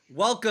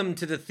Welcome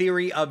to the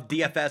Theory of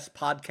DFS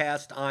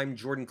podcast. I'm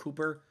Jordan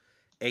Cooper,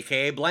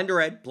 aka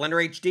BlenderEd,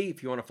 Blender HD,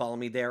 if you want to follow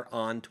me there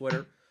on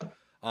Twitter.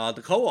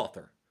 The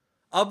co-author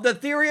of the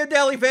Theory of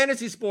Daily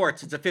Fantasy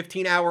Sports. It's a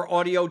 15-hour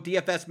audio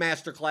DFS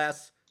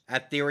masterclass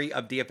at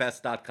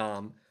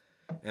theoryofdfs.com.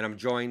 And I'm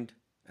joined,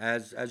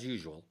 as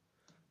usual,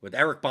 with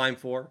Eric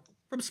Beinfor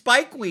from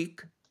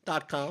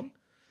SpikeWeek.com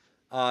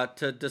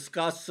to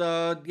discuss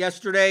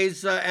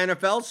yesterday's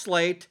NFL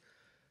slate.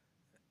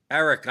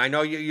 Eric, I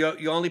know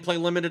you only play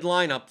limited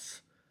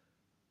lineups.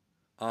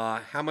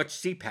 How much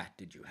CPAT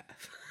did you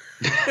have?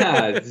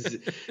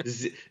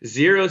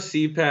 Zero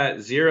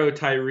CPAT, zero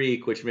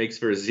Tyreek, which makes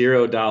for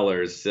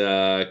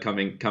 $0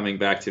 coming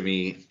back to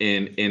me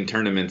in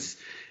tournaments.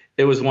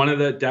 It was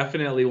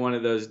definitely one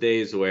of those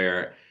days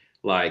where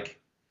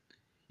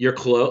you're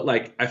close.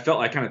 I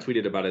kind of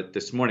tweeted about it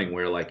this morning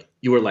where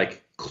you were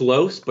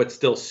close but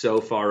still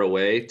so far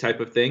away type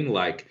of thing.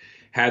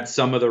 Had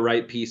some of the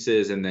right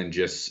pieces and then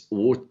just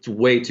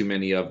way too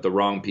many of the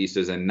wrong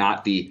pieces, and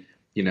not the,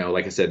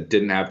 like I said,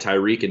 didn't have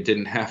Tyreek and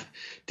didn't have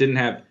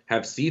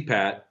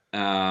CPAT.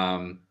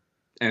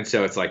 And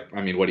so it's what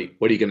are you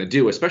going to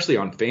do, especially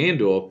on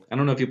FanDuel? I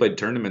don't know if you played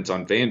tournaments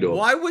on FanDuel.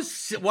 Why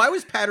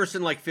was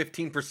Patterson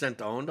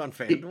 15% owned on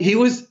FanDuel? He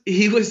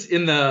was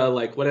in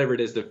the whatever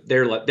it is,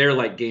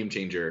 their game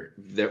changer,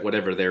 that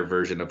whatever their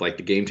version of the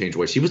game changer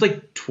was. He was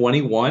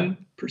 21%,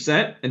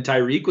 and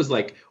Tyreek was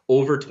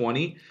over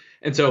 20.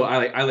 And so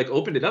I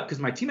opened it up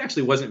because my team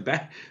actually wasn't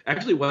that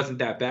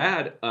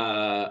bad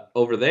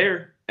over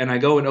there. And I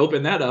go and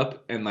open that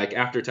up, and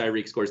after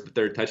Tyreek scores the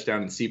third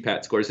touchdown and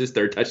CPAT scores his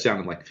third touchdown,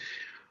 I'm like,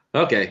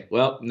 okay,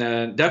 well,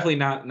 definitely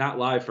not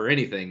live for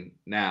anything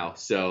now.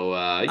 So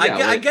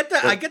I get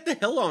the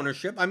Hill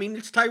ownership.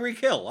 It's Tyreek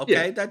Hill.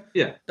 Okay,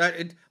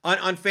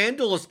 on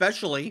FanDuel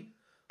especially,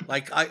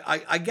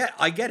 I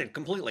get it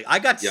completely. I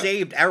got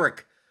saved,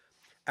 Eric.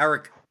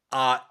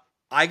 I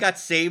got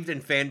saved in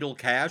FanDuel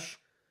Cash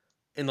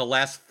in the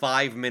last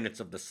 5 minutes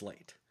of the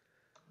slate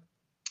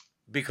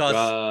because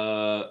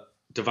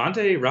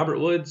Devontae, Robert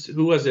Woods,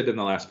 who was it in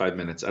the last 5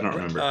 minutes? I don't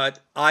remember.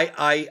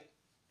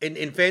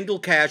 In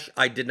FanDuel Cash,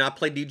 I did not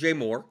play DJ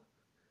Moore.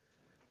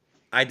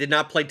 I did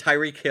not play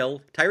Tyreek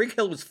Hill. Tyreek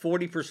Hill was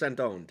 40%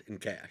 owned in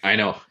cash. I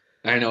know.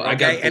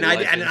 Okay,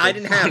 I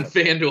didn't have him.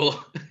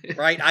 FanDuel.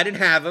 Right, I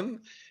didn't have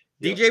him.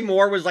 Yep. DJ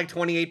Moore was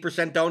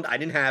 28% owned. I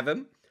didn't have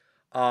him.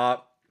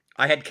 I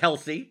had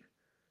Kelsey,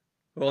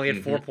 who only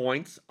had 4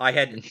 points. I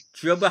had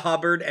Chuba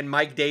Hubbard and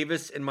Mike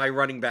Davis in my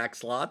running back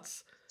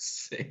slots.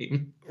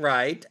 Same.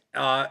 Right.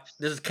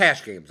 This is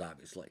cash games,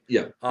 obviously.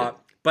 Yeah.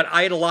 But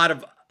I had a lot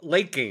of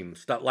late game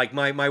stuff.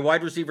 My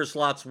wide receiver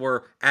slots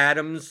were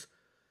Adams,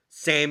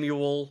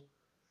 Samuel,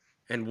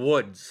 and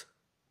Woods.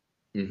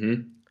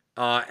 Mm-hmm.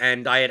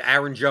 And I had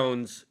Aaron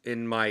Jones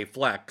in my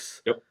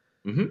flex. Yep.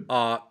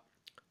 Mm-hmm.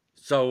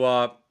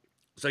 So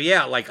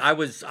yeah, I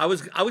was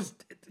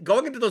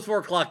going into those 4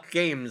 o'clock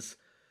games,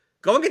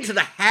 going into the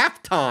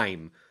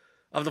halftime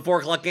of the 4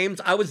 o'clock games,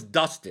 I was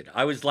dusted.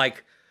 I was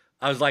like,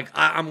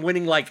 I'm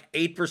winning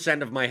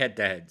 8% of my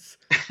head-to-heads.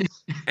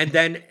 And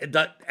then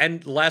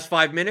the last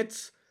 5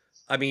 minutes,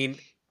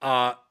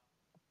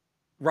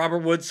 Robert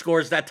Woods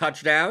scores that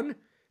touchdown,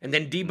 and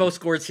then Debo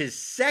scores his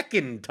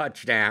second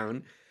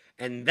touchdown,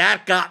 and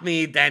that got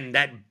me, then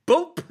that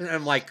boop, and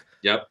I'm like,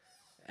 yep.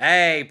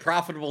 Hey,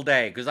 profitable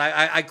day, because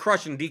I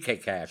crushed in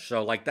DK Cash,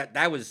 so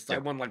that was, I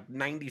won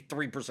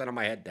 93% of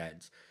my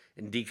head-to-heads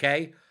in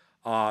DK,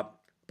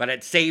 but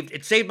it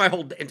saved my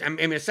whole.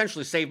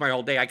 Essentially saved my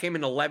whole day. I came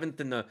in 11th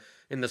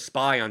in the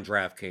SPY on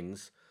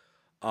DraftKings,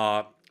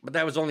 but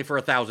that was only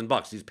for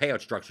 $1,000. These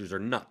payout structures are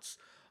nuts.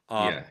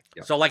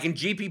 So in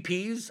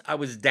GPPs, I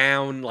was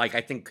down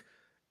I think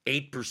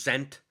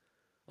 8%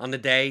 on the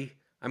day.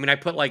 I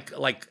put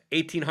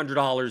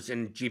 $1,800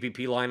 in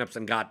GPP lineups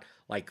and got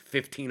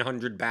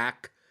 $1,500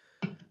 back,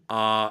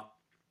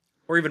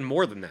 or even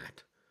more than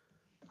that.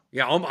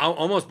 Yeah,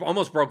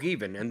 almost broke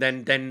even, and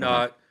then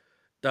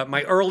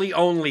my early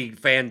only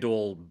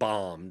FanDuel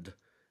bombed,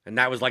 and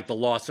that was the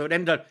loss. So it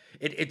ended up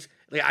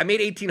I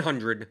made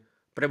 $1,800,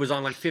 but it was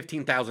on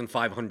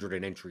 15,500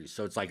 in entries.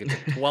 So it's a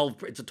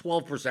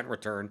 12%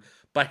 return.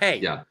 But hey,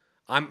 yeah,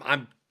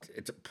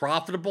 it's a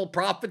profitable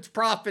profit.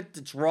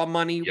 It's raw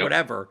money,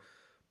 whatever.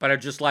 But I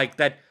just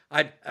that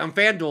on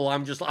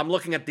FanDuel, I'm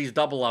looking at these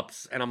double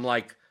ups, and I'm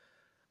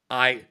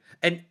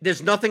and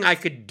there's nothing I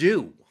could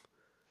do,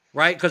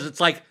 right? Because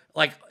it's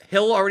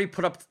Hill already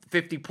put up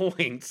 50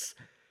 points.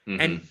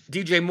 And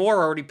DJ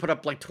Moore already put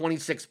up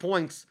 26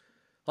 points.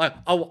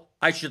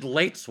 I should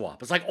late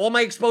swap. It's all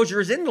my exposure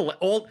is in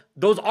all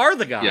those are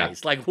the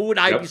guys. Yeah. Who would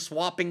I be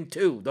swapping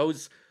to?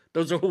 Those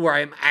are who I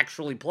am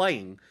actually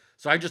playing.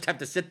 So I just have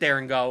to sit there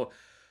and go,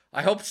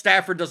 I hope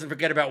Stafford doesn't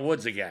forget about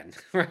Woods again.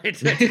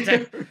 Right?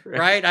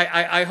 Right?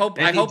 I hope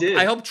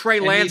Trey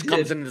Lance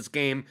comes into this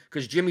game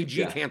because Jimmy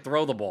G can't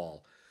throw the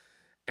ball.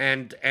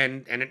 And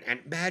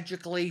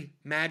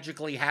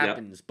magically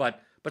happens.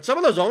 Yep. But some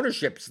of those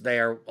ownerships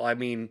there, on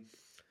the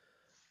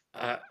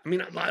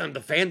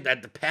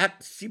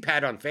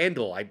CPAT on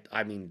FanDuel,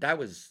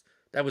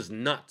 that was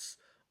nuts.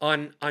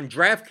 on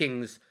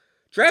DraftKings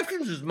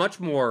is much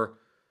more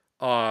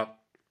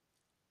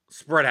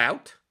spread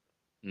out.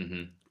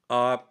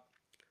 Mm-hmm.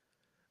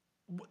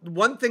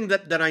 One thing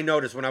that I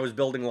noticed when I was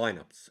building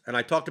lineups, and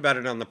I talked about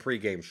it on the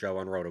pregame show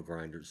on Roto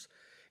Grinders,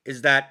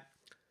 is that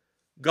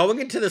going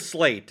into the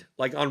slate,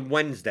 like on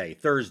Wednesday,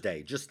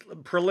 Thursday, just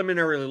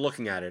preliminarily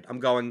looking at it,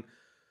 I'm going,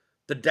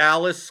 the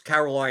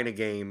Dallas-Carolina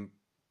game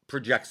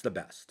projects the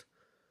best.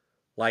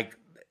 Like,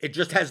 it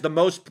just has the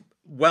most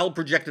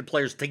well-projected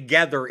players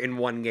together in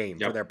one game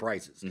for their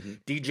prices. Mm-hmm.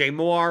 DJ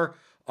Moore,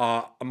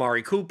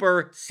 Amari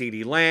Cooper,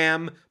 CeeDee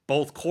Lamb,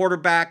 both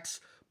quarterbacks,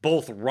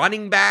 both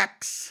running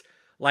backs,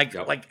 like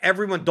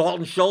everyone,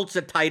 Dalton Schultz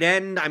at tight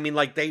end. I mean,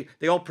 like they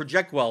all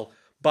project well,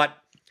 but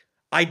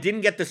I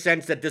didn't get the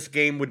sense that this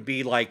game would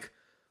be like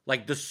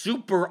the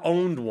super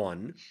owned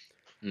one.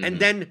 Mm-hmm. And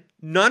then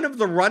none of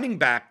the running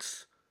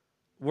backs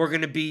were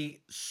going to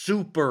be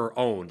super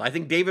owned. I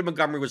think David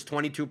Montgomery was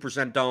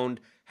 22% owned.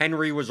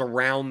 Henry was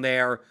around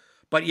there,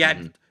 but yet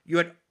you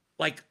had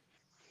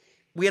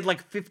we had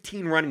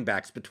 15 running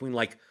backs between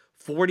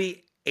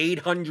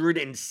 4,800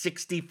 and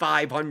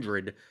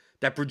 6,500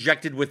 that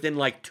projected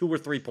within 2 or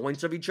 3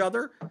 points of each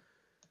other,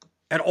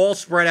 and all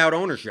spread out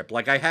ownership.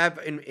 Like I have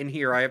in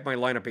here, I have my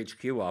lineup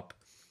HQ up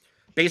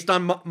based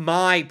on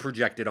my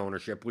projected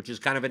ownership, which is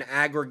kind of an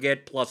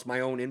aggregate plus my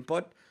own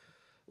input.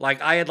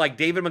 Like I had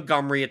David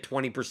Montgomery at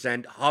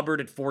 20%,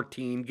 Hubbard at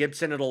 14,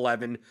 Gibson at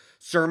 11,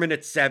 Sermon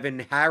at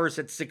 7, Harris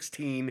at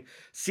 16,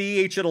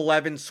 CH at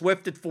 11,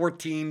 Swift at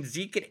 14,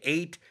 Zeke at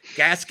 8,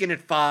 Gaskin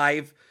at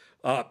 5,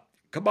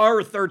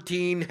 Kamara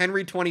 13,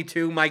 Henry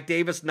 22, Mike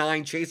Davis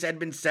 9, Chase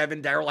Edmonds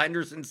 7, Darrell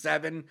Henderson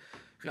 7.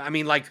 I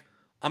mean,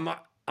 I'm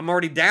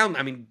already down.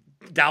 I mean,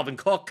 Dalvin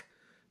Cook,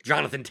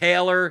 Jonathan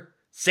Taylor,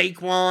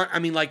 Saquon. I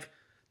mean,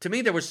 to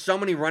me, there was so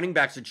many running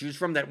backs to choose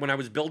from that when I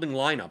was building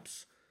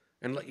lineups.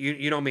 And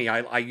you know me,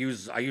 I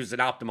use an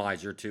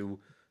optimizer to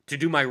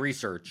do my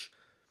research.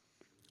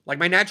 Like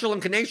my natural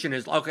inclination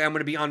is, okay, I'm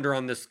going to be under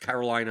on this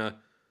Carolina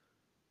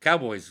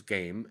Cowboys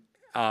game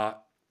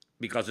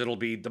because it'll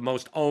be the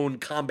most owned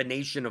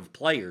combination of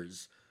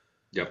players.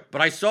 Yep.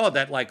 But I saw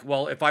that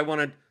if I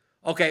wanted,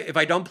 okay, if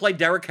I don't play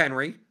Derrick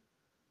Henry,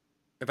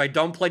 if I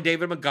don't play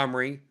David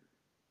Montgomery,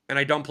 and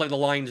I don't play the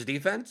Lions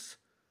defense,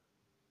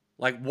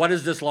 what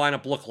does this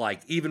lineup look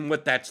like even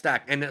with that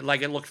stack? And it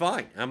looked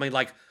fine. I mean,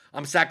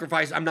 I'm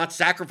not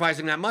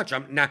sacrificing that much.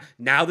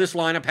 Now this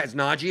lineup has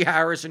Najee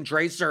Harris and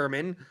Trey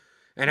Sermon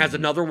and has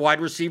another wide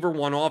receiver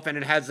one-off, and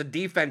it has a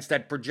defense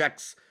that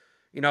projects,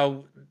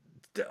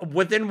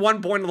 within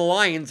 1 point of the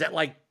Lions at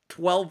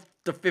 12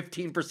 to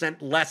 15%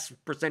 less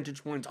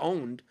percentage points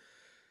owned.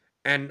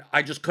 And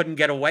I just couldn't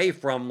get away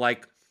from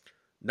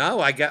no,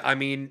 I guess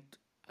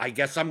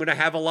I'm going to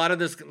have a lot of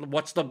this.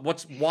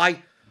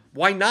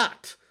 Why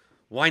not?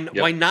 Why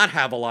not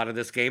have a lot of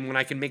this game when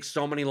I can make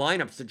so many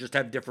lineups that just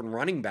have different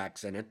running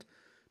backs in it?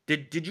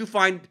 Did you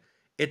find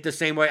it the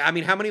same way? I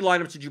mean, how many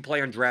lineups did you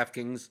play on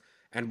DraftKings,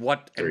 and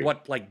what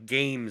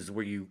games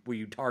were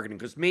you targeting?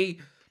 Because my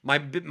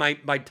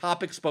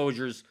top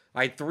exposures,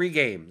 I had 3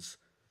 games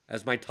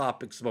as my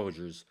top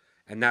exposures,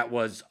 and that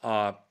was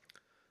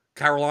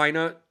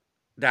Carolina,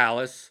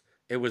 Dallas,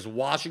 it was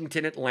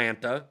Washington,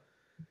 Atlanta,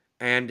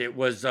 and it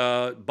was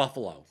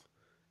Buffalo.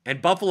 And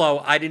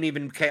Buffalo, I didn't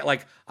even care.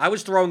 I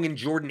was throwing in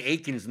Jordan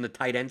Akins in the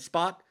tight end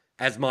spot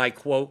as my,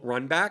 quote,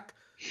 run back.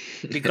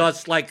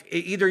 Because,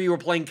 either you were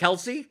playing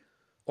Kelsey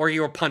or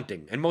you were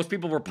punting. And most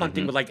people were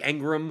punting with,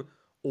 Engram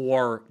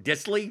or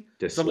Disley.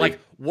 So I'm like,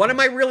 what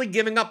am I really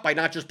giving up by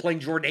not just playing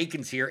Jordan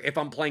Akins here if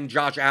I'm playing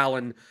Josh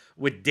Allen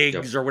with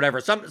Diggs or whatever?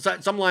 Some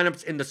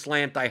lineups in the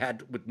slant I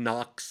had with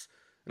Knox.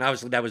 And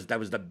obviously that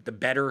was the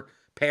better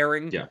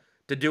pairing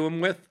to do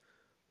him with.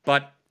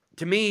 But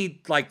to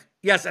me,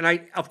 yes, and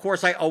I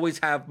always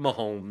have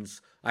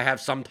Mahomes. I have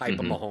some type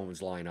of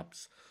Mahomes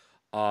lineups.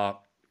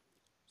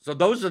 So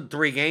those are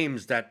 3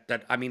 games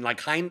that I mean,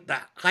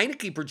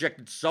 Heineke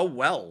projected so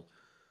well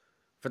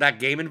for that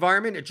game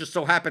environment. It just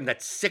so happened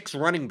that 6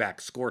 running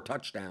backs score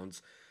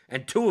touchdowns,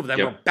 and 2 of them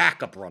were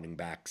backup running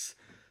backs.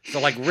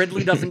 So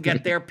Ridley doesn't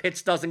get there,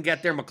 Pitts doesn't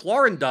get there,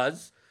 McLaurin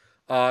does.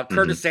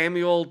 Curtis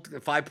Samuel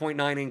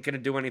 5.9 ain't gonna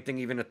do anything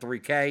even at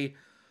 3K.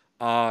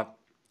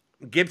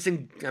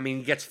 Gibson, I mean,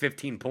 he gets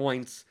 15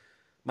 points.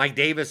 Mike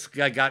Davis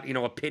got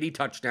a pity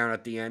touchdown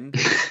at the end,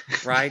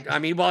 right? I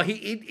mean, well,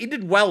 he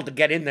did well to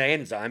get in the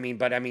end zone. I mean,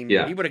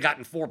 he would have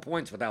gotten 4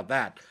 points without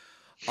that.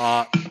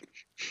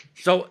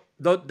 So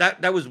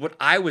that was what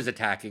I was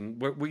attacking.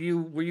 Were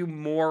you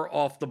more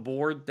off the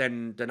board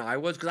than I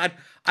was? Because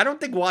I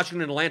don't think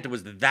Washington and Atlanta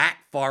was that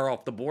far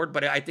off the board,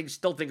 but I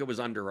still think it was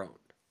underowned.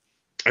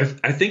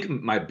 I think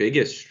my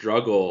biggest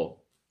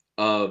struggle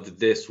of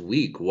this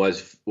week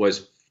was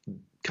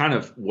kind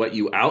of what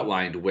you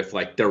outlined with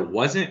there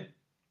wasn't.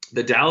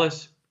 The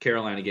Dallas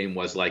Carolina game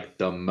was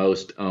the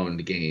most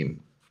owned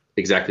game,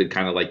 exactly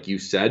kind of like you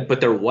said,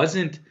 but there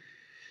wasn't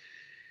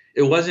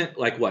it wasn't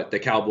like the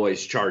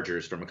Cowboys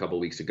Chargers from a couple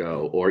weeks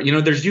ago, or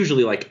there's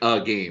usually like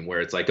a game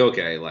where it's like,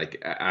 okay,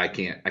 like I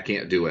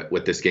can't do it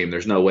with this game.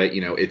 There's no way,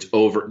 it's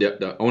over.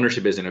 The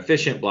ownership isn't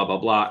efficient, blah blah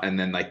blah, and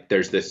then like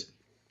there's this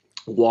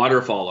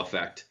waterfall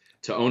effect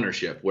to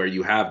ownership where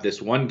you have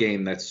this one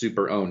game that's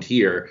super owned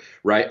here,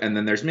 right? And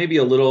then there's maybe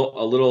a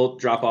little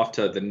drop off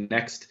to the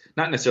next,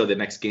 not necessarily the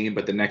next game,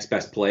 but the next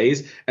best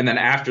plays, and then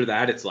after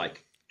that it's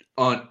like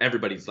on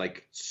everybody's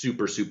like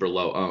super super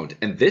low owned.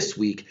 And this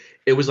week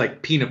it was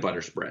like peanut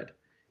butter spread.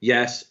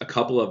 Yes, a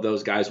couple of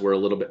those guys were a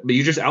little bit, but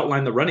you just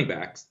outlined the running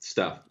back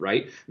stuff,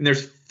 right? And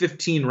there's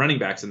 15 running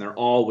backs and they're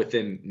all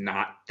within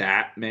not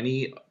that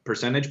many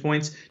percentage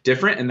points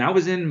different. And that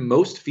was in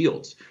most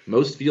fields.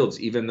 Most fields,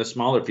 even the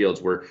smaller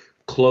fields, were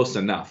close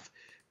enough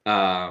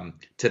to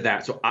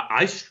that. So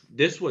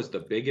this was the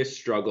biggest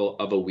struggle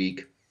of a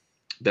week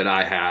that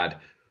I had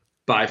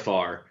by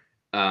far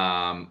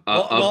of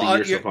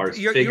the year so far, is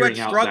figuring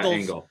out that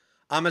angle.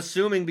 I'm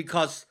assuming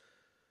because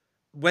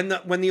when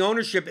the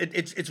ownership,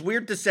 it's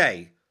weird to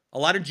say. A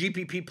lot of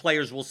GPP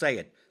players will say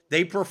it.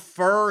 They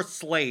prefer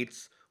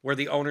slates where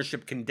the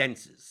ownership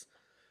condenses,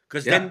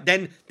 because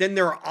then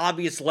there are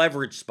obvious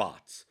leverage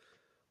spots.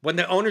 When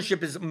the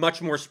ownership is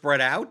much more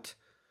spread out,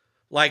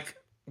 like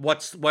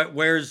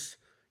where's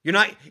you're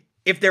not.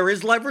 If there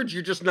is leverage,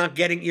 you're not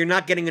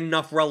getting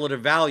enough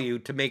relative value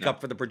to make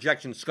up for the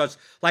projections. Because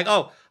like,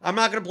 oh, I'm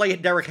not going to play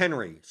Derrick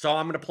Henry, so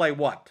I'm going to play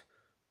what?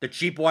 The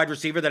cheap wide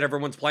receiver that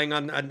everyone's playing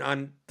on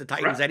the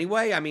Titans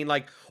anyway. I mean,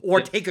 like,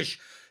 or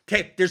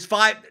there's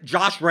 5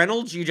 Josh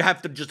Reynolds. You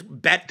have to just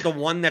bet the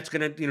one that's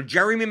gonna,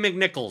 Jeremy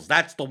McNichols.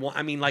 That's the one.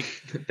 I mean, like,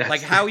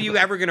 how are you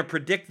ever gonna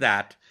predict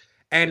that?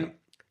 And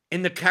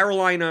in the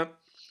Carolina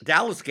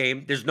Dallas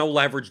game, there's no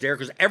leverage there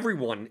because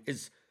everyone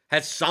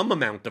has some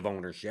amount of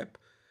ownership,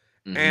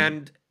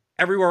 and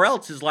everywhere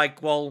else is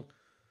like, well,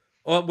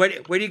 where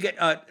do you get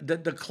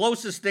the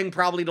closest thing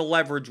probably to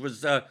leverage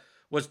was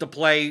to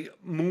play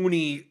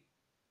Mooney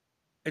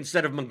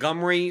instead of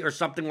Montgomery or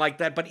something like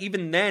that. But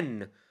even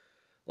then,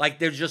 like,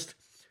 do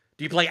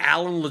you play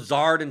Allen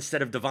Lazard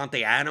instead of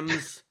Devontae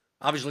Adams?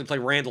 Obviously play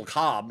Randall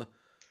Cobb.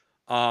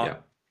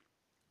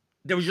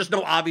 There was just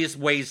no obvious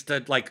ways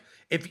to, like,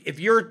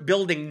 if you're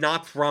building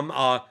not from,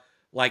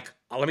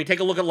 let me take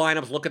a look at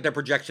lineups, look at their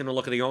projection, and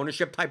look at the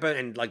ownership type of,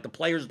 and, like, the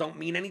players don't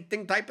mean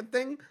anything type of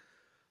thing.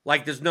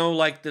 Like, there's no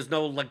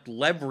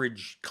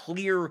leverage,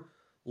 clear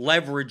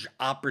leverage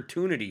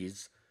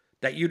opportunities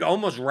that you would have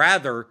much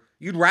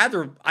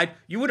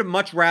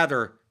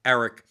rather,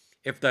 Eric,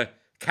 if the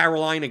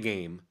Carolina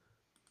game,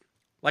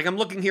 like I'm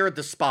looking here at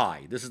the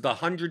SPY. This is the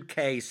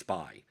 100K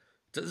SPY.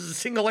 This is a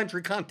single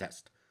entry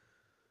contest.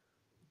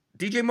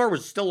 DJ Moore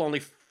was still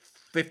only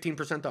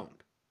 15% owned.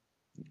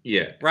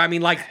 Yeah. Right? I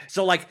mean, like,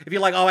 so like, if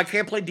you're like, oh, I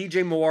can't play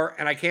DJ Moore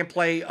and I can't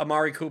play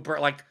Amari Cooper,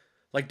 like,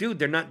 dude,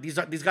 they're not,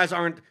 these guys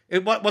aren't,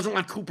 it wasn't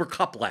like Cooper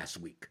Kupp last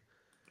week.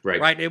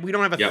 Right? We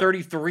don't have a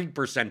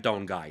 33%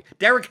 owned guy.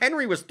 Derrick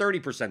Henry was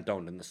 30%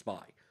 owned in the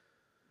SPY.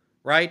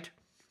 Right?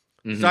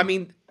 So, I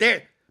mean,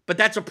 but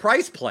that's a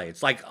price play.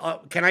 It's like,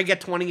 can I get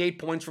 28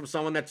 points from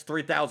someone that's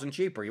 3,000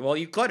 cheaper? Well,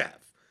 you could have.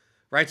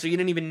 Right? So you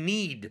didn't even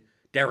need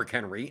Derrick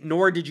Henry,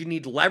 nor did you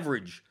need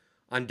leverage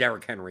on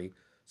Derrick Henry.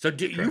 So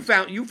you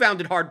found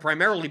it hard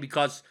primarily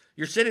because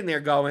you're sitting there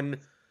going,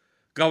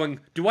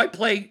 do I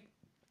play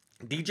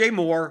DJ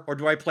Moore, or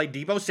do I play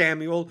Deebo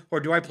Samuel, or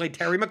do I play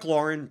Terry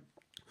McLaurin,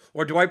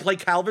 or do I play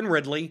Calvin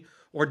Ridley,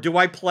 or do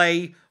I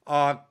play,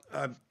 I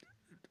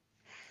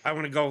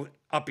want to go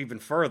up even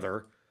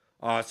further,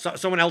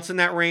 someone else in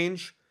that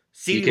range?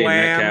 CeeDee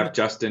Lamb, Metcalf,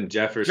 Justin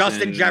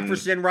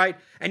Jefferson, right?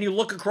 And you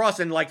look across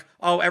and like,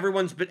 oh,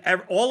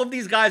 all of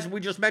these guys we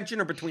just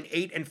mentioned are between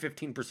 8 and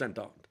 15%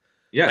 owned.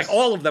 Yes. Like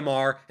all of them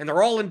are, and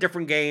they're all in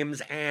different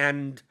games,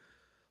 and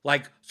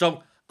like,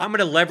 so I'm going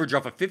to leverage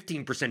off a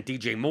 15%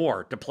 DJ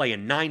Moore to play a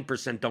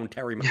 9% owned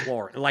Terry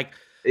McLaurin. Like,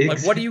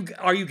 what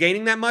are you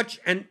gaining that much?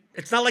 And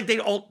it's not like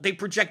they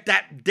project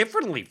that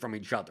differently from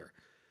each other.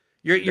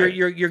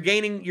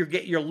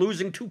 You're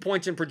losing 2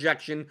 points in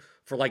projection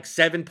for like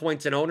 7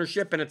 points in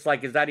ownership, and it's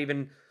like, is that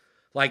even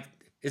like,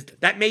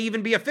 that may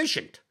even be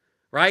efficient,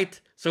 right?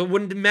 So it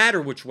wouldn't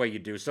matter which way you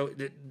do. So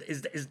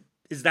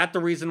is that the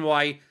reason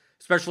why,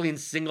 especially in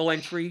single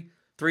entry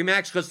 3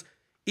 max? Because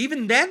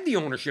even then the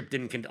ownership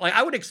didn't like,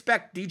 I would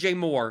expect DJ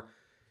Moore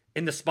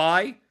in the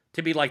SPY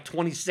to be like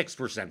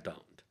 26%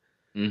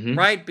 owned,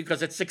 right?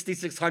 Because at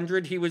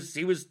 6,600 he was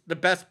the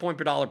best point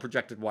per dollar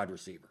projected wide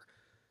receiver,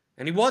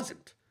 and he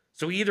wasn't.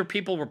 So either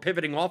people were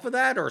pivoting off of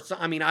that, or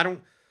I mean, I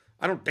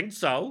don't think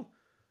so.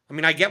 I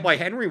mean, I get why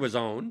Henry was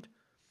owned,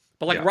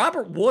 but like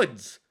Robert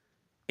Woods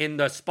in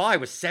the SPY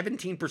was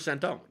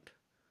 17% owned.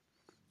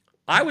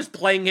 I was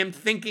playing him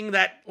thinking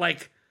that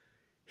like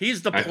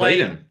he's the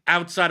play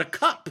outside of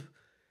Kupp,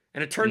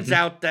 and it turns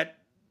out that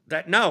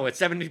no, at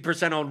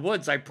 70% owned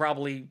Woods, I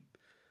probably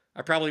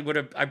would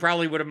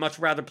have much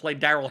rather played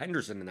Darrell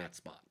Henderson in that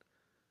spot.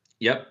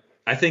 Yep,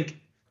 I think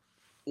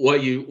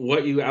what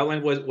you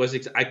outlined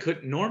was I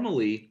could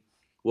normally,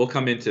 we'll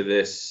come into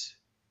this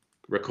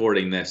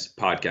recording this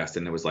podcast,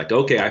 and it was like,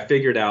 okay, I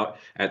figured out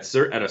at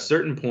a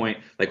certain point,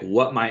 like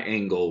what my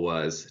angle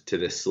was to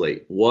this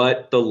slate,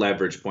 what the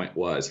leverage point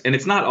was. And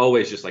it's not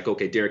always just like,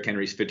 okay, Derrick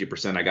Henry's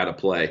 50%, I got to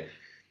play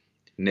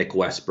Nick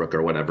Westbrook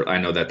or whatever. I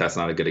know that that's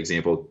not a good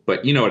example,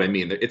 but you know what I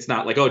mean. It's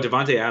not like, oh,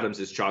 Devontae Adams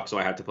is chalk, so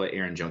I have to play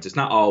Aaron Jones. It's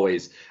not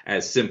always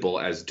as simple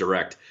as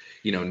direct,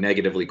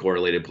 negatively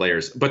correlated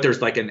players, but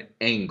there's like an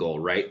angle,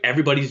 right?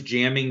 Everybody's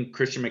jamming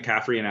Christian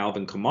McCaffrey and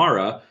Alvin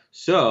Kamara,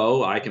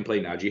 so I can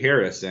play Najee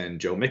Harris and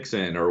Joe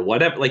Mixon or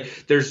whatever.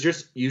 Like there's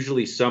just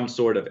usually some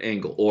sort of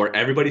angle, or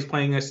everybody's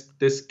playing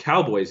this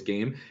Cowboys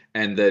game,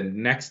 and the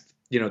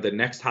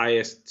next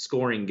highest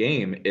scoring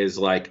game is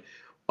like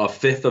a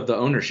fifth of the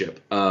ownership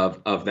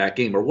of that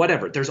game or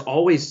whatever. There's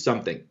always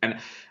something. And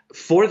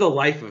for the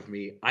life of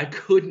me, I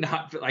could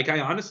not, like, I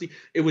honestly,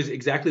 it was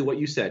exactly what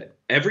you said.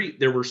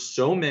 There were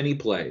so many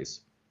plays,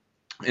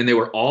 and they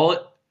were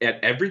all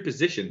at every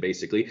position,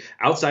 basically,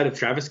 outside of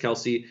Travis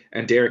Kelce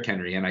and Derrick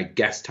Henry, and I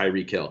guess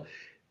Tyreek Hill.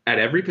 At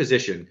every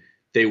position,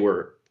 they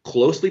were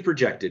close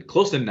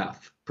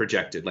enough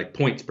projected, like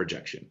points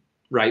projection,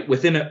 right?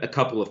 Within a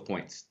couple of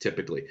points,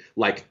 typically,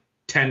 like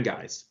 10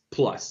 guys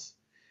plus.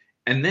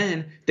 And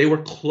then they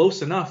were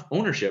close enough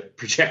ownership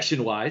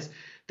projection wise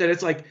that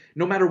it's like,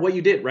 no matter what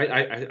you did,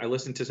 right? I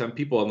listened to some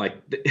people and like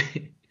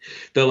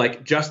the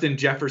like Justin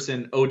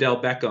Jefferson,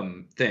 Odell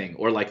Beckham thing,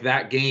 or like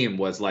that game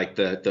was like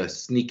the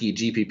sneaky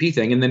GPP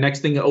thing. And the next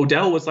thing,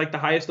 Odell was like the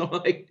highest,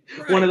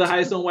 one of the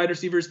highest owned wide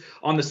receivers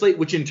on the slate,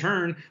 which in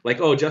turn,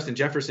 like, oh, Justin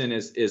Jefferson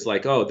is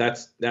like, oh,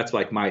 that's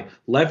like my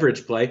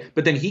leverage play.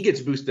 But then he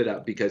gets boosted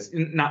up because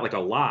not like a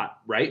lot,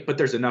 right? But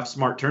there's enough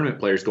smart tournament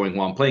players going,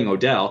 well, I'm playing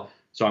Odell,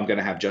 so I'm going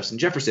to have Justin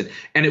Jefferson.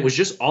 And it was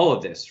just all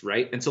of this,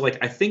 right? And so like,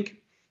 I think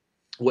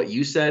what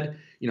you said,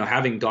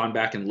 having gone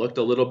back and looked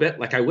a little bit,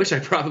 like I wish I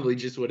probably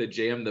just would have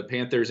jammed the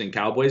Panthers and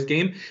Cowboys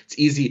game.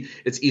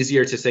 It's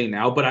easier to say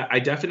now, but I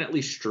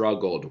definitely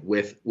struggled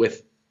with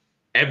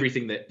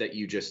everything that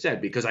you just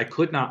said, because I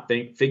could not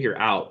figure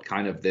out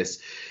kind of this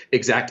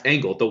exact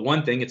angle. The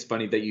one thing, it's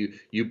funny that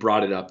you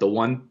brought it up.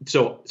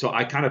 So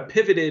I kind of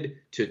pivoted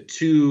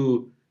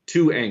to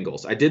two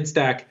angles. I did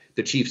stack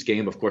the Chiefs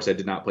game. Of course, I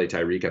did not play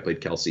Tyreek. I played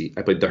Kelce.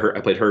 I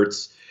played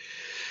Hurts,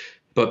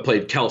 but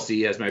played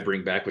Kelce as my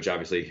bring back, which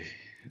obviously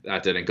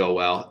that didn't go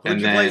well. Who'd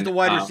you play as the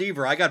wide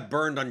receiver? I got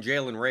burned on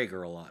Jalen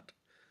Reagor a lot.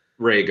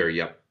 Reagor,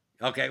 yep.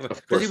 Okay,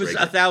 because he was Reagor.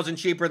 1,000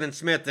 cheaper than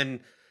Smith, and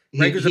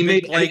Rager's a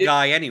big play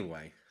guy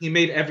anyway. He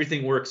made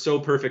everything work so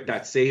perfect.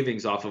 That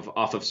savings off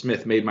of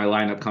Smith made my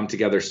lineup come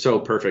together so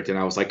perfect, and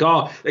I was like,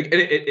 oh, like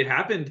it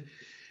happened.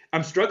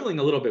 I'm struggling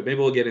a little bit.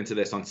 Maybe we'll get into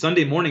this on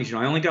Sunday mornings.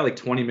 I only got like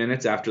 20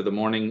 minutes after the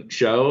morning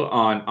show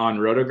on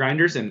Roto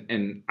Grinders,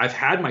 and I've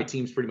had my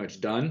teams pretty much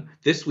done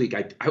this week.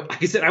 Like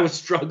I said, I was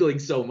struggling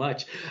so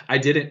much. I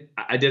didn't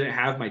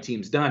have my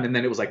teams done, and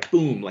then it was like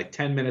boom, like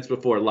 10 minutes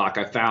before lock,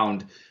 I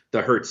found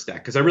the Hurts stack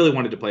because I really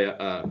wanted to play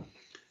a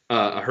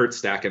Hurts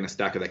stack and a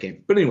stack of that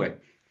game. But anyway,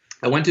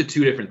 I went to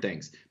two different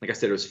things. Like I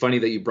said, it was funny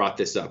that you brought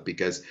this up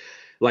because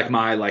like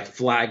my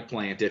flag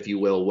plant, if you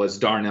will, was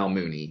Darnell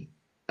Mooney.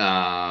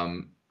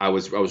 I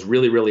was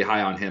really, really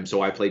high on him.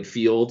 So I played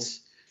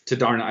Fields to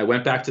Darnell. I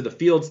went back to the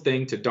Fields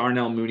thing to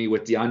Darnell Mooney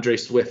with DeAndre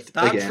Swift.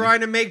 Stop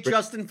trying to make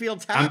Justin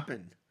Fields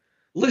happen.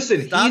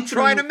 Listen, stop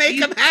trying to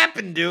make him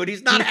happen, dude.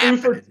 He's not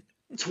happening.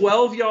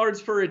 12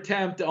 yards per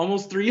attempt,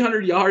 almost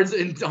 300 yards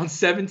on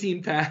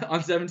 17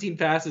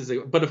 passes.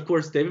 But of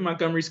course, David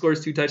Montgomery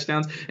scores 2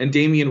 touchdowns, and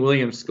Damian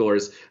Williams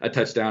scores a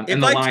touchdown.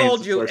 If I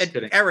told you,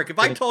 Eric, if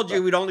I told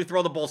you we'd only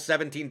throw the ball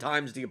 17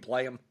 times, do you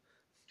play him?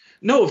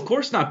 No, of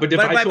course not. But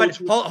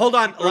hold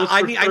on,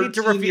 I need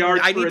to refute.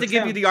 I need to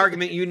give you the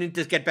argument. You need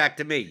to get back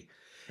to me.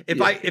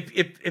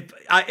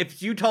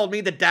 If you told me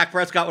that Dak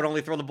Prescott would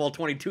only throw the ball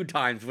 22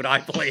 times, would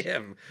I play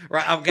him?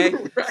 Right? Okay.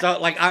 Right. So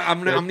like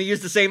I'm gonna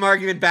use the same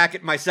argument back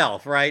at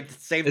myself. Right?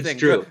 Same thing.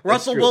 True.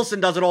 Russell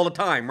Wilson does it all the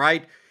time.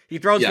 Right? He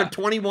throws for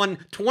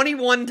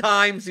 21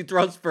 times. He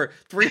throws for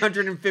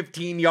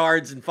 315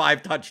 yards and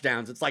 5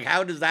 touchdowns. It's like,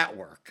 how does that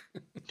work?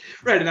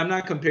 Right, and I'm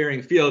not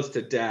comparing Fields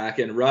to Dak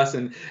and Russ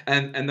and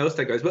those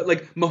type guys, but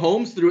like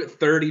Mahomes threw it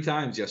 30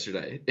 times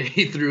yesterday.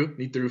 He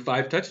threw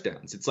 5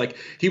 touchdowns. It's like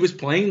he was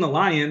playing the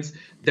Lions.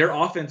 Their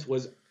offense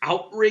was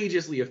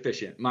outrageously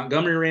efficient.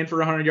 Montgomery ran for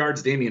 100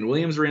 yards. Damian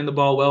Williams ran the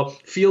ball well.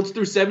 Fields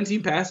threw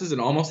 17 passes and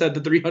almost had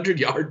the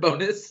 300-yard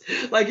bonus.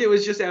 Like it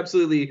was just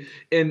absolutely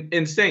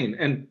insane.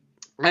 And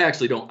I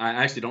actually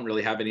don't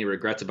really have any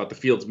regrets about the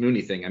Fields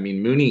Mooney thing. I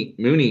mean,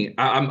 Mooney.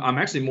 I'm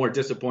actually more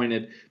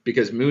disappointed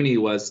because Mooney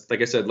was,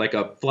 like I said, like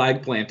a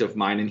flag plant of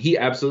mine, and he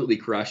absolutely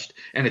crushed.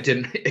 And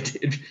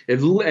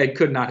it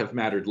could not have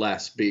mattered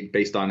less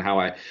based on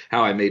how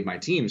I made my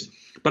teams.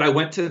 But I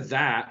went to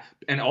that,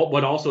 and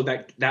what also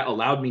that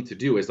allowed me to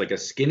do is like a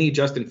skinny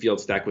Justin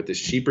Fields stack with this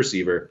cheap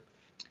receiver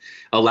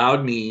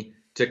allowed me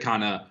to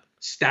kind of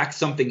stack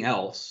something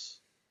else.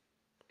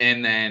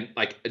 And then,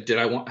 like,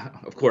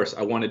 of course,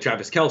 I wanted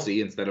Travis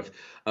Kelce instead of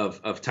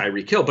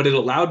Tyreek Hill, but it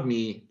allowed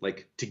me,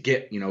 like, to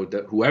get,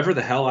 whoever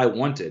the hell I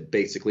wanted,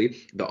 basically.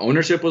 The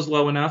ownership was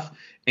low enough,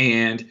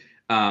 and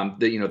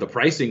the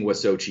pricing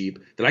was so cheap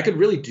that I could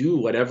really do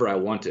whatever I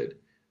wanted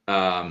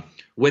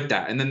with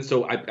that. And then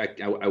so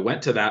I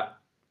went to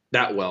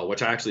that well,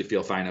 which I actually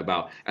feel fine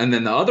about. And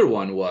then the other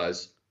one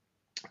was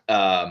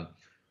I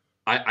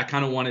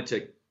kind of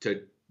wanted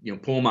to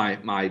pull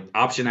my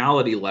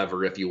optionality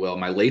lever, if you will,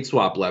 my late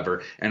swap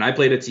lever, and I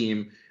played a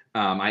team.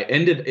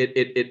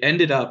 It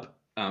ended up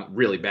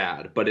really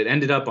bad, but it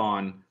ended up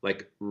on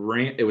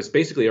it was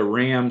basically a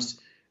Rams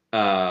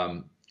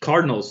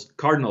Cardinals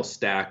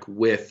stack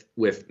with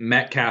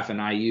Metcalf and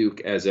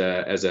Ayuk as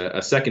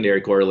a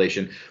secondary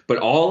correlation. But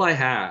all I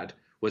had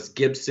was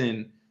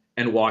Gibson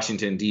and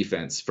Washington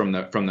defense from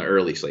the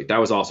early slate. That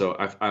was also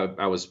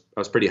I was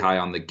pretty high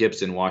on the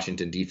Gibson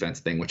Washington defense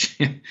thing, which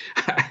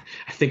I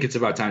think it's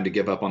about time to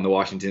give up on the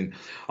Washington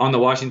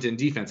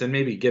defense, and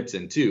maybe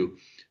Gibson too.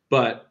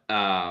 But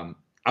I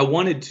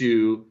wanted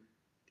to,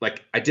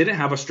 I didn't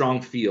have a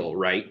strong feel,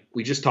 right?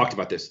 We just talked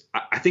about this.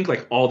 I think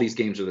all these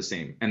games are the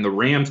same, and the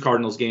Rams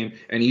Cardinals game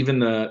and even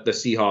the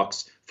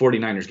Seahawks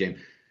 49ers game.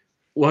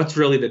 What's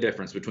really the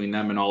difference between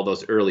them and all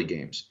those early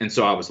games? And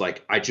so I was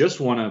like, I just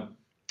want to,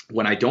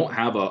 when I don't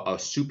have a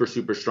super,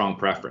 super strong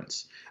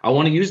preference, I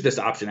want to use this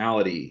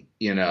optionality,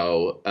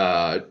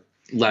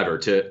 lever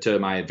to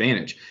my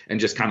advantage, and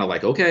just kind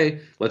of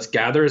okay, let's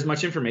gather as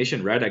much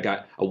information. I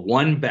got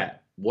one bet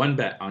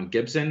on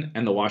Gibson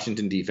and the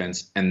Washington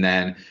defense, and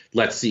then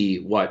let's see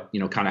what,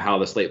 kind of how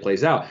the slate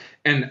plays out.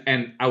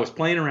 And I was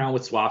playing around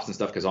with swaps and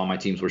stuff because all my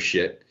teams were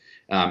shit,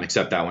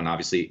 except that one,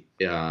 obviously,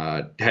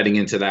 heading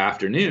into the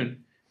afternoon.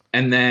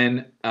 And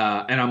then,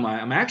 and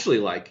I'm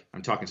actually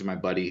I'm talking to my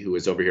buddy who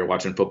was over here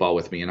watching football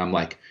with me. And I'm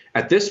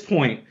at this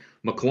point,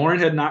 McLaurin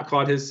had not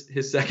caught his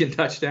second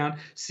touchdown.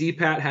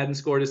 CPAT hadn't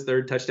scored his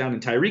third touchdown,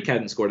 and Tyreek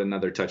hadn't scored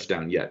another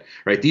touchdown yet.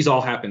 Right. These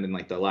all happened in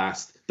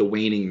the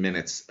waning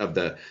minutes of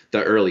the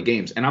early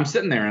games. And I'm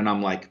sitting there and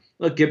I'm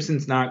look,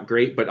 Gibson's not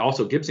great, but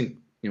also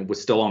Gibson,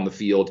 was still on the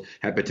field,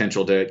 had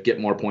potential to get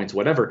more points,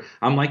 whatever.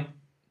 I'm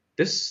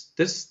this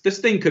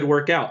thing could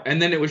work out.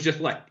 And then it was just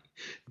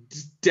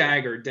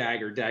dagger.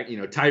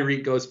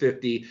 Tyreek goes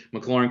 50.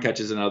 McLaurin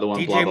catches another one.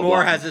 DJ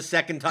Moore has a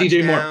second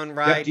touchdown,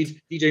 right? Yep,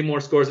 DJ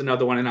Moore scores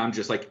another one, and I'm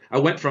just I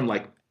went from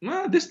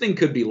this thing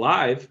could be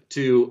live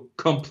to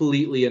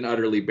completely and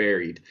utterly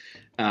buried.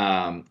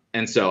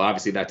 And so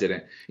obviously that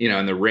didn't,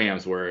 and the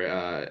Rams were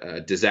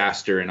a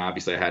disaster, and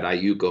obviously I had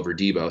Ayuk over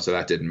Debo, so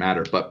that didn't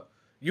matter. But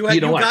you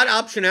got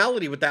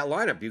optionality with that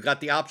lineup. You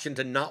got the option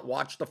to not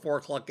watch the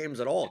 4:00 games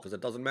at all because it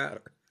doesn't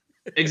matter.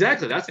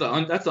 Exactly. That's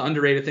the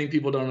underrated thing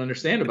people don't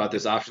understand about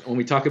this option. When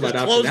we talk about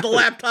just close the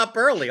laptop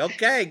early.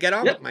 Okay, get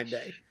on with my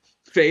day.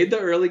 Fade the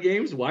early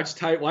games.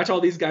 Watch all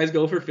these guys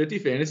go for 50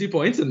 fantasy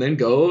points, and then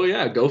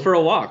go for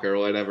a walk or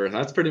whatever.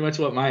 That's pretty much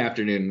what my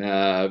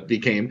afternoon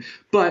became.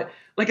 But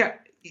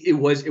it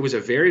was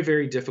a very,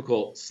 very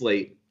difficult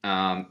slate,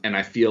 and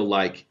I feel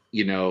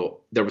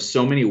there was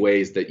so many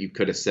ways that you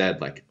could have said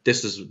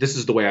this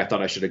is the way I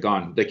thought I should have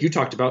gone. You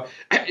talked about,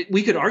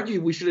 we could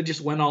argue we should have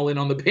just went all in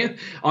on the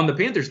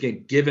Panthers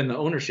game given the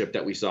ownership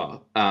that we saw.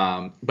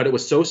 But it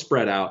was so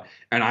spread out,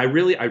 and I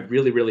really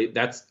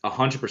that's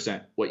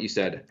 100% what you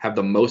said. Have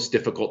the most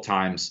difficult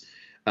times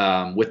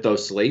with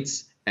those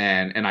slates,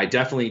 and I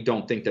definitely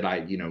don't think that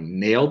I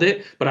nailed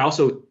it, but I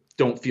also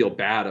don't feel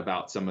bad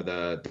about some of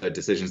the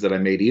decisions that I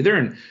made either.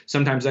 And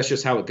sometimes that's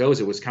just how it goes.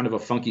 It was kind of a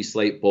funky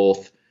slate,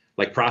 both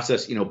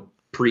process,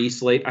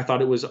 pre-slate. I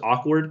thought it was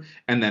awkward.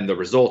 And then the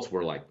results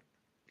were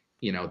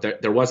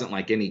there wasn't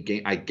any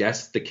game. I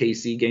guess the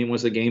KC game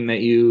was a game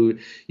that you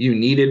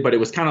needed, but it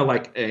was kind of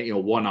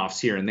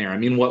one-offs here and there. I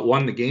mean, what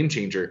won the game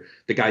changer?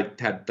 The guy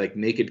had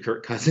naked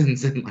Kirk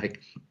Cousins and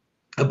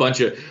a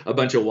bunch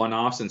of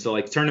one-offs. And so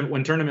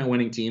when tournament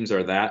winning teams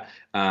are that,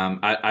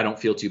 I don't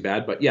feel too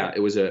bad. But yeah, it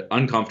was an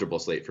uncomfortable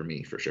slate for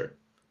me for sure.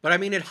 But I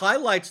mean, it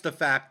highlights the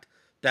fact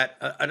that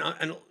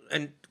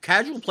and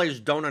casual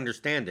players don't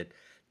understand it,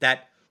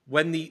 that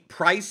when the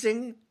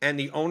pricing and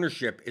the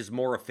ownership is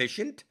more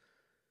efficient,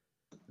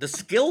 the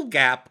skill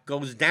gap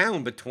goes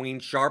down between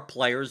sharp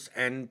players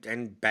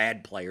and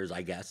bad players,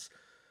 I guess,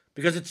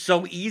 because it's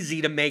so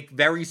easy to make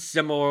very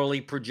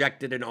similarly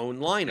projected and owned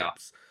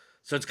lineups.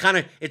 So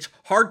it's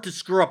hard to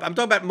screw up. I'm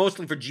talking about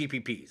mostly for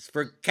GPPs.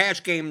 For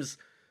cash games,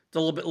 it's a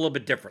little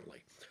bit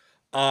differently.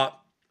 But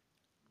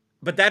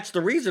that's the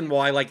reason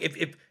why,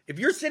 if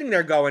you're sitting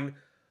there going,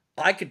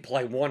 I could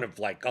play one of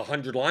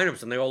 100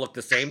 lineups and they all look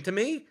the same to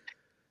me.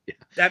 Yeah.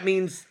 That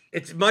means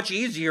it's much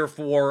easier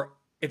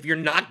if you're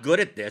not good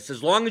at this,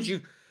 as long as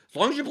you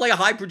play a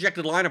high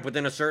projected lineup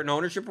within a certain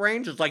ownership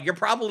range, it's you're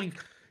probably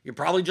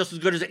just as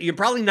good as it. You're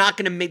probably not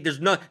going to make,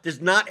 there's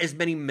not as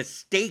many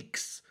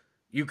mistakes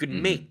you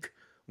can make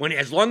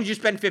as long as you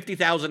spend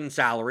 $50,000 in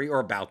salary or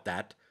about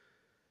that,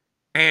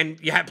 and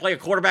you play a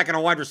quarterback and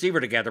a wide receiver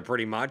together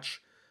pretty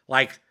much,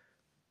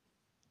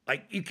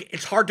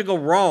 it's hard to go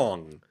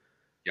wrong.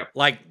 Yep.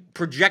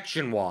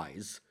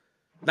 Projection-wise.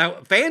 Now,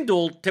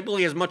 FanDuel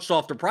typically has much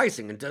softer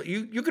pricing. Until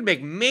you could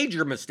make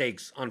major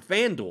mistakes on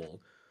FanDuel.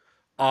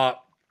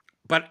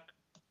 But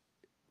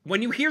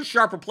when you hear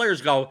sharper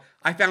players go,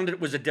 I found it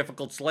was a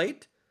difficult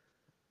slate,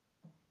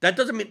 that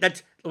doesn't mean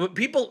that's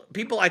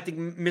people I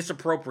think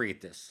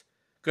misappropriate this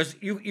because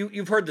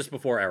you've heard this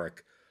before,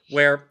 Eric,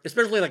 where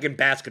especially like in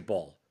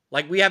basketball,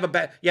 like you have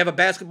a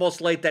basketball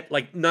slate that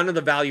like none of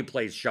the value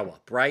plays show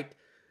up, right?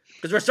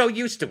 Because we're so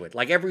used to it.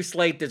 Like every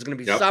slate, there's going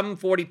to be some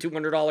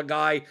 $4,200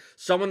 guy,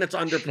 someone that's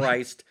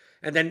underpriced,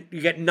 and then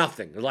you get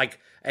nothing. Like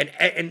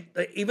and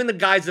even the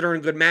guys that are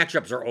in good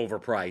matchups are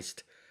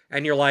overpriced,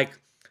 and you're like,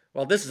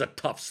 well, this is a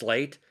tough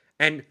slate.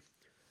 And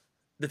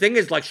the thing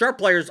is, like sharp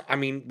players, I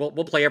mean,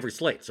 we'll play every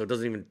slate, so it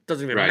doesn't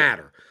even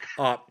matter.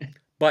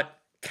 But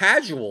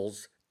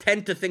casuals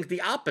tend to think the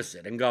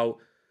opposite and go,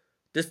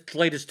 this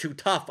slate is too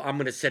tough. I'm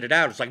going to sit it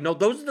out. It's like, no,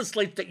 those are the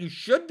slates that you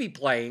should be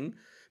playing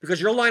because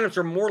your lineups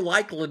are more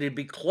likely to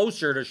be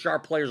closer to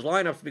sharp players'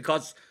 lineups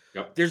because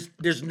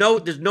there's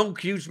no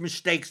huge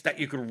mistakes that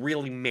you could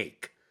really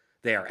make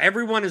there.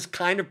 Everyone is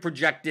kind of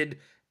projected,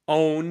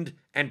 owned,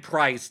 and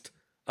priced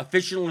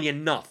efficiently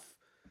enough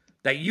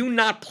that you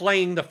not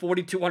playing the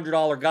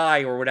 $4,200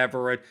 guy or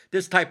whatever,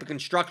 this type of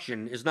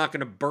construction is not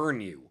going to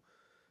burn you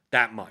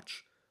that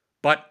much.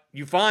 But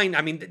you find,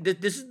 I mean,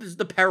 this is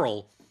the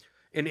peril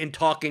in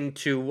talking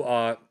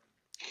to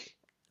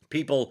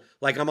people.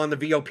 Like I'm on the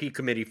VOP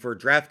committee for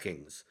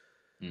DraftKings.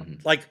 Mm-hmm.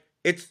 Like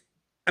it's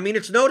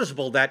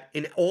noticeable that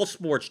in all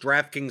sports,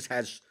 DraftKings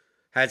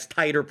has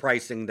tighter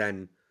pricing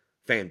than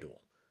FanDuel.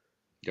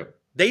 Yep.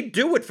 They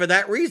do it for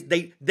that reason.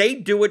 They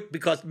do it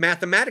because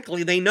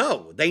mathematically they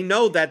know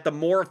that the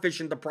more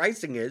efficient the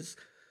pricing is,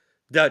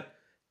 the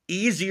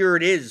easier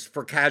it is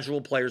for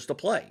casual players to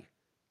play.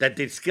 That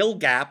the skill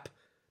gap,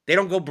 they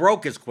don't go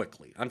broke as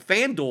quickly. On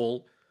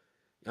FanDuel,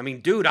 I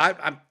mean, dude, I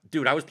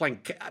was playing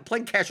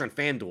cash on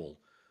FanDuel.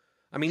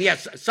 I mean,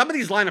 yes, some of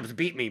these lineups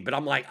beat me, but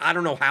I'm like, I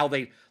don't know how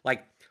they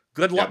like.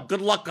 Good luck. Yep.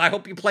 Good luck. I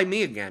hope you play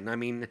me again. I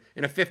mean,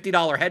 in a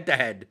 $50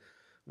 head-to-head.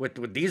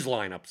 With these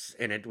lineups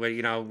in it, where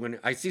when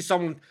I see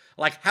someone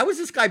like, how is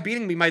this guy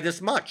beating me by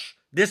this much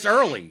this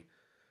early?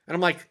 And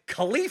I'm like,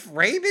 Khalif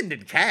Raymond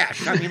in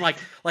cash. I mean, like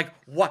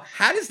what?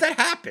 How does that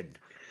happen?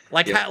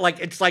 Like,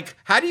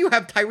 how do you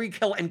have Tyreek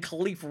Hill and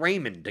Khalif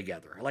Raymond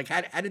together? Like,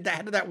 how did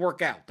that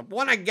work out? The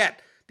one I get,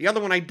 the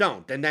other one I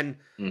don't, and then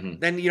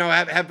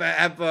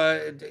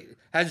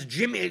has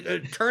Jimmy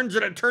turns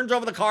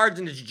over the cards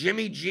and it's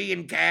Jimmy G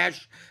in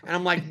cash, and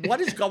I'm like,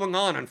 what is going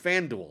on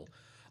FanDuel?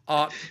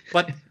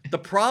 But the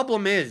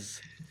problem is,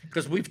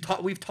 because we've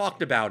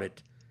talked about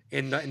it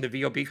in the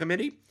VOP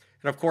committee,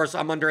 and of course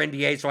I'm under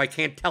NDA, so I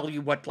can't tell you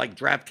what like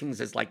DraftKings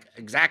has like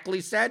exactly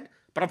said.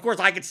 But of course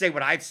I could say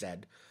what I've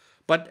said.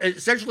 But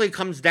essentially it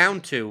comes down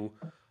to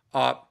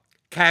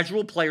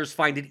casual players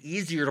find it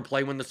easier to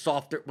play when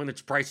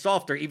it's priced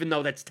softer, even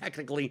though that's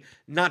technically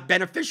not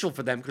beneficial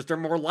for them because they're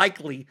more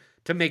likely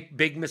to make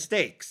big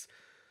mistakes.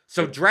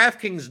 So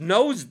DraftKings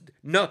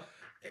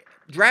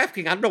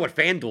DraftKings, I don't know what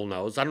FanDuel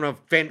knows. I don't know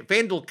if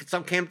FanDuel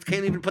some can't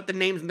even put the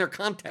names in their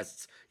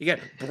contests. You get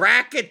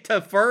bracket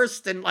to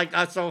first, and like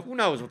so who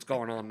knows what's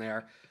going on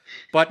there.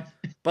 But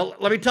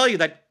let me tell you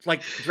that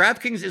like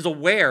DraftKings is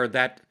aware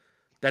that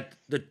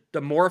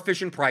the more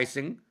efficient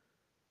pricing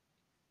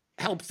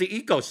helps the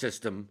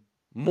ecosystem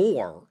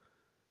more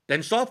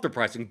than softer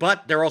pricing.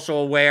 But they're also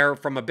aware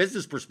from a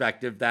business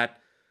perspective that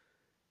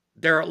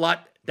there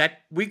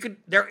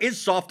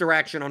is softer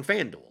action on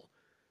FanDuel.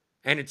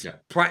 And it's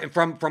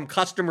from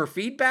customer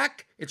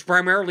feedback. It's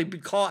primarily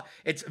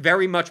it's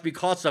very much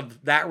because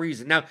of that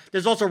reason. Now,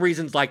 there's also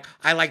reasons like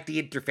I like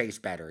the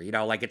interface better.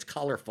 Like it's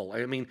colorful.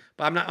 I mean,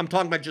 but I'm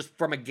talking about just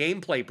from a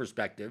gameplay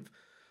perspective.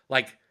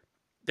 Like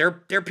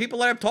there are people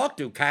that I've talked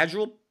to,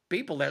 casual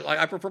people that like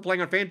I prefer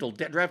playing on FanDuel.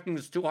 DraftKings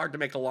is too hard to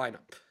make a lineup,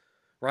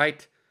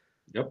 right?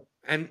 Yep.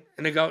 And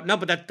they go, no,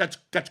 but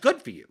that's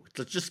good for you.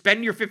 Let's just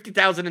spend your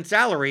 $50,000 in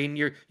salary, and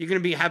you're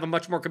going to have a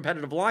much more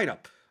competitive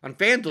lineup on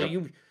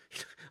FanDuel.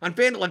 On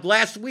FanDuel, like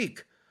last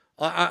week,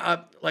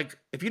 like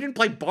if you didn't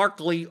play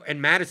Barkley and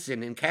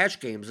Madison in cash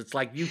games, it's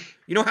like you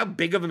know how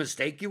big of a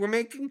mistake you were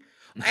making.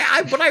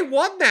 But I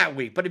won that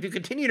week. But if you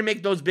continue to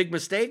make those big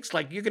mistakes,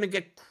 like you're gonna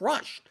get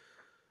crushed.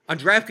 On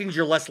DraftKings,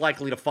 you're less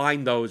likely to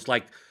find those.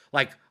 Like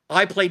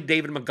I played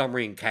David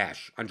Montgomery in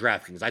cash on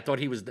DraftKings. I thought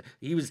he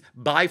was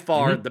by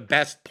far the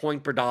best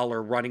point per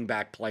dollar running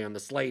back play on the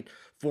slate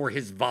for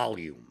his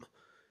volume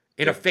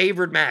in a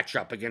favored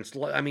matchup against.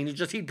 I mean,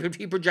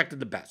 he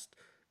projected the best.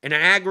 In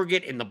an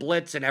aggregate, in the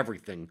blitz, and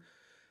everything.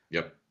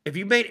 Yep. If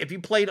you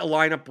played a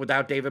lineup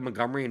without David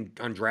Montgomery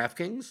on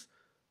DraftKings,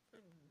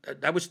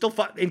 that was still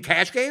fun. In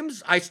cash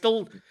games,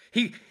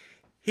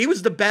 he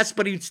was the best,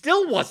 but he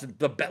still wasn't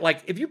the best.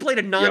 Like if you played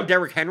a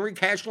non-Derrick Henry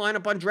cash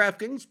lineup on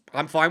DraftKings,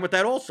 I'm fine with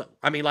that also.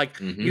 I mean, like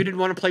you didn't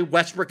want to play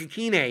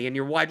Westbrook-Akine in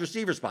your wide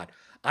receiver spot.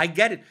 I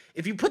get it.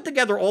 If you put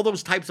together all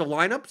those types of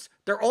lineups,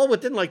 they're all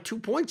within like 2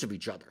 points of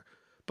each other.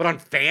 But on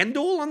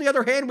FanDuel, on the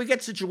other hand, we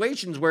get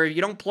situations where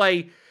you don't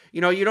play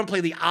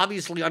the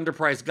obviously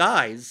underpriced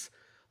guys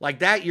like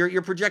that.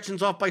 Your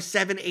projection's off by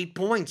 7-8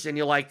 points, and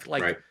you're like,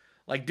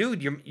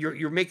 dude,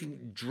 you're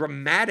making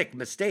dramatic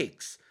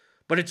mistakes.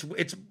 But it's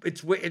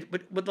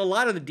with a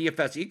lot of the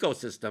DFS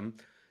ecosystem,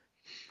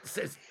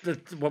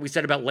 what we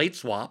said about late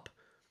swap,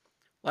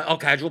 Like, oh,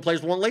 casual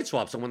players want late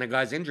swap, so when the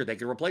guy's injured, they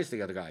can replace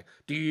the other guy.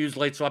 Do you use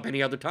late swap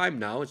any other time?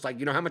 No. It's like,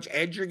 you know how much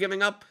edge you're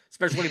giving up,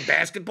 especially in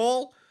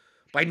basketball,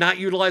 by not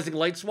utilizing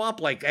late swap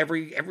like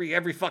every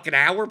fucking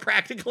hour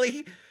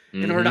practically,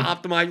 in order to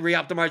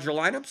re-optimize your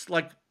lineups.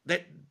 Like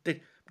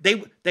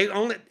they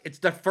only, it's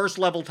the first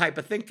level type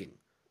of thinking.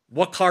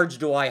 What cards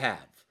do I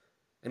have?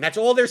 And that's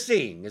all they're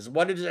seeing is,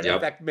 what does it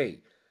affect me?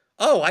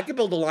 Oh, I can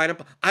build a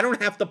lineup. I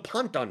don't have to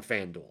punt on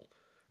FanDuel,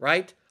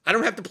 right? I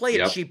don't have to play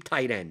a cheap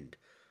tight end.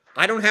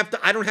 I don't have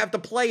to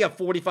play a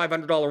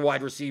 $4,500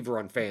 wide receiver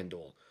on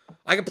FanDuel.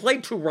 I can play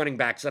 2 running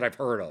backs that I've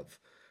heard of,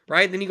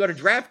 right? And then you go to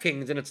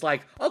DraftKings and it's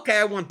like, okay,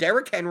 I want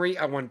Derrick Henry,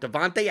 I want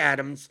Devontae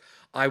Adams,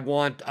 I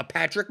want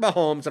Patrick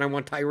Mahomes, and I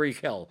want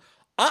Tyreek Hill.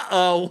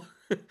 Uh-oh.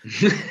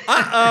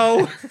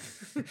 Uh-oh.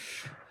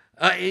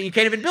 You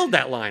can't even build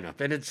that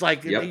lineup. And it's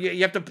like,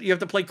 you have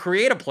to play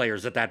creative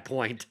players at that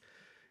point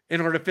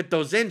in order to fit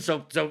those in.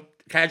 So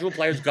casual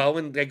players go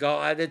and they go,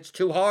 it's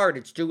too hard.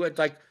 It's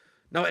like,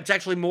 no, it's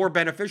actually more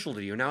beneficial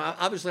to you. Now,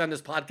 obviously on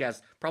this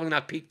podcast, probably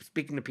not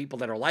speaking to people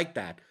that are like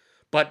that,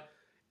 but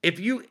if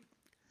you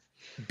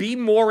be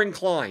more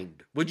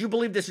inclined, would you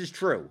believe this is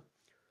true?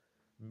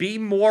 Be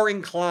more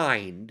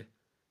inclined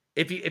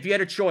if you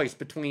had a choice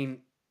between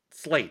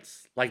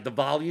slates, like the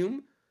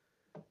volume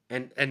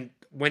and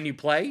when you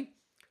play,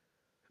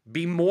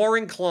 be more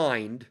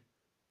inclined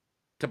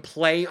to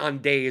play on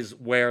days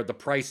where the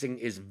pricing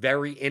is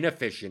very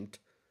inefficient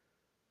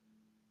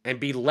and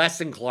be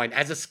less inclined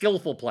as a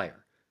skillful player.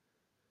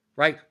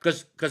 Right?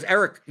 Because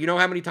Eric, you know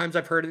how many times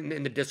I've heard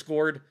in the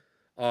Discord,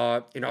 in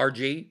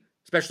RG,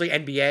 especially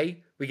NBA,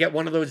 we get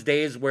one of those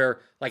days where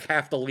like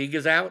half the league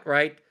is out,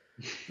 right?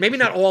 Maybe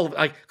not all of,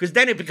 like, because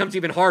then it becomes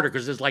even harder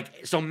because there's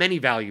like so many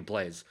value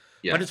plays.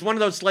 Yeah. But it's one of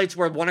those slates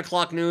where 1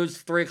 o'clock news,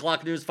 3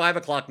 o'clock news, 5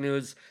 o'clock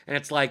news, and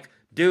it's like,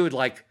 dude,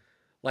 like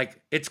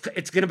it's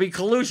gonna be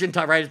collusion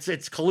time, right?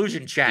 It's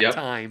collusion chat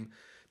time.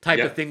 Type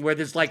of thing where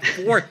there's like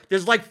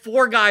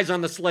 4 guys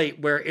on the slate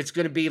where it's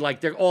going to be like,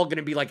 they're all going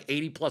to be like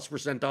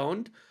 80+%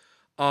 owned.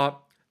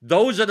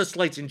 Those are the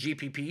slates in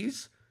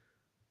GPPs,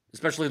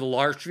 especially the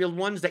large field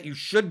ones, that you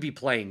should be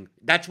playing.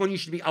 That's when you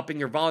should be upping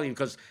your volume,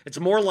 because it's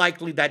more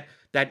likely that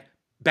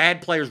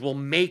bad players will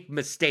make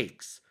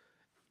mistakes.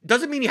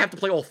 Doesn't mean you have to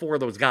play all 4 of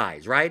those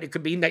guys, right? It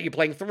could mean that you're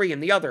playing 3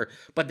 in the other,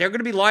 but they're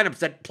going to be lineups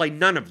that play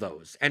none of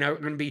those and are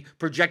going to be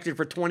projected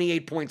for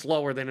 28 points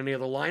lower than any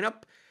other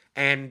lineup.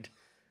 And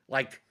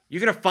like, you're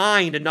going to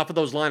find enough of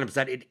those lineups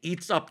that it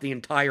eats up the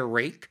entire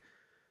rake.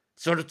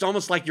 So it's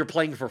almost like you're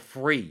playing for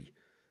free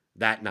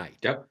that night.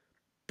 Yep.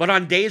 But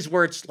on days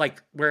where it's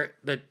like, where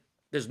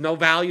there's no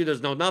value,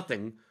 there's no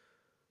nothing,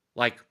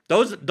 like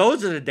those are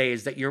the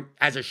days that you're,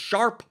 as a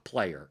sharp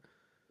player,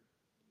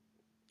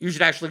 you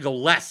should actually go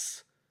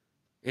less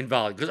in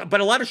value.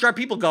 But a lot of sharp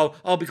people go,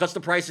 oh, because the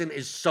pricing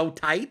is so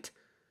tight,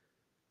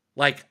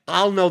 like,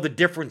 I'll know the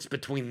difference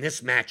between this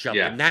matchup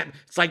and that.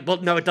 It's like,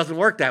 well, no, it doesn't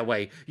work that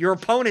way. Your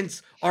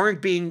opponents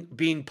aren't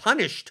being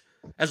punished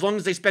as long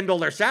as they spend all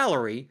their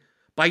salary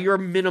by your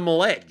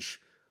minimal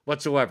edge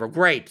whatsoever.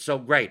 Great. So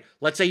great.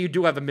 Let's say you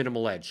do have a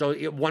minimal edge. So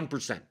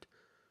 1%.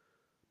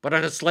 But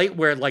on a slate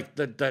where like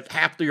the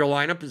half of your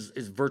lineup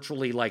is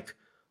virtually like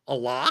a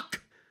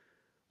lock,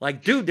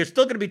 like, dude, there's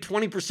still going to be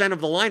 20%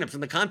 of the lineups in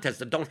the contest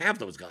that don't have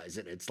those guys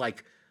in it. It's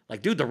like,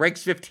 dude, the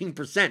rake's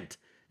 15%.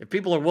 If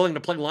people are willing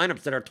to play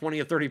lineups that are 20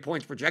 or 30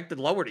 points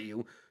projected lower to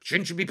you,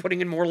 shouldn't you be putting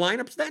in more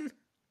lineups then?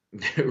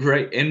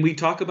 Right. And we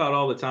talk about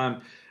all the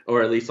time,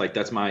 or at least like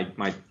that's my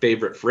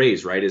favorite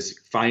phrase, right, is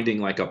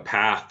finding like a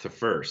path to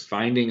first,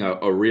 finding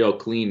a real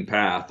clean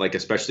path, like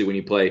especially when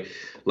you play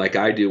like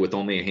I do with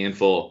only a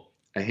handful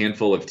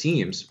of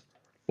teams.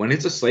 When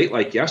it's a slate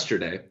like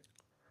yesterday,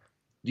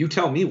 you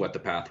tell me what the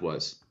path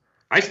was.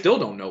 I still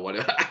don't know what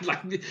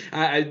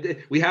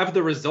we have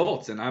the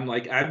results, and I'm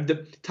like,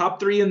 the top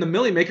 3 in the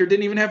Millie Maker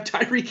didn't even have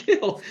Tyreek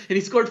Hill, and he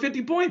scored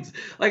 50 points.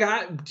 Like,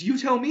 you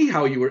tell me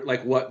how you were,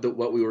 like, what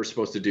we were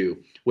supposed to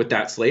do with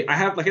that slate. I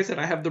have, like I said,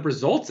 I have the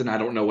results, and I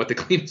don't know what the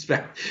cleanest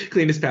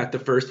path to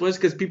first was,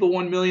 because people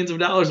won millions of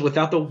dollars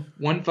without the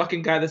one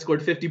fucking guy that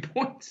scored 50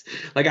 points.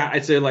 Like,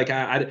 I'd say, like,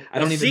 I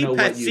don't even know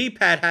what you.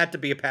 CPAT had to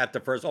be a path to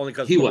first only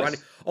because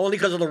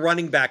of the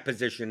running back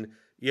position.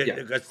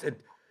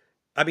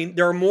 I mean,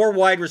 there are more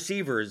wide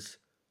receivers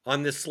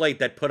on this slate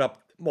that put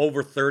up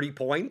over 30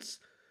 points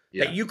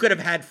that you could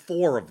have had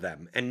 4 of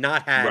them and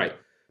not had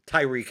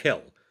Tyreek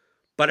Hill.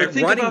 But at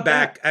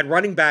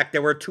running back,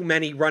 there were too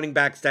many running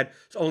backs that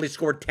only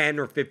scored 10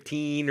 or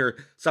 15 or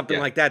something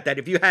like that. That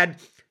if you had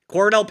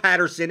Cordell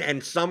Patterson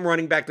and some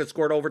running back that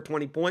scored over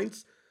 20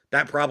 points,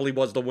 that probably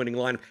was the winning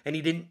line. And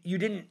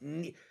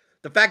the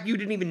fact you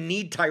didn't even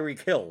need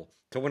Tyreek Hill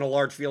to win a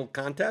large field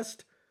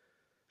contest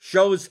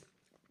shows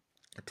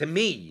to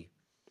me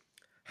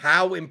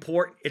how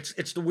important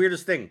it's the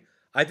weirdest thing.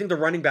 I think the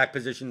running back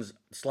positions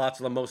slots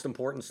are the most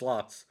important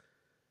slots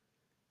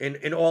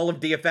in all of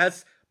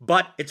DFS,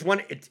 but it's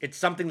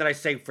something that I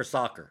say for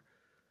soccer.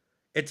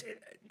 It's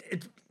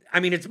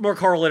more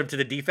correlative to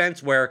the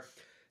defense, where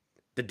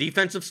the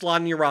defensive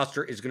slot in your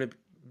roster is going to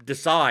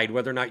decide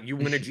whether or not you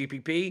win a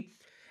GPP,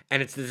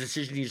 and it's the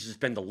decision you should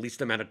spend the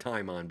least amount of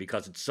time on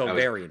because it's so That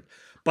was- variant.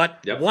 But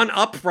Yep. one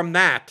up from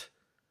that,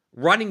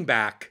 running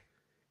back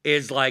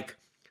is like,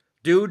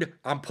 dude,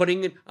 I'm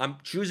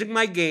choosing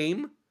my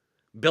game,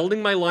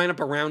 building my lineup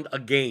around a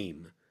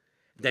game.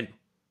 Then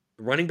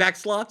running back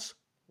slots,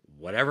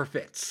 whatever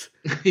fits.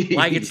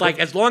 Like it's like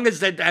as long as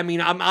that. I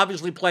mean, I'm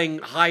obviously playing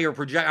higher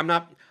project.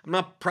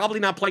 I'm probably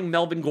not playing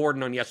Melvin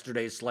Gordon on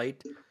yesterday's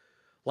slate.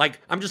 Like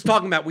I'm just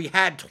talking about we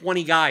had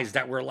 20 guys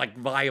that were like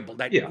viable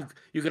that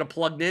you could have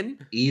plugged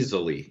in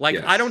easily. Like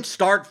yes. I don't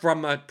start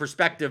from a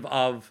perspective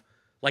of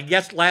like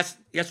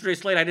yesterday's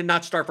slate. I did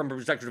not start from a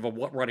perspective of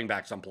what running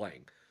backs I'm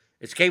playing.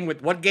 It came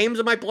with what games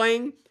am I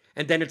playing,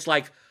 and then it's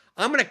like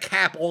I'm gonna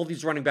cap all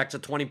these running backs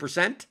at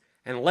 20%,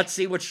 and let's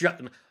see what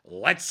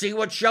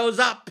shows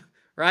up,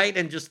 right?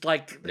 And just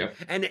like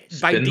and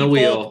by Spin the default,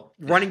 wheel.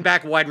 running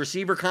back wide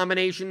receiver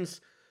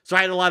combinations. So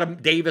I had a lot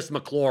of Davis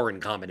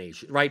McLaurin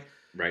combination, right?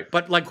 Right.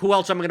 But like, who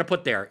else am I going to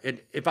put there?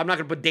 And if I'm not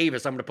going to put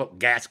Davis, I'm going to put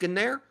Gaskin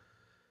there.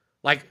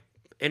 Like,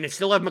 and it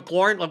still have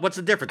McLaurin. Like, what's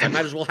the difference? I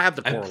might as well have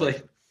the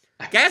correlation.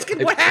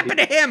 Gaskin, what happened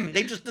to him?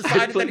 They just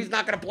decided that he's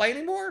not going to play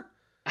anymore?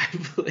 I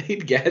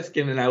played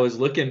Gaskin and I was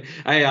looking.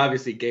 I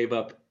obviously gave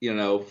up,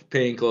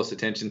 paying close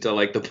attention to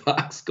like the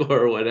box score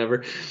or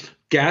whatever.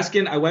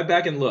 Gaskin, I went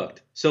back and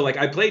looked. So like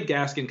I played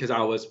Gaskin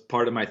because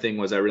part of my thing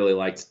was I really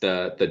liked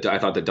I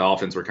thought the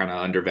Dolphins were kind of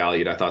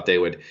undervalued. I thought they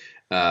would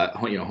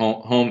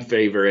home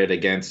favorite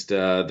against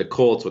the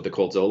Colts with the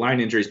Colts O-line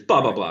injuries,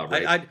 blah, blah, blah.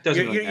 Right?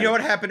 You know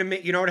what happened to me?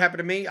 You know what happened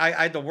to me?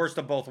 I had the worst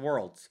of both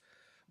worlds.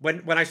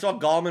 When I saw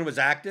Gallman was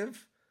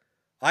active,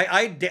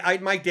 I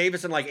had Mike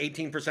Davis in like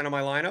 18% of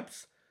my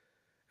lineups.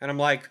 And I'm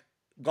like,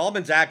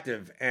 Gallman's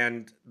active,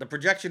 and the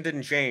projection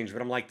didn't change.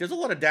 But I'm like, there's a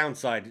lot of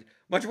downside,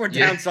 much more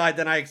downside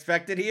than I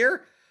expected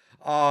here.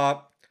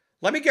 Let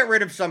me get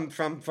rid of some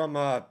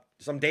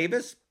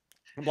Davis.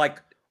 I'm like,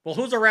 well,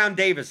 who's around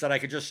Davis that I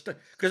could just,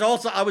 because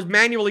also I was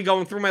manually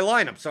going through my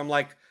lineup. So I'm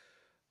like,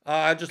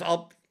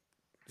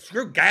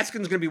 screw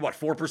Gaskin's going to be what,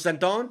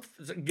 4% on?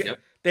 Yep.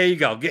 There you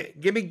go.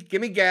 Give me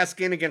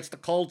Gaskin against the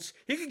Colts.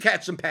 He can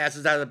catch some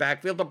passes out of the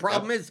backfield. The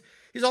problem is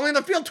he's only on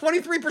the field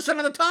 23%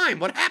 of the time.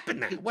 What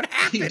happened now? What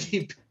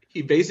happened?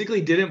 He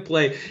basically didn't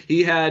play.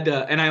 He had,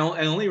 and I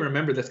only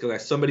remember this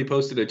because somebody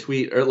posted a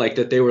tweet or like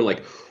that they were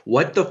like,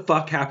 "What the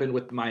fuck happened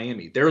with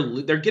Miami?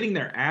 They're getting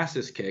their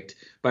asses kicked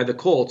by the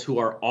Colts, who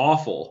are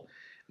awful."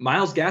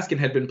 Myles Gaskin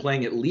had been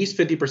playing at least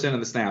 50% of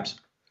the snaps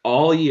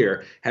all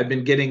year, had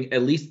been getting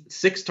at least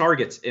 6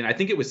 targets, and I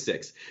think it was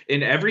 6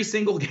 in every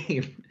single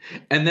game.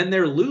 And then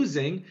they're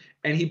losing,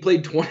 and he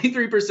played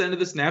 23% of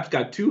the snaps,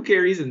 got 2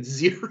 carries and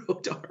 0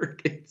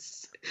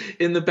 targets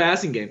in the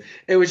passing game.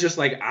 It was just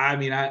like,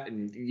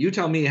 you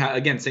tell me how,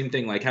 again, same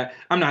thing. Like,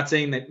 I'm not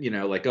saying that,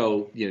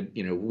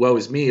 woe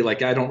is me.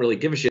 Like, I don't really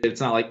give a shit.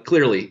 It's not like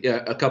clearly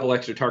a couple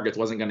extra targets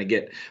wasn't going to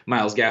get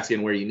Myles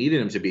Gaskin where you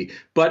needed him to be.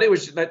 But it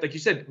was like you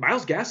said,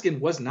 Myles Gaskin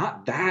was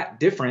not that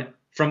different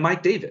from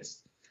Mike Davis.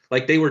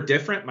 Like, they were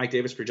different. Mike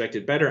Davis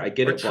projected better. I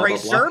get it. Trey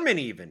Sermon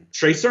even.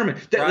 Trey Sermon.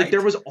 Right? Like,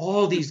 there was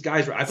all these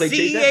guys. I played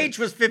CEH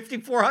was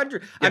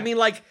 5,400. Yeah. I mean,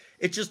 like,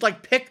 it's just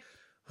like pick.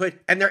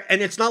 And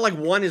it's not like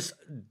one is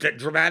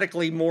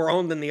dramatically more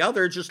owned than the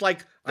other. It's just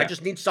like, I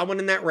just need someone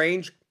in that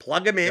range.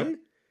 Plug him in. Yep.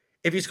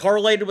 If he's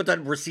correlated with a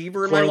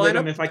receiver in my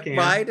lineup, if I can.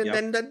 Right?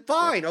 And then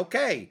fine. Yep.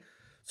 Okay.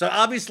 So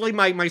obviously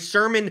my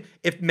Sermon,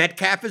 if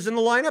Metcalf is in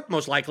the lineup,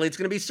 most likely it's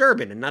going to be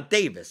Sermon and not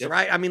Davis,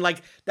 right? I mean,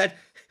 like that.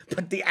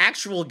 But the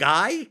actual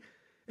guy,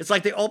 it's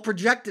like they all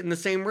project it in the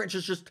same range.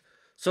 It's just,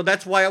 so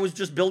that's why I was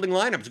just building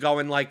lineups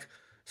going like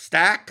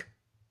stack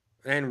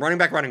and running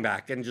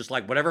back, and just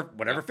like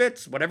whatever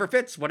fits,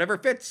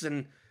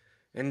 and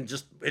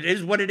just it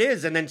is what it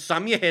is. And then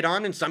some you hit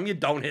on and some you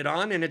don't hit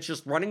on, and it's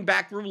just running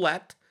back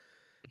roulette.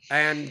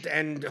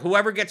 And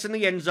whoever gets in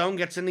the end zone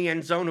gets in the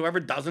end zone. Whoever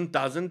doesn't.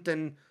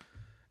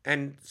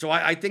 And so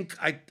I think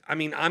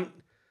I'm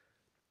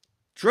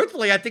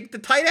truthfully, I think the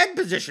tight end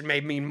position may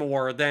mean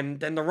more than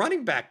the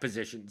running back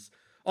positions.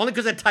 Only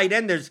because at tight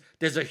end there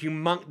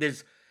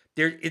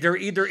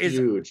either is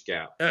huge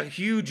gap, a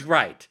huge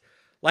right.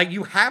 Like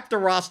you have to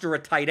roster a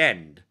tight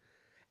end,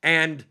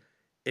 and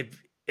if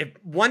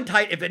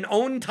an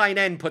owned tight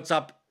end puts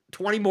up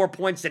 20 more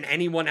points than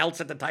anyone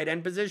else at the tight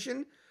end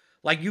position,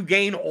 like you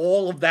gain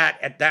all of that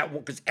at that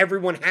one because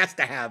everyone has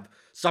to have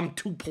some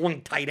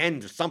 2-point tight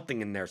end or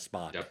something in their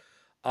spot.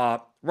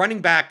 Yep. Running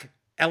back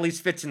at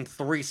least fits in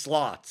 3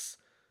 slots,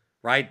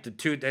 right?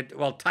 Tight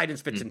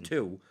ends fits in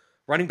 2,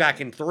 running back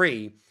in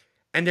 3,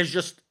 and there's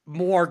just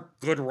more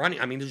good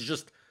running. I mean, there's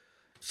just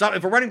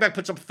if a running back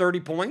puts up 30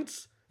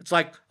 points. It's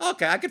like,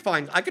 okay, I could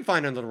find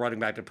another running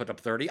back to put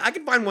up 30. I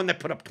could find one that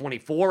put up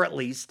 24 at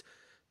least.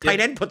 Tight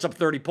end puts up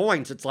 30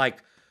 points. It's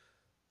like,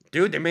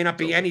 dude, there may not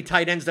be any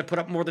tight ends that put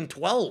up more than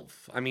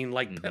 12. I mean,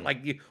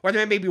 or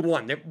there may be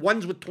one.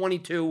 One's with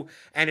 22,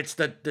 and it's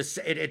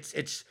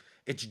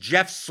it's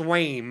Jeff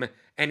Swaim,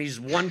 and he's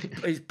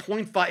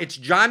 0.5. It's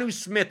Jonnu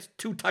Smith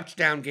 2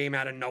 touchdown game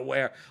out of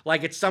nowhere.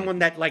 Like it's someone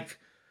that like,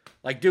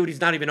 dude,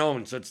 he's not even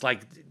owned. So it's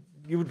like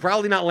you would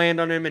probably not land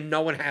on him, and no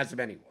one has him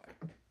anyway.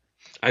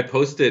 I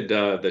posted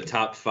the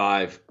top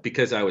 5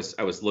 because I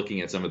was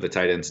looking at some of the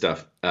tight end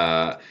stuff.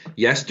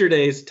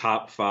 Yesterday's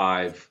top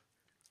 5,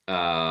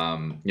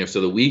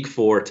 so the week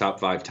 4 top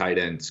 5 tight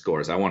end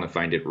scores. I want to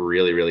find it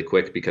really, really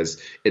quick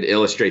because it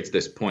illustrates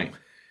this point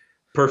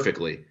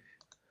perfectly.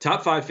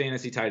 Top 5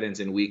 fantasy tight ends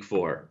in week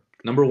 4.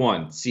 Number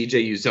 1,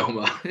 CJ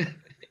Uzomah.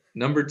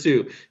 Number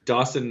 2,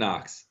 Dawson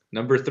Knox.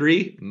 Number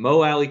 3,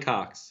 Mo Alley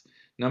Cox.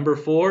 Number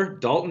 4,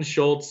 Dalton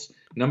Schultz.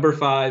 Number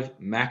 5,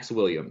 Max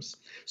Williams.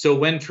 So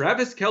when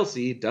Travis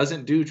Kelce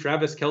doesn't do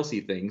Travis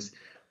Kelce things,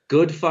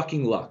 good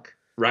fucking luck,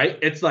 right?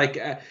 It's like,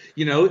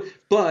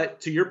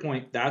 but to your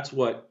point, that's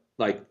what,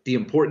 like, the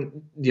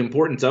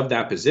importance of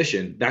that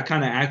position. That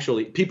kind of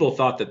actually, people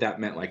thought that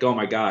meant like, oh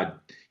my God,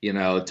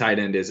 tight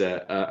end is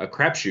a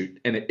crapshoot,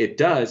 and it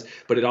does,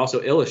 but it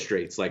also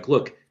illustrates, like,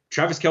 look,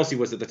 Travis Kelce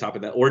was at the top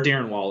of that, or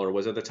Darren Waller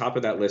was at the top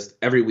of that list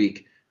every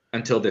week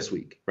until this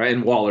week, right?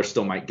 And Waller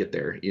still might get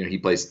there. He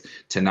plays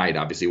tonight.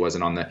 Obviously,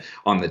 wasn't on the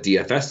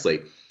DFS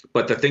slate.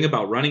 But the thing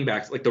about running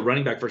backs, like the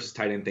running back versus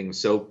tight end thing, was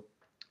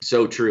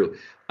so true.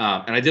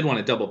 And I did want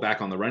to double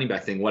back on the running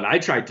back thing. What I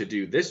tried to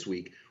do this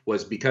week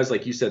was, because,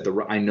 like you said,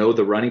 I know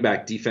the running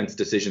back defense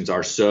decisions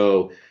are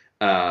so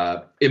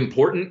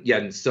important,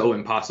 yet so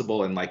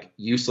impossible and like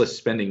useless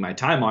spending my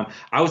time on.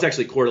 I was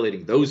actually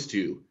correlating those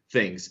two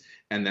things,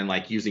 and then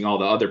like using all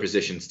the other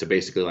positions to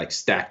basically like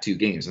stack 2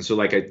 games. And so,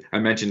 like I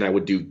mentioned, I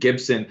would do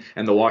Gibson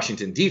and the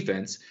Washington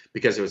defense,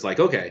 because it was like,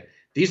 okay,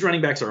 these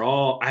running backs are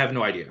all, I have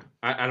no idea.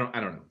 I don't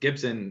know.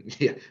 Gibson,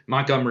 yeah,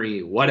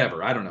 Montgomery,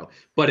 whatever. I don't know.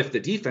 But if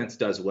the defense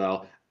does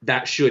well,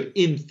 that should,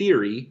 in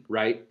theory,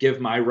 right, give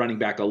my running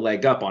back a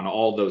leg up on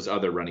all those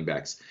other running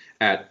backs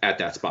at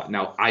that spot.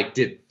 Now, I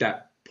did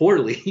that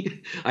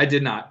poorly. I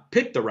did not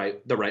pick the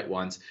right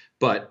ones.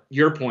 But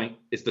your point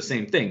is the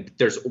same thing.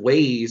 There's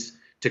ways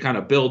to kind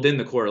of build in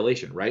the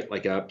correlation, right?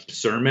 Like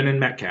Sermon and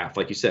Metcalf,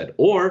 like you said,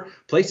 or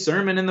play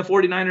Sermon in the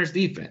 49ers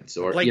defense,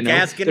 or like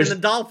Gaskin in the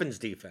Dolphins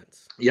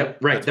defense. Yep,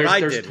 right.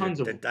 There's tons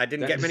of. I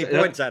didn't get many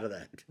points out of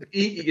that.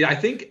 I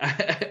think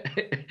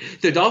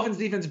the Dolphins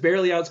defense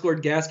barely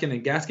outscored Gaskin,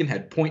 and Gaskin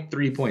had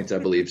 0.3 points, I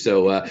believe.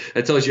 So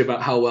that tells you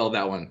about how well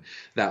that one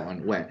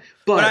went.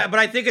 But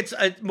I think it's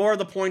more of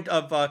the point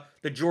of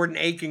the Jordan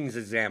Akins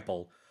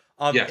example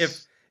of,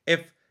 yes,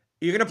 if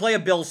you're going to play a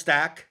bill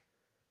stack,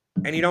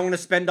 and you don't want to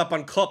spend up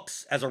on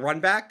Cooks as a run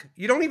back,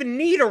 you don't even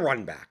need a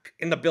run back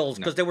in the Bills,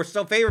 because they were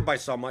so favored by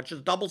so much.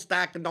 It's double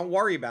stacked and don't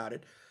worry about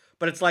it.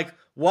 But it's like,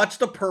 what's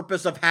the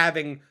purpose of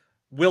having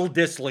Will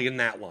Dissly in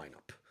that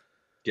lineup?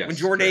 Yes, when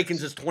Jordan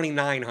Akins is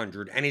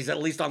 2,900 and he's at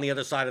least on the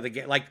other side of the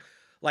game.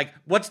 Like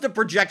what's the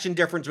projection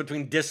difference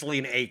between Dissly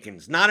and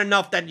Akins? Not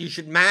enough that you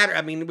should matter.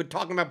 I mean, we're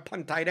talking about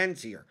punt tight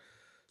ends here.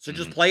 So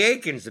just play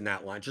Akins in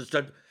that line.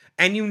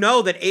 And you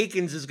know that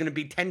Akins is going to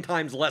be 10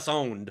 times less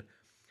owned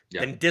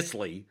than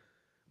Dissly.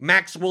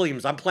 Max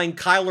Williams. I'm playing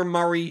Kyler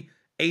Murray,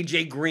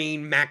 AJ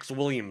Green, Max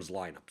Williams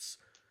lineups.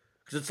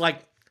 Because it's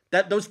like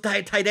that, those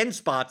tight end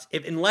spots,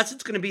 unless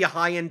it's going to be a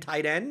high-end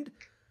tight end,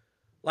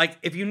 like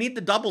if you need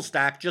the double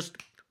stack, just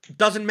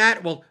doesn't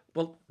matter.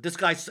 Well, this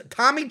guy,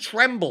 Tommy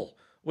Tremble,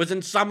 was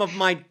in some of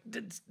my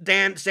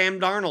Sam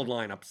Darnold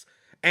lineups.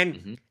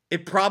 And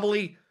it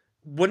probably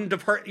wouldn't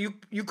have hurt.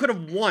 You could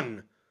have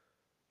won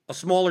a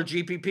smaller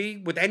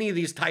GPP with any of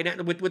these tight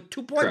end, with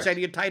 2 points out of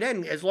your tight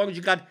end, as long as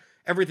you got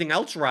everything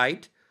else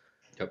right.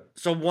 Yep.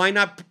 So why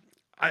not?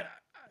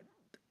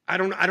 I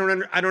don't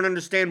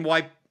understand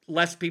why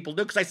less people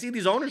do, because I see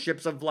these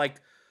ownerships of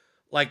like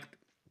I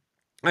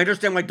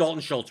understand why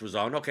Dalton Schultz was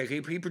owned. Okay,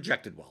 he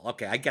projected well.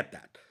 Okay, I get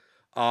that.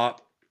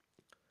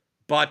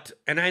 But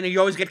and I know you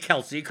always get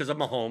Kelce because of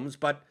Mahomes,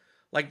 but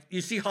like you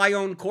see high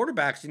owned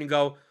quarterbacks and you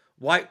go,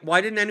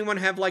 why didn't anyone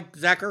have like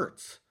Zach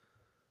Ertz?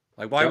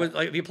 Like why was,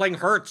 like, if you're playing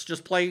Hurts,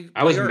 just play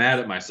I was Ertz. mad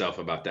at myself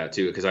about that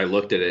too, because I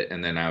looked at it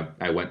and then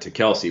I went to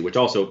Kelce, which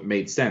also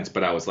made sense,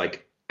 but I was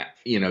like,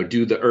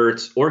 do the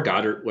Ertz or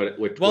Goddard.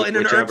 Well, in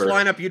an Ertz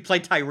lineup, you'd play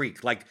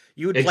Tyreek. Like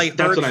you would play.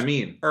 That's Ertz, what I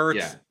mean.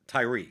 Ertz,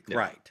 Tyreek,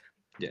 right?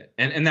 Yeah,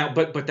 and that,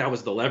 but that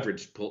was the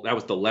leverage. That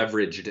was the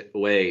leveraged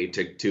way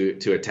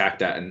to attack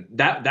that, and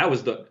that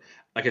was the,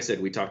 like I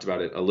said, we talked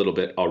about it a little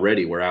bit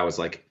already, where I was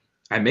like,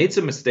 I made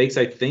some mistakes,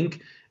 I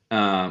think,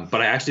 but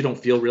I actually don't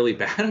feel really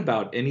bad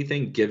about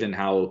anything given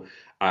how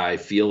I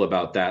feel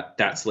about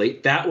that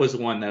slate. That was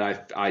one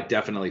that I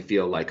definitely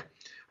feel like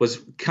was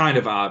kind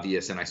of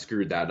obvious, and I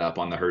screwed that up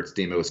on the Hurts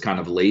team. It was kind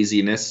of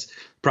laziness,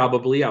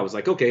 probably. I was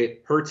like, okay,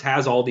 Hurts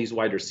has all these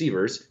wide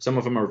receivers. Some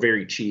of them are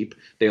very cheap.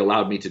 They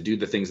allowed me to do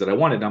the things that I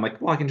wanted. And I'm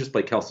like, well, I can just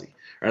play Kelce.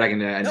 Right? I can.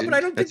 No, but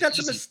I don't think that's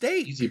a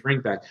mistake. Easy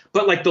bring back.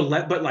 But like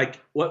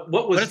what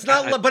was? But it's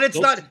not. But it's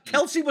not.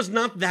 Kelce was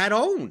not that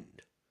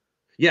owned.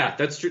 Yeah,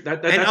 that's true.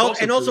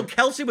 That's also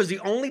Kelce was the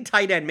only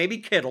tight end, maybe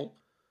Kittle.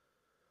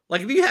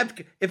 Like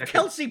if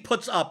Kelce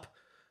puts up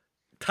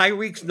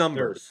Tyreek's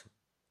numbers.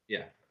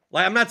 Yeah.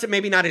 Like I'm not saying,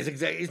 maybe not his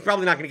exact. He's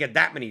probably not going to get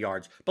that many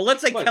yards. But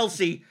let's say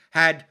Kelce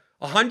had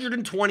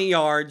 120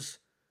 yards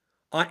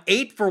on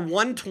 8 for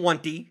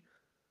 120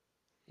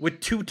 with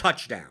 2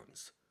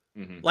 touchdowns.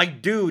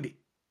 Like, dude,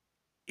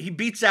 he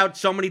beats out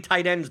so many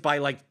tight ends by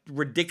like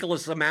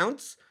ridiculous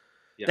amounts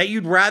Yeah. that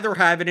you'd rather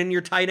have it in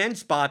your tight end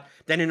spot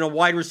than in a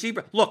wide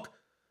receiver. Look,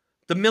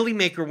 the Millie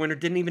Maker winner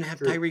didn't even have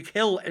True. Tyreek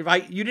Hill,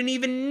 right? You didn't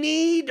even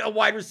need a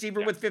wide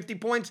receiver with 50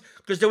 points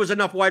because there was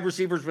enough wide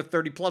receivers with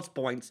 30 plus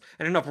points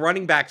and enough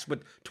running backs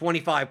with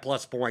 25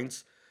 plus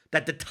points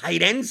that the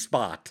tight end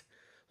spot,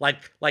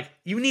 like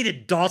you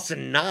needed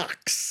Dawson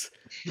Knox,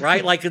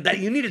 right? Like that,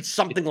 you needed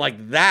something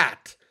like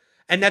that.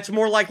 And that's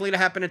more likely to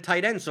happen at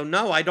tight end. So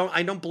no, I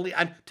don't believe,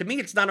 to me,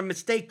 it's not a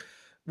mistake.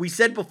 We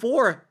said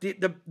before,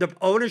 the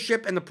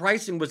ownership and the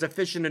pricing was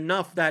efficient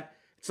enough that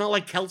it's not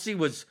like Kelce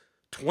was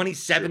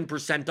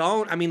 27%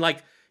 owned. I mean,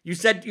 like you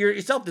said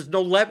yourself, there's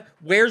no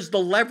where's the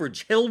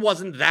leverage? Hill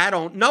wasn't that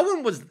owned. No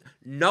one was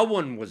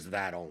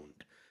that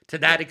owned to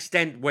that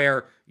extent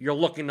where you're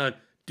looking to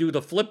do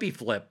the flippy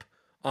flip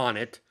on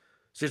it.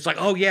 So it's like,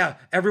 oh yeah,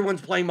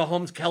 everyone's playing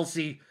Mahomes,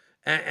 Kelce,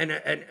 and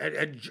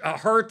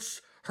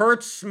Hurts,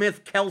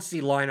 Smith,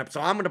 Kelce lineup.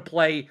 So I'm going to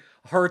play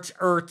Hurts,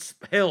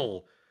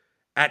 Hill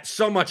at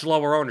so much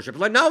lower ownership.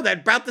 Like, no, they're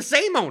about the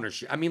same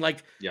ownership. I mean,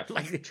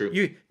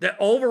 true. The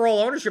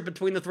overall ownership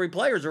between the three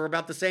players are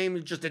about the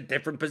same, just at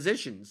different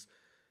positions.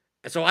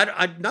 And so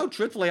no,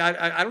 truthfully,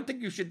 I don't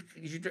think you should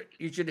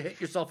hit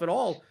yourself at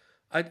all.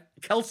 If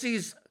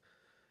Kelce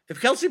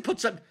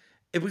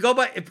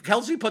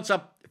puts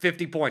up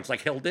 50 points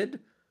like Hill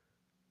did,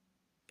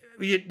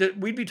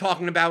 we'd be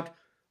talking about,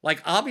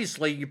 like,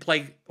 obviously you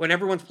play when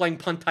everyone's playing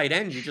punt tight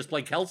end, you just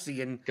play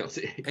Kelce and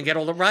get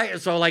all the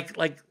right. So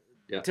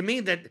to me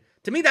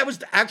that was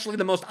actually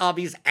the most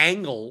obvious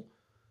angle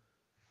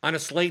on a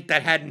slate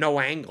that had no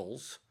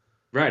angles.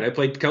 Right, I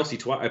played Kelce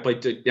twice.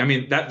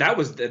 That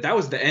was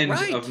the end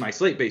of my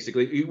slate.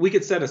 Basically, we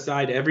could set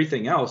aside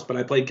everything else, but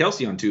I played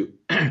Kelce on two.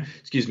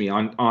 excuse me,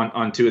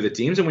 on two of the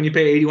teams. And when you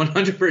pay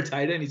 $8,100 for a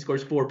tight end, he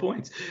scores 4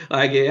 points.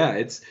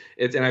 It's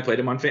and I played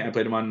him in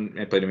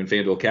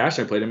FanDuel Cash.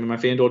 I played him in my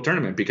FanDuel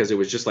tournament because it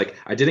was just like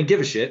I didn't give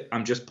a shit.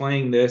 I'm just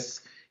playing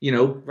this.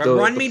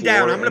 Run me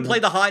down. I'm going to play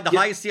the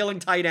highest ceiling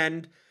tight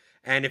end,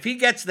 and if he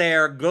gets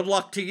there, good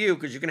luck to you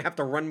because you're going to have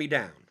to run me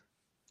down.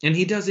 And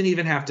he doesn't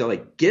even have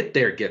to get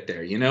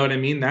there. You know what I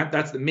mean?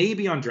 That's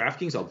maybe on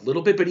DraftKings a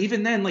little bit, but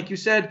even then, like you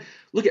said,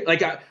 look at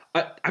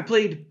I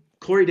played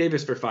Corey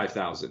Davis for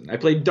 $5,000. I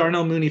played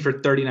Darnell Mooney for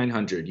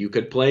 $3,900. You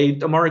could play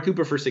Amari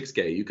Cooper for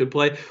 $6K. You could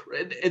play.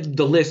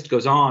 The list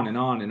goes on and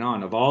on and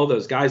on of all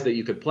those guys that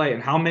you could play,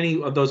 and how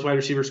many of those wide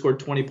receivers scored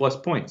 20 plus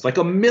points? Like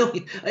a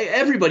million.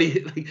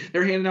 Everybody,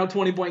 they're handing out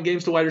 20-point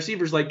games to wide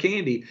receivers like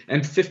candy,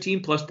 and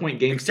 15 plus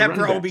point games except to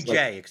for running OBJ,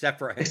 backs.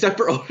 except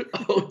for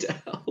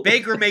Odell.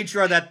 Baker made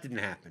sure that didn't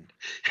happen.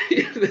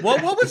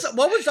 What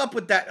was up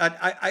with that?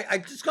 I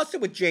discussed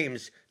it with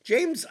James.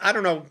 James, I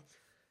don't know.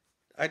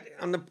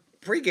 On the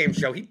pregame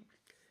show,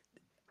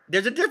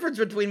 there's a difference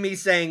between me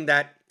saying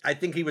that I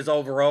think he was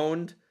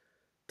overowned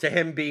to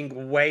him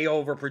being way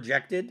over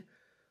projected,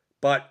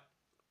 but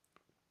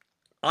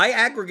I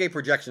aggregate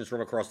projections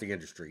from across the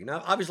industry.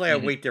 Now, obviously, I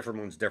weight different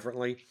ones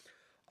differently.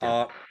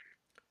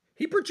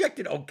 He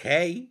projected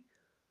okay,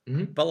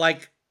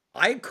 but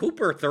I had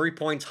Cooper 30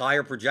 points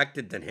higher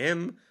projected than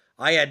him.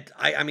 I had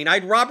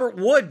Robert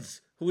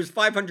Woods, who was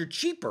 500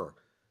 cheaper,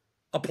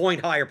 a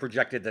point higher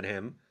projected than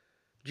him.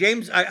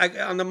 James,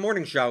 on the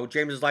morning show,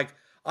 James is like,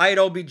 I had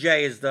OBJ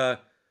as the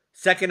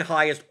second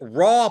highest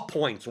raw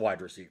points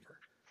wide receiver.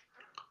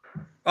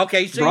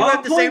 Okay, so raw you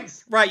have the points?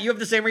 same, right? You have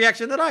the same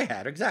reaction that I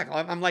had. Exactly.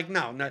 I'm like,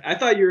 no. I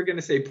thought you were going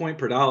to say point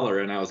per dollar,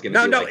 and I was going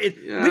to we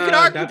could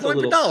argue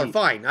point per dollar. Steep.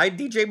 Fine. I had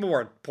DJ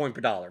Moore point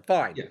per dollar.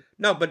 Fine. Yeah.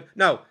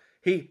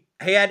 He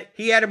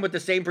had him with the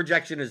same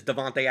projection as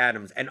Devontae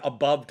Adams and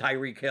above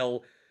Tyreek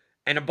Hill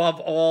and above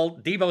all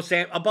Deebo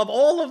Sam, above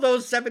all of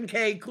those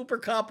 7K Cooper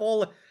Kupp.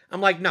 I'm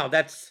like, no,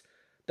 that's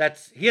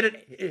he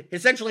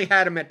essentially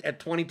had him at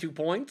 22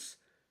 points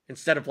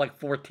instead of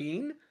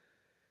 14.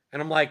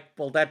 And I'm like,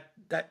 well, that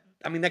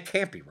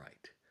can't be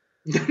right.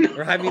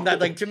 No. I mean,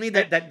 to me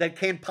that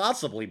can't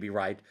possibly be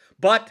right.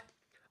 But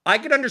I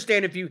could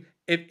understand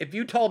if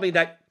you told me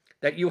that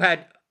you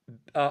had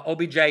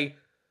OBJ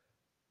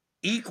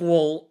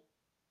equal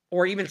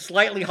or even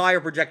slightly higher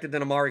projected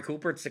than Amari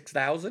Cooper at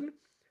 6,000.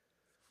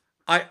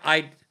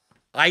 I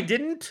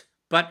didn't,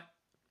 but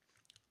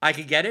I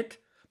could get it.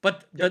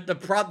 But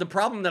the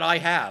problem that I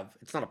have,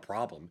 it's not a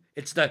problem.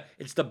 It's the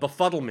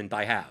befuddlement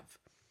I have.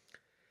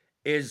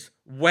 Is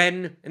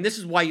when, and this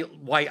is why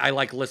I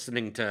like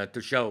listening to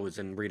shows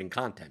and reading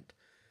content.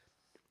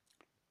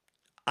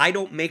 I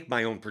don't make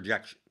my own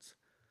projections,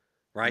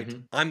 right? Mm-hmm.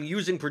 I'm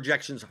using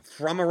projections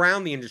from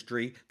around the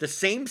industry, the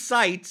same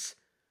sites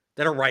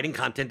that are writing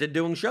content and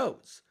doing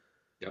shows.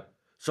 Yep.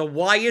 So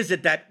why is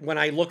it that when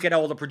I look at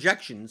all the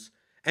projections,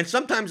 and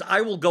sometimes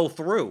I will go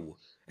through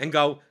and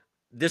go,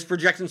 this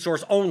projection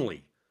source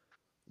only,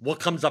 what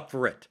comes up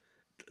for it?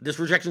 This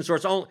projection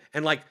source only,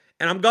 and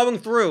I'm going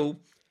through,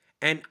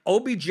 and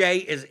OBJ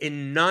is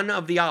in none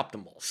of the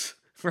optimals,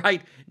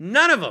 right?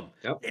 None of them,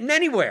 in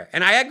anywhere.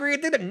 And I agree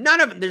with that. None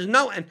of them. There's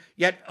no, and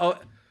yet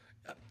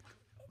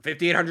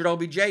 5,800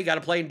 OBJ, got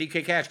to play in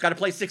DK Cash, got to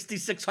play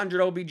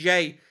 6,600 OBJ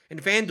in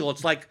FanDuel.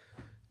 It's like,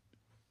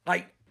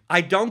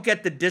 I don't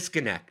get the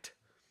disconnect.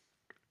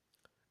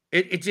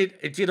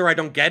 It's either I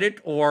don't get it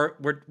or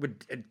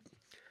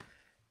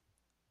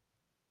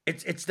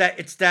it's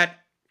that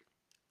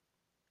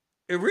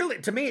it really,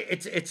 to me,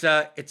 it's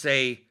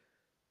a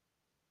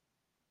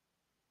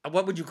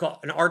what would you call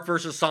an art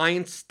versus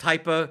science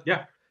type of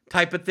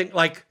thing.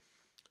 Like,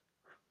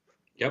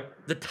 yep,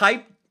 the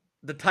type.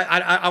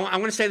 I'm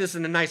going to say this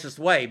in the nicest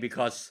way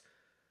because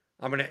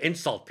I'm going to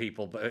insult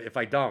people, but if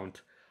I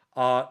don't,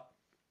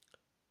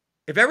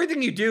 if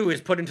everything you do is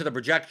put into the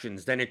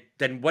projections, then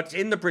what's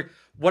in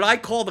what I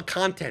call the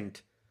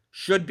content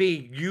should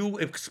be you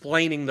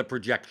explaining the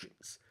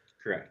projections.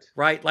 Correct.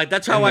 Right? Like,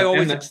 that's how I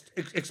always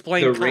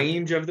explain the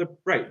range of the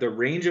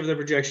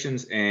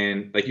projections,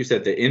 and like you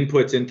said, the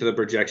inputs into the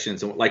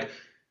projections. And like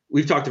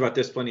we've talked about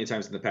this plenty of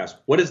times in the past.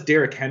 What does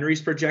Derrick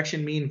Henry's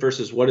projection mean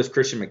versus what does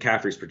Christian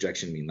McCaffrey's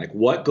projection mean? Like,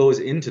 what goes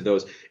into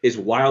those is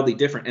wildly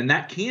different. And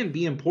that can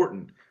be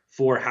important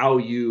for how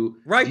you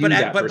right, view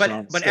that but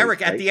stage, Eric,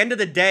 right? At the end of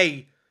the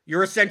day,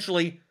 you're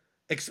essentially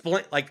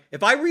like,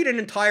 if I read an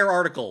entire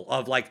article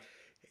of like,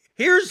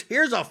 here's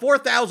a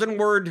 4,000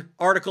 word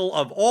article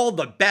of all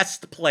the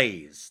best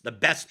plays.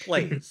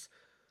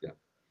 Yeah.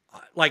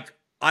 Like,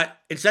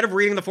 instead of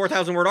reading the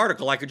 4,000 word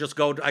article, I could just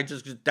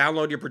just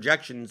download your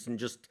projections and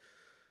just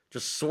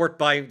sort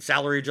by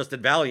salary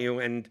adjusted value,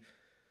 and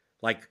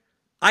like,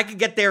 I could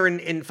get there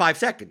in 5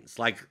 seconds.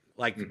 Like,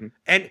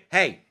 and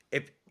hey,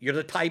 if you're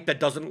the type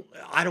that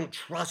I don't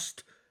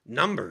trust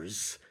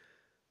numbers,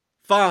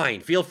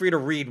 fine. Feel free to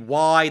read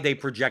why they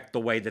project the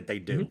way that they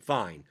do.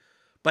 Fine.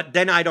 But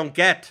then I don't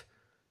get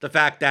the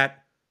fact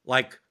that,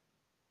 like,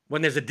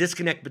 when there's a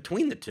disconnect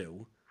between the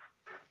two,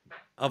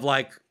 of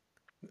like,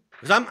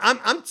 because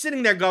I'm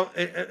sitting there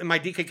in my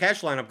DK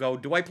Cash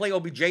lineup, do I play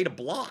OBJ to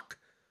block,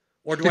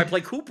 or do I play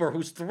Cooper,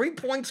 who's 3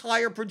 points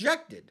higher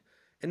projected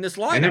in this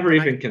lineup? I never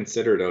even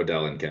considered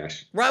Odell in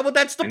cash. Right. Well,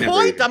 that's the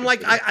point. I'm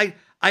like,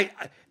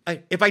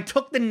 if I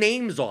took the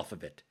names off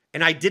of it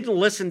and I didn't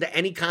listen to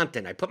any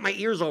content, I put my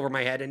ears over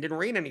my head and didn't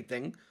read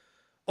anything,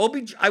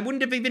 OBJ, I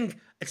wouldn't have even.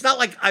 It's not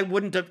like I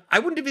wouldn't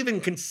have even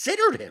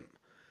considered him.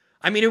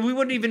 I mean, we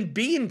wouldn't even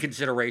be in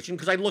consideration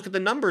because I'd look at the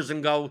numbers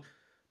and go,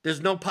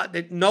 "There's no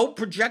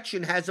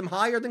projection has him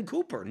higher than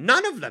Cooper.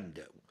 None of them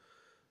do."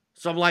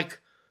 So I'm like,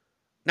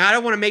 now I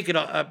don't want to make it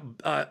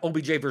a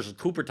OBJ versus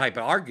Cooper type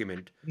of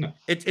argument. No.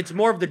 It's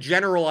more of the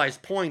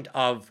generalized point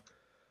of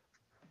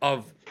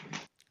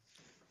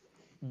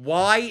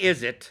why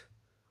is it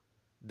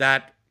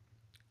that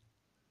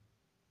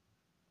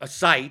a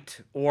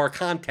site or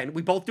content,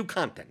 we both do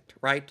content,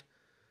 right?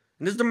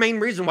 And this is the main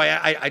reason why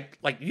I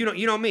like,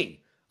 you know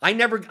me. I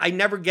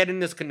never get in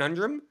this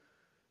conundrum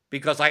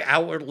because I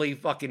outwardly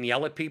fucking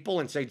yell at people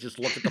and say, just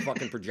look at the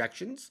fucking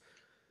projections.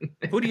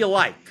 Who do you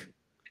like?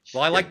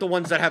 Well, I like the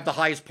ones that have the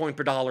highest point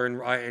per dollar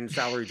in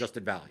salary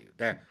adjusted value.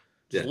 There.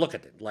 Just look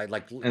at it.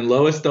 Like and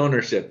lowest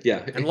ownership,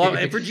 yeah. And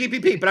for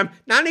GPP, but I'm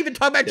not even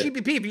talking about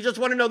GPP. If you just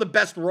want to know the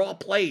best raw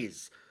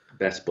plays.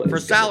 Best plays. For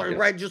salary,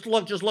 right? Just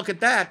look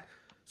at that.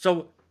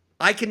 So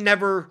I can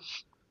never,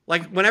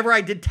 like, whenever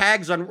I did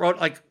tags on,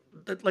 like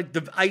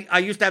I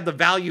used to have the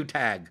value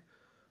tag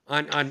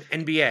on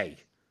NBA.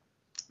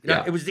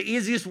 It was the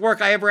easiest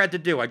work I ever had to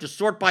do. I just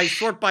sort by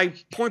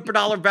point per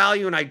dollar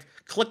value, and I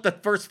click the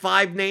first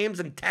 5 names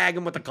and tag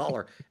them with a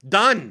color.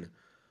 Done.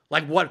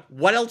 Like,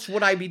 what else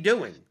would I be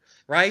doing,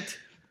 right?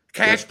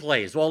 Cash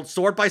plays. Well,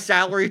 sort by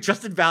salary,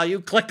 adjusted value.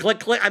 Click, click,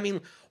 click. I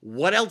mean,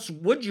 what else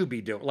would you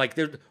be doing? Like,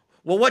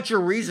 what's your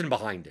reason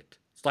behind it?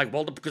 It's like,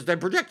 well, because they're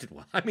projected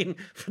well. I mean,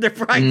 for their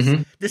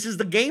price. This is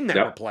the game that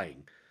we're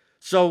playing.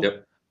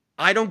 So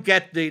I don't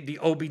get the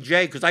OBJ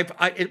because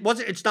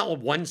it's not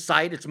one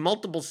site, it's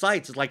multiple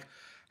sites. It's like,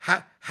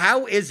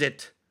 how is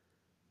it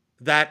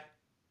that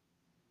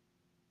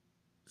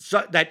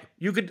that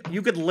you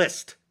could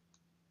list,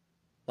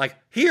 like,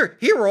 here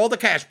are all the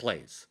cash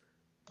plays,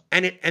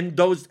 and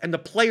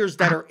the players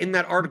that are in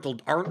that article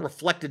aren't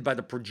reflected by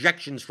the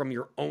projections from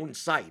your own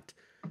site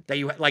that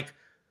you like,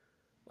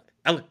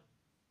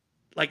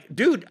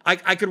 dude,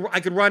 I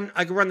could run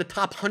the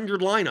top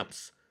 100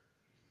 lineups,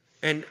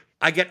 and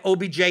I get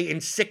OBJ in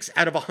 6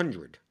 out of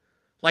 100.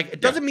 Like,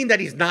 it doesn't mean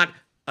that he's not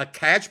a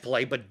cash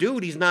play, but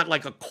dude, he's not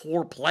like a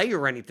core play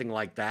or anything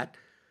like that.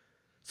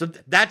 So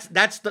that's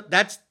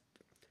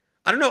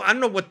I don't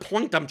know what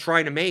point I'm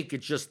trying to make.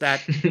 It's just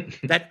that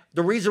that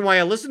the reason why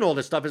I listen to all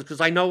this stuff is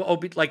because I know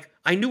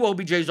I knew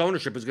OBJ's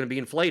ownership was going to be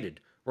inflated,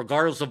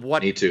 regardless of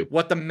what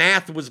the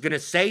math was going to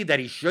say that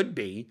he should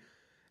be.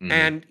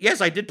 And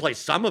yes, I did play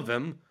some of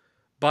him,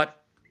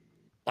 but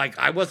like,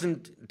 I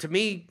wasn't, to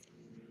me,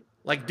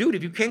 like, dude,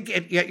 if you can't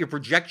get your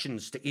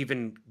projections to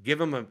even give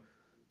him a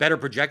better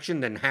projection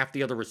than half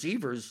the other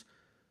receivers,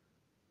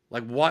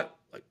 like, what?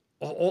 Like,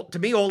 to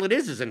me, all it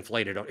is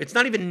inflated. It's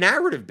not even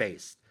narrative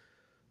based.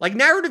 Like,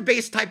 narrative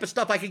based type of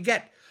stuff I could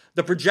get.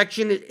 The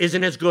projection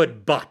isn't as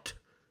good, but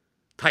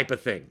type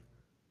of thing.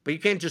 But you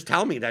can't just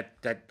tell me that.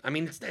 I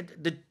mean,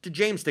 the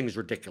James thing is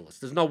ridiculous.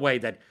 There's no way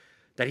that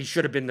he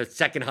should have been the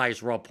second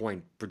highest raw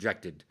point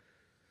projected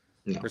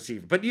No.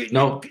 receiver. But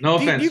No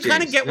offense, you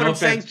kind of James. get what No I'm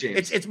saying. offense,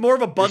 James. It's more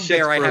of a Your shit's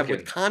bugbear I have broken.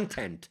 with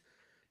content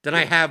than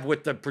I have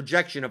with the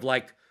projection of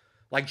like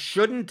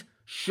shouldn't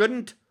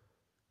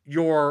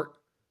your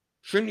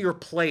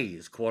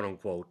plays, quote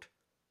unquote,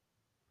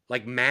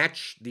 like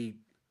match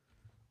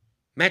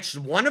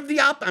one of the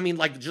I mean,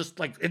 like just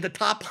like in the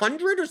top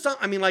 100 or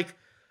something. I mean, like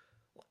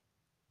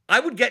I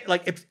would get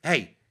like if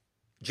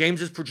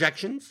James's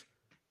projections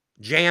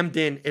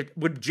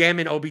would jam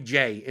in OBJ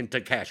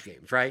into cash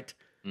games, right?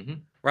 Mm-hmm.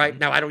 Right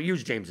now, I don't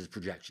use James's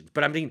projections,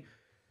 but I mean,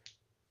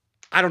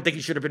 I don't think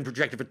he should have been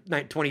projected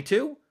for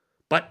 22.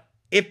 But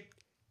if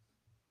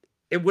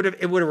it would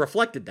have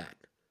reflected that.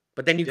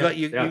 But then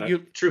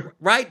you true,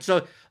 right?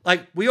 So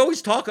like we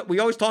always talk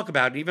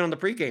about it, even on the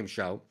pregame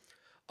show.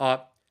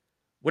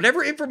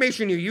 Whatever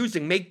information you're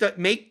using, make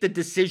the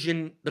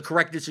decision, the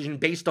correct decision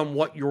based on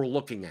what you're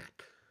looking at.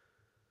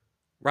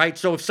 Right?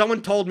 So if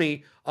someone told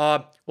me,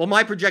 well,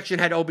 my projection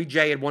had OBJ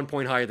at 1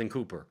 point higher than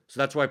Cooper, so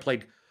that's why I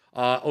played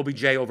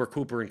OBJ over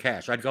Cooper in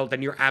cash, I'd go,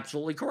 then you're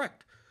absolutely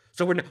correct.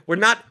 So we're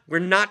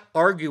not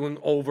arguing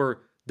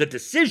over the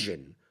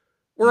decision,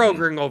 we're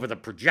arguing over the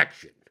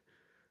projection,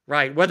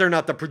 right? Whether or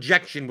not the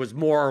projection was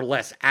more or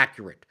less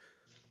accurate.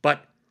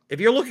 But if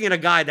you're looking at a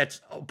guy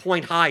that's a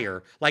point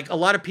higher, like a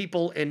lot of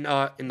people in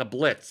the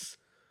Blitz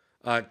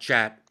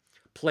chat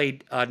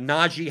played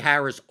Najee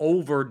Harris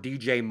over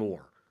DJ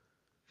Moore.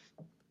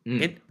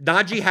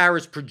 Najee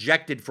Harris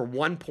projected for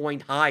 1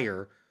 point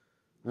higher,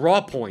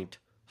 raw point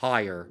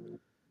higher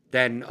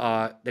than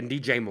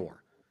DJ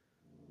Moore,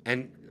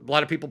 and a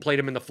lot of people played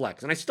him in the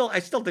flex, and I still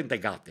think they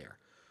got there.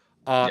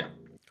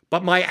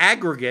 But my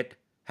aggregate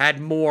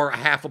had Moore a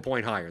half a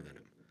point higher than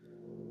him,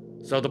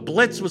 so the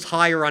Blitz was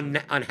higher on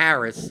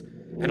Harris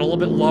and a little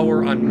bit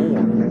lower on Moore,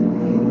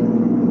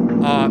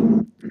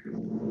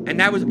 and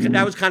that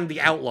was kind of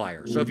the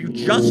outlier. So if you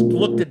just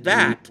looked at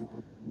that,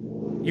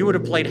 you would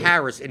have played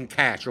Harris in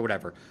cash or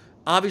whatever.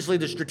 Obviously,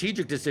 the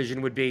strategic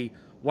decision would be,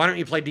 why don't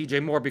you play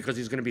DJ Moore because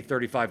he's going to be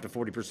 35 to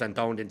 40%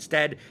 owned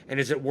instead, and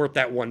is it worth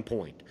that 1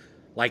 point?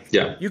 Like,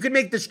 you can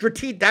make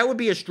that would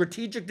be a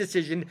strategic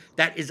decision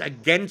that is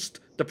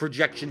against the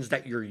projections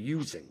that you're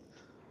using.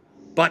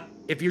 But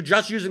if you're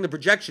just using the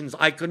projections,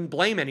 I couldn't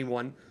blame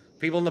anyone.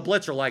 People in the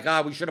Blitz are like,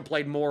 we should have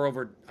played Moore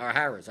over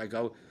Harris. I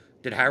go,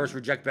 did Harris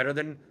reject better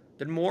than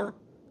Moore?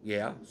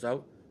 Yeah,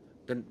 so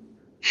then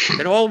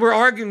all we're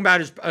arguing about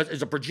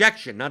is a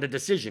projection, not a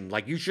decision.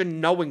 Like, you shouldn't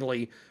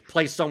knowingly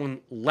play someone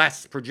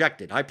less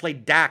projected. I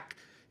played Dak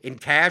in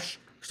cash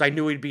because I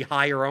knew he'd be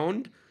higher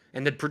owned,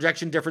 and the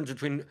projection difference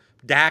between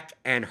Dak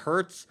and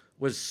Hurts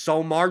was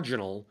so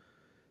marginal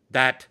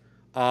that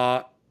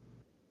I'd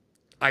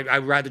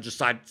rather just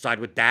side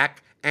with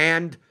Dak.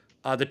 And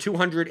the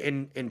 200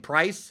 in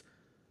price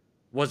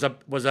was a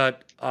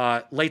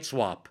late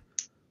swap.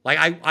 Like,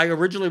 I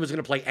originally was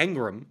going to play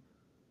Engram,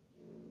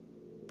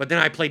 but then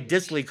I played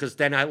Disley because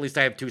then at least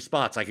I have 2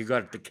 spots. I could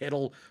go to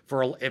Kittle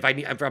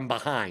if I'm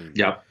behind.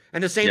 Yeah.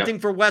 And the same thing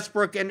for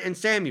Westbrook and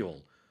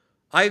Samuel.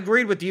 I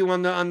agreed with you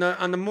on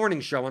the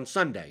morning show on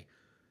Sunday.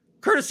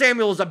 Curtis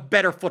Samuel is a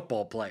better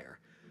football player.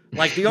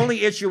 Like, the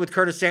only issue with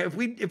Curtis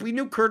Samuel, if we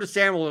knew Curtis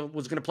Samuel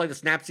was going to play the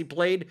snaps he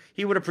played,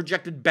 he would have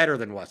projected better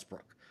than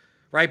Westbrook,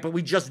 right? But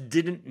we just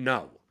didn't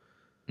know.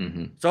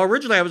 So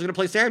originally I was going to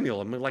play Samuel.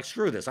 I'm like,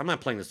 screw this. I'm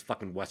not playing this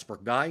fucking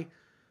Westbrook guy.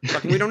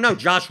 We don't know.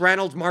 Josh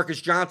Reynolds, Marcus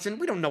Johnson.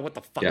 We don't know what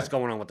the fuck is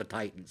going on with the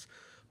Titans.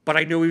 But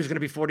I knew he was going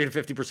to be 40 to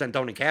 50%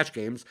 owned in cash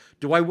games.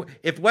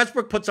 If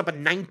Westbrook puts up a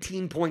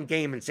 19-point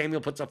game and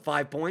Samuel puts up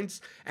 5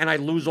 points and I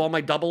lose all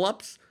my double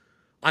ups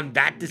on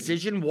that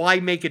decision, why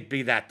make it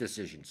be that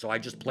decision? So I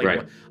just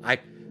played.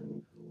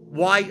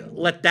 Why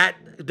let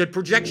the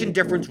projection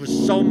difference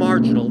was so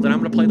marginal that I'm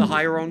going to play the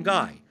higher owned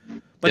guy.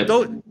 But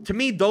to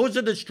me, those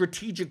are the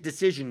strategic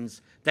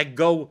decisions that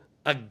go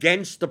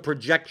against the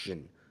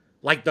projection.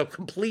 Like the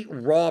complete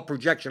raw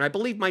projection. I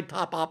believe my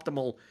top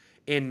optimal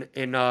in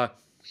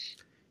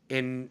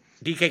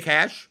DK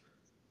Cash,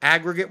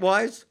 aggregate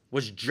wise,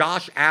 was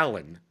Josh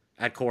Allen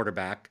at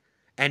quarterback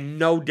and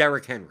no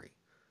Derrick Henry.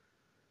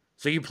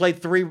 So you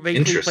played 3.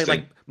 Basically you played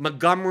like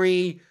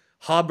Montgomery,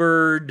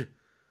 Hubbard,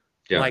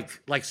 like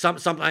some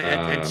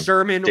and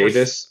Sermon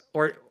Davis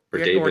or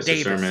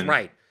Davis, Sermon.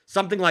 Right?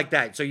 Something like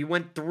that. So you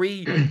went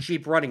 3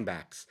 cheap running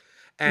backs,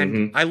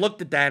 and I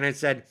looked at that and I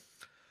said,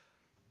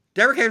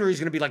 Derrick Henry is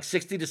going to be like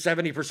 60 to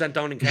 70%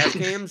 owned in cash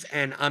games,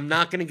 and I'm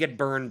not going to get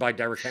burned by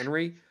Derrick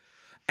Henry.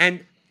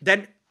 And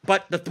then,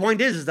 but the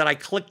point is that I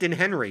clicked in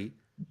Henry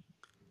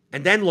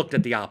and then looked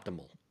at the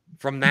optimal.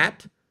 From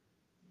that,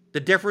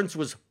 the difference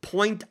was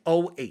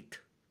 0.08.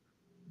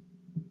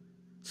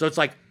 So it's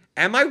like,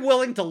 am I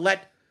willing to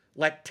let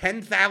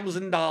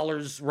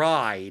 $10,000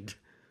 ride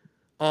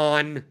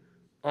on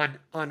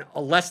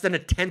a less than a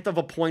tenth of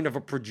a point of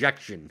a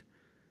projection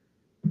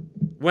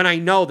when I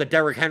know that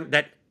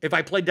that if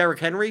I play Derrick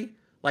Henry,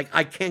 like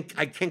I can't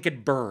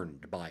get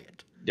burned by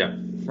it. Yeah.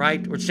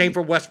 Right? Or same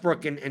for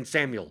Westbrook and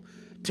Samuel.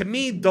 To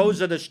me,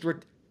 those are the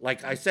strict,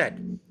 like I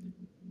said,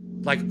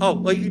 like,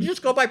 well, you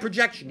just go by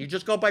projection.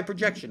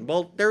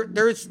 Well,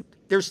 there's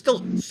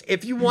still,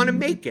 if you want to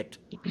make it,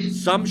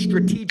 some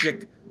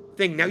strategic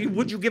thing. Now,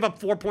 would you give up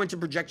 4 points in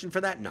projection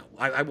for that? No,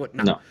 I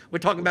wouldn't. No. We're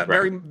talking about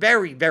very,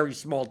 very, very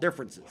small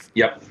differences.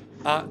 Yep.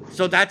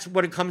 So that's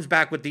what it comes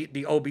back with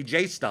the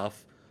OBJ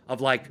stuff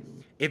of like,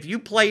 if you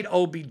played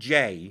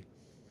OBJ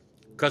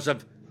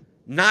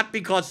not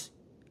because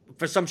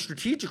for some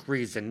strategic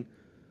reason,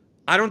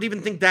 I don't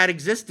even think that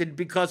existed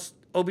because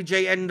OBJ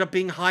ended up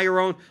being higher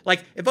owned.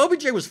 Like, if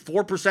OBJ was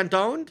 4%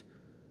 owned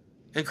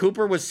and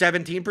Cooper was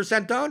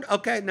 17% owned,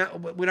 okay, now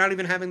we're not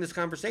even having this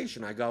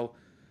conversation. I go,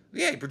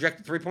 yeah, he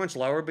projected 3 points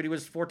lower, but he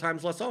was 4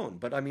 times less owned.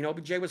 But I mean,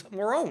 OBJ was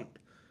more owned.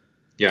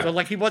 Yeah. So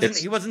like he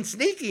wasn't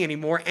sneaky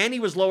anymore, and he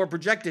was lower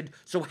projected.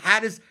 So how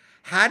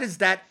does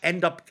that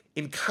end up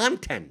in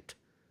content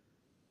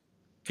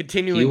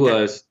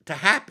continuing to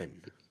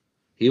happen?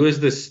 He was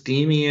the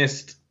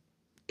steamiest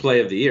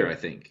play of the year, I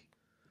think.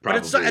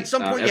 Probably. But at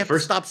some point, you have to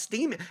stop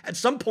steaming. At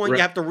some point,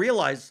 you have to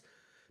realize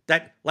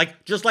that,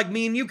 like, just like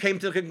me and you came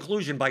to the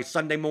conclusion by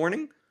Sunday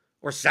morning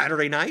or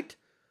Saturday night,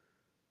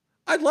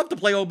 I'd love to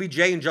play OBJ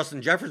and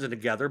Justin Jefferson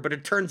together, but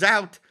it turns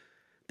out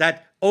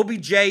that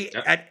OBJ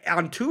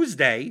on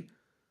Tuesday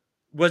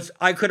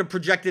I could have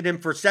projected him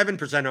for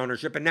 7%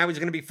 ownership, and now he's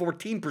going to be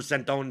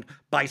 14% owned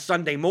by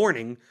Sunday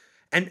morning,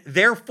 and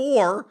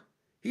therefore,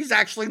 he's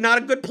actually not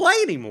a good play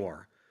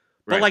anymore.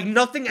 Right. But, like,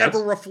 nothing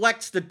ever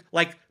reflects that,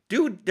 like,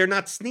 dude, they're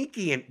not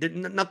sneaky, and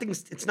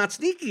it's not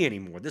sneaky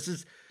anymore. This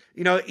is,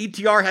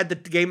 ETR had the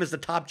game as the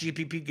top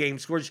GPP game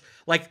scores.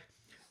 Like,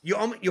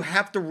 you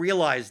have to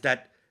realize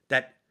that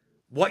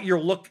what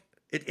you're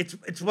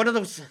it's one of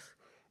those,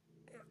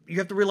 you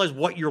have to realize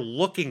what you're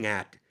looking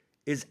at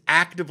is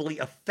actively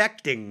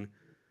affecting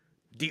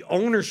the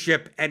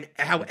ownership and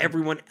how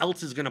everyone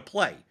else is going to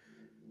play.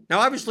 Now,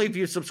 obviously, if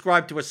you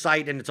subscribe to a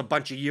site and it's a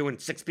bunch of you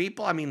and 6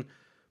 people, I mean,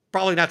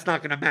 probably that's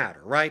not going to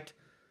matter, right?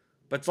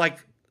 But it's like,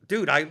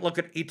 dude, I look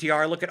at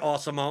ETR, I look at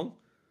Awesemo,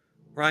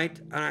 right?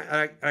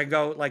 And I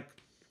go like,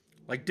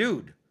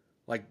 dude,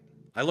 like,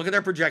 I look at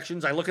their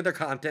projections, I look at their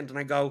content, and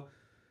I go,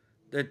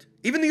 that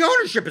even the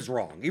ownership is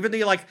wrong. Even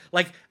the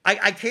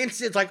I can't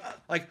see. It's like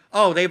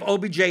oh, they have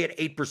OBJ at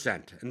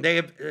 8% and they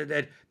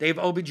have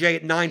OBJ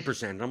at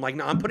 9%. And I'm like,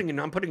 no, I'm putting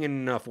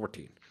in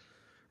 14,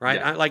 right?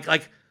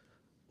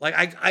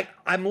 Yeah.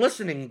 I'm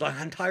listening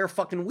the entire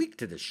fucking week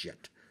to this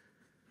shit,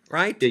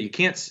 right? Yeah, you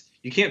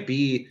can't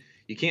be,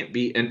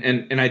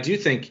 and I do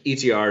think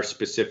ETR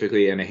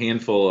specifically and a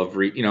handful of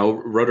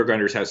Roto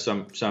Grinders has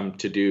some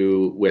to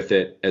do with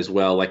it as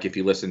well. Like if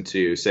you listen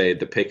to, say,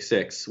 the Pick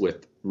Six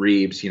with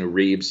Reeves,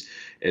 Reeves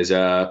is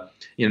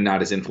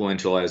not as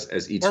influential as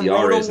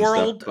ETR is and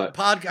stuff,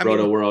 but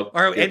Roto World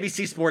or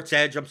NBC Sports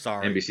Edge. I'm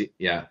sorry, NBC.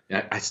 Yeah,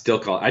 I still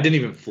call it. I didn't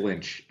even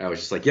flinch. I was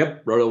just like,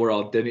 yep, Roto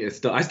World.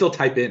 I still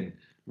type in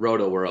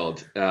Roto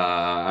World.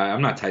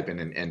 I'm not typing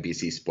in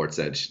NBC Sports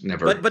Edge.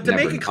 Never. But to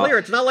make it clear,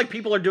 it's not like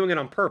people are doing it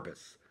on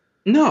purpose.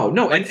 No,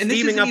 like and this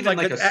isn't up even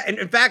and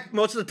in fact,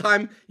 most of the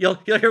time you'll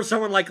hear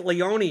someone like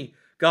Leone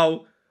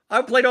go,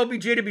 I played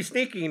OBJ to be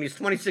sneaky, and he's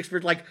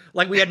 26%.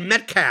 Like we had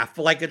Metcalf.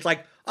 Like it's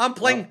like I'm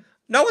playing.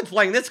 No one's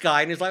playing this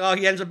guy, and he's like, oh,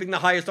 he ends up being the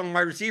highest on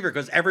wide receiver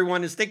because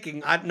everyone is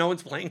thinking no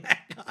one's playing that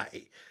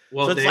guy.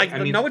 Well, so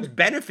it's no one's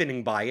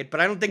benefiting by it.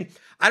 But I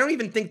don't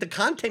even think the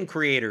content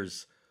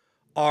creators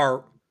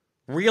are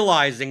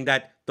realizing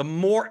that the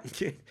more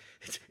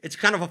it's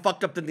kind of a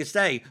fucked up thing to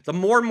say. The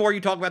more and more you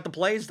talk about the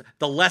plays,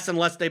 the less and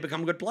less they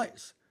become good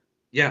plays.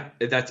 Yeah,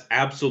 that's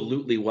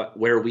absolutely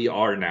where we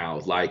are now.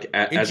 Like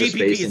as GPPs,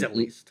 a space, at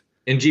least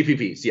in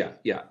GPPs,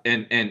 yeah,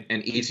 and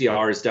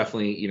ETR is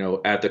definitely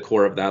at the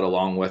core of that,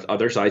 along with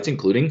other sites,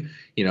 including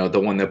the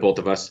one that both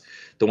of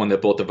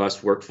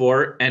us work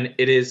for, and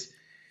it is.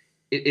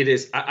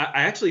 I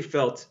actually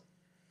felt.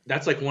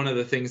 That's like one of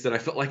the things that I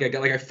felt like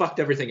I fucked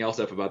everything else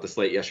up about the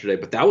slate yesterday,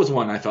 but that was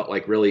one I felt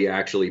like really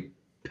actually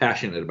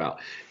passionate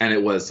about. And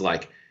it was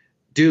like,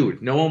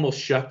 dude, no one will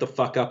shut the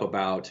fuck up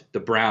about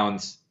the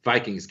Browns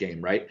Vikings game,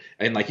 right?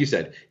 And like you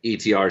said,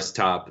 ETR's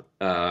top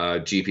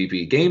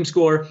GPP game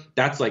score.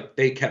 That's like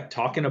they kept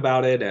talking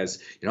about it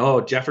as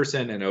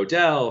Jefferson and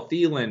Odell,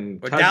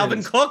 Thielen, but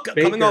Dalvin Cook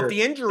Baker, coming off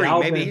the injury,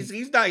 maybe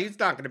he's not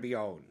going to be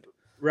owned.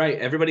 Right.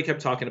 Everybody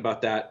kept talking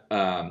about that.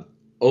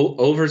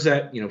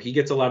 Overzet, he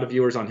gets a lot of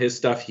viewers on his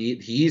stuff.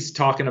 He's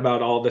talking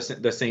about all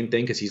the same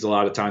thing because he's a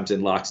lot of times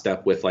in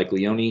lockstep with like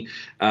Leone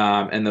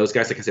and those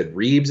guys. Like I said,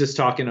 Reeves is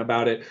talking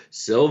about it.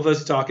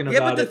 Silva's talking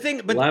about it.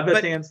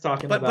 Levitan's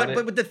talking about it.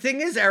 But the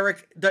thing is,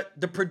 Eric,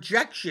 the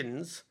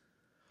projections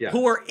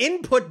who are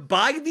input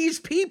by these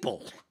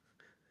people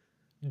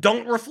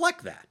don't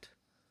reflect that.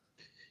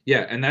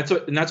 Yeah, and that's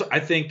what I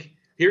think.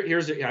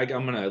 I'm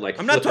gonna like.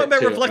 I'm not talking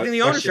about reflecting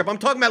the ownership. I'm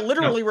talking about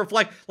literally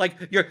reflect. Like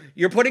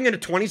you're putting in a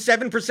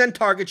 27%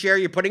 target share.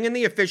 You're putting in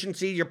the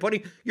efficiency. You're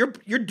putting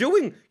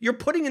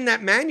in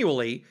that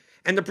manually,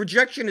 and the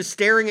projection is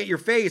staring at your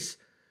face,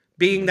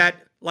 being that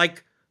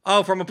like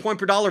from a point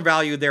per dollar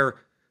value, they're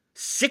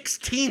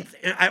 16th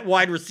at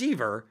wide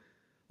receiver.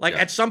 Like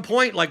at some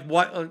point, like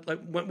what? Like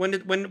when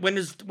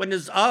is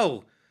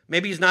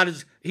maybe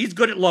he's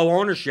good at low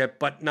ownership,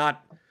 but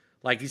not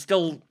like he's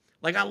still.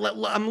 Like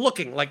I'm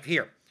looking like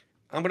here,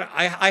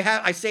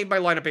 I saved my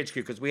lineup HQ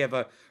because we have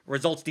a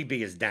results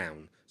DB is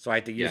down, so I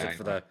had to use it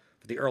for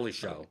the early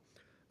show.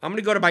 I'm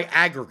gonna go to my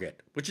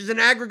aggregate, which is an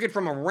aggregate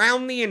from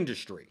around the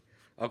industry.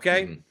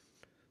 Okay,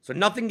 so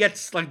nothing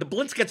gets like the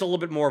blitz gets a little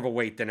bit more of a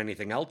weight than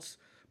anything else.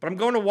 But I'm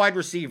going to wide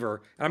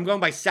receiver, and I'm going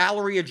by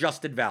salary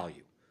adjusted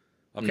value.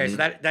 Okay, so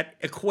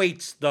that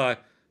equates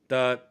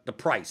the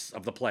price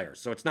of the players.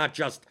 So it's not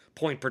just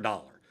point per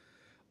dollar.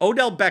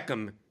 Odell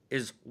Beckham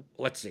is,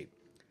 let's see.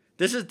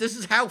 This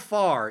is how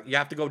far you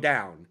have to go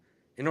down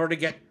in order to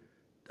get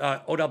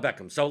Odell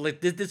Beckham. So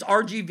this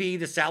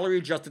RGV, the salary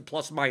adjusted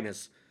plus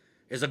minus,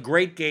 is a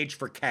great gauge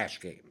for cash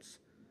games.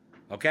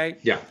 Okay?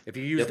 Yeah. If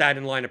you use that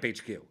in lineup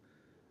HQ.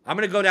 I'm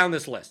going to go down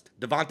this list.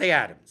 Devontae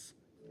Adams,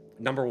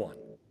 number 1.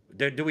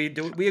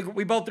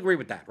 We both agree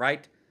with that,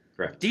 right?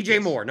 Correct.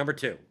 DJ Moore, number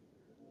 2.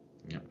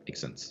 Yeah,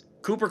 makes sense.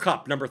 Cooper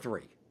Kupp, number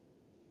 3.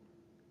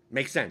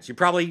 Makes sense. You're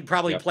probably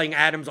playing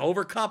Adams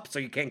over Kupp, so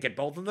you can't get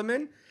both of them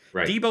in.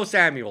 Right. Debo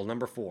Samuel,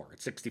 number 4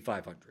 at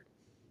 6,500.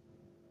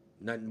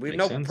 We have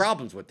no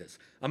problems with this.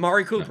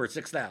 Amari Cooper at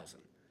 6,000.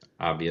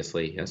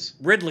 Obviously, yes.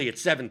 Ridley at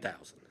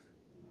 7,000.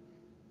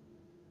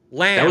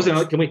 Lamb. That was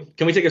another. Can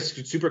we take a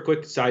super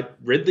quick side?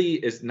 Ridley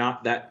is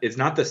not that. It's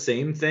not the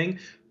same thing,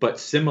 but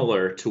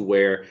similar to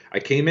where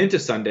I came into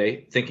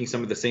Sunday thinking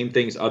some of the same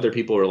things. Other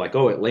people were like,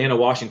 "Oh, Atlanta,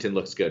 Washington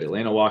looks good.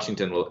 Atlanta,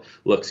 Washington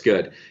looks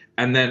good."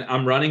 And then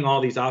I'm running all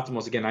these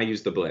optimals again. I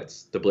use the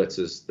Blitz. The Blitz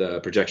is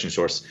the projection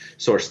source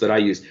that I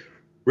use.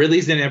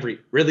 Ridley's in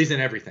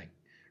everything.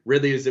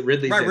 Ridley's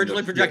right.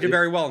 Ridley projected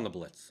very well in the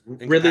Blitz.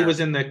 Ridley was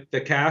in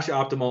the cash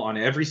optimal on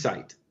every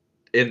site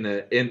in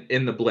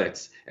the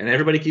Blitz, and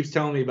everybody keeps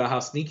telling me about how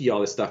sneaky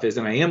all this stuff is.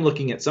 And I am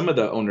looking at some of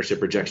the ownership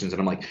projections,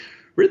 and I'm like,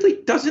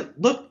 Ridley doesn't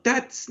look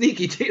that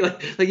sneaky to you.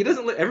 Like he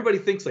doesn't look. Everybody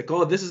thinks like,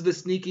 oh, this is the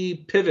sneaky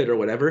pivot or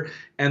whatever,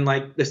 and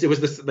like this, it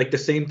was this like the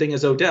same thing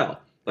as Odell.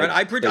 Like,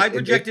 right, I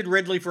projected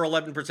Ridley for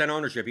 11%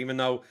 ownership, even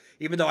though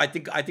I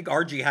think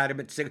RG had him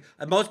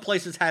at most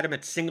places had him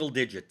at single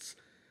digits.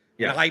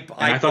 Yeah, and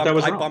I thought that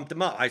was wrong. I bumped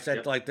him up. I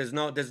said like there's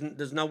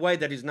no way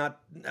that he's not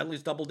at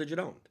least double digit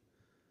owned.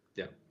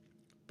 Yeah,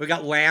 we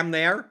got Lamb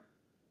there,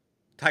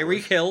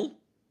 Tyreek Hill,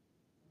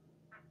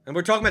 and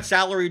we're talking about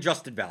salary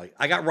adjusted value.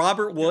 I got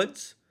Robert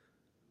Woods,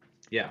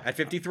 at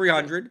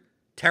 5,300,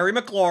 Terry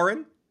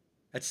McLaurin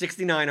at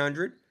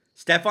 6,900,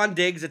 Stephon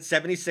Diggs at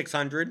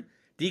 7,600.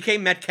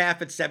 DK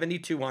Metcalf at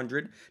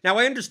 7,200. Now,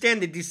 I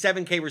understand that these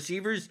 7K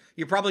receivers,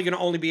 you're probably going to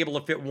only be able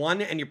to fit one,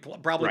 and you're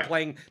probably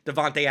playing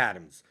Devontae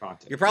Adams.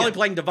 You're probably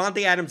playing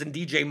Devontae Adams and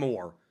DJ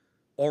Moore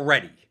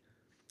already.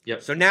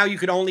 Yep. So now you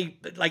could only,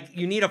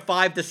 you need a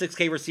 5 to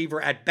 6K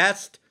receiver at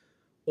best,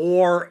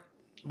 or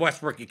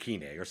Westbrook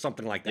Ikine or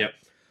something like that. Yep.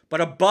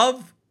 But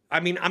above,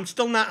 I'm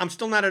still not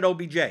at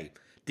OBJ.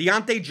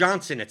 Deontay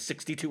Johnson at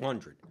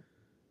 6,200.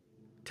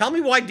 Tell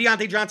me why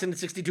Deontay Johnson at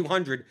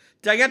 6,200.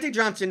 Deontay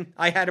Johnson,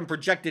 I had him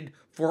projected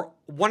for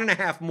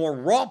 1.5 more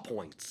raw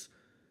points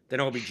than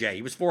OBJ.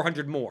 He was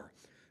 400 more.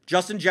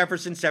 Justin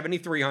Jefferson,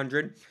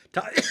 7,300.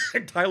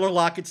 Tyler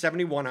Lockett,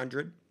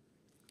 7,100.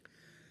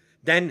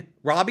 Then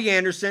Robbie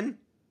Anderson,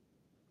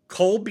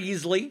 Cole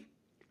Beasley,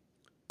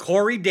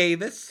 Corey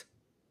Davis,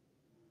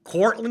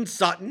 Cortland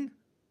Sutton,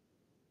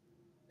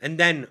 and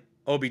then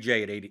OBJ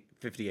at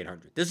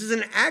 5,800. This is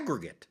an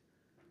aggregate.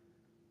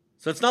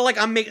 So it's not like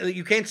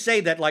you can't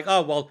say that like,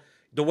 oh, well,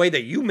 the way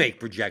that you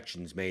make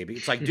projections, maybe.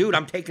 It's like, dude,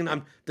 I'm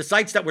the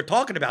sites that we're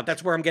talking about,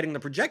 that's where I'm getting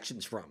the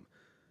projections from.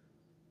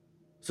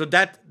 So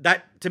that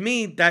to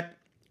me, that,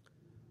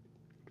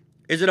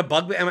 is it a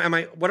bug?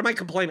 What am I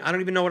complaining? I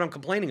don't even know what I'm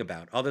complaining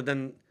about other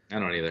than. I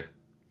don't either.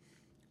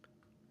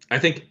 I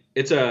think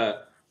it's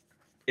well,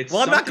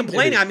 I'm not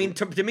complaining.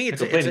 To me,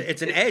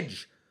 it's an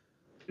edge.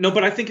 No,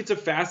 but I think it's a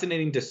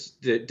fascinating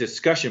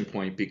discussion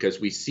point because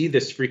we see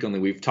this frequently.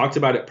 We've talked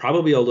about it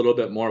probably a little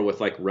bit more with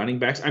like running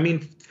backs.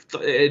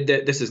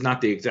 This is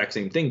not the exact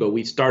same thing, but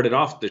we started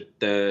off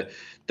the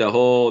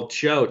whole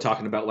show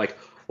talking about like,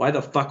 why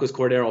the fuck was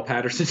Cordero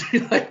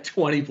Patterson like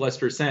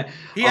 20+%?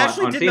 He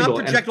actually did not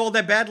project all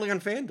that badly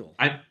on FanDuel.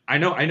 I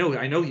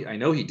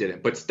know he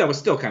didn't, but that was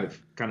still kind of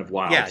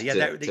wild.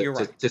 You're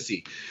right to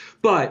see,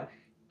 but.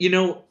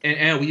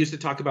 And we used to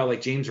talk about like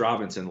James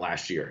Robinson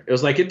last year. It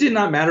was like it did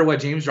not matter what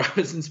James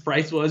Robinson's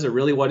price was or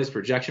really what his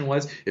projection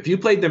was. If you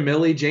played the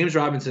Millie, James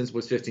Robinson's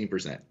was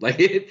 15%. Like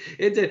it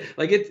did.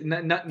 Like it's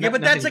not. Yeah, but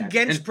that's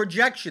against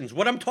projections.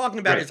 What I'm talking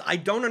about is I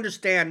don't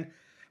understand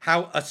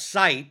how a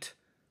site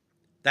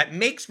that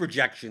makes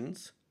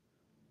projections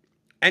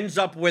ends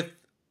up with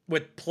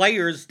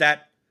players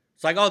that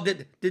it's like, oh,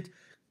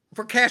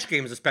 for cash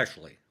games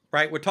especially,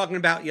 right? We're talking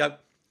about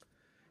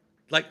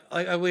Like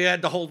we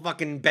had the whole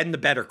fucking bend the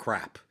better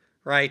crap,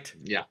 right?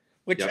 Yeah.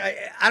 Which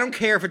I don't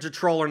care if it's a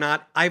troll or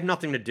not. I have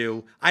nothing to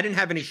do. I didn't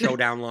have any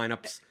showdown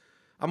lineups.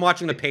 I'm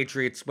watching the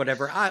Patriots,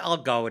 whatever. I'll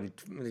go and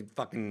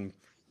fucking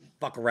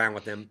fuck around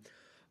with them.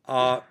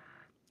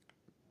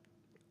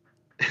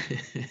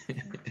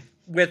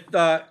 With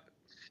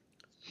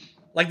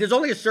there's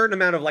only a certain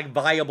amount of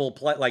viable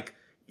play.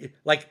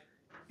 Like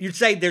you'd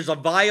say there's a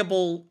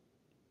viable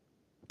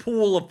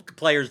pool of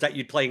players that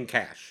you'd play in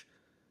cash.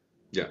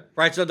 Yeah.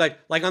 Right. So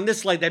like on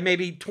this slate, there may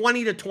be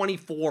 20 to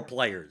 24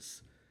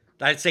 players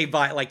that I'd say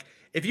like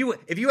if you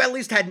at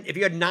least had if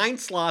you had 9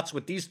 slots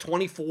with these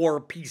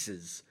 24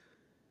 pieces,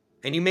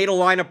 and you made a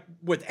lineup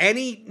with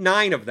any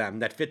 9 of them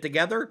that fit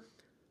together,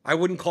 I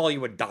wouldn't call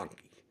you a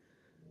donkey.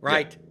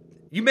 Right.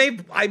 Yeah.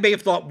 I may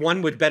have thought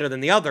one was better than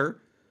the other,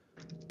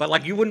 but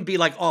like you wouldn't be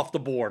like off the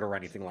board or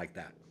anything like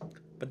that.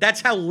 But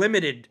that's how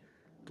limited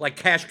like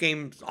cash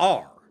games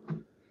are.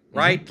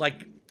 Right?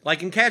 Like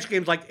in cash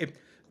games, like if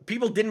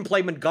people didn't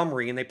play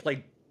Montgomery and they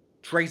played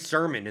Trey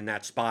Sermon in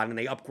that spot and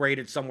they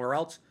upgraded somewhere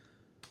else,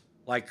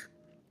 like,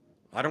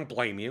 I don't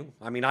blame you.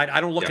 I mean, I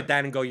don't look at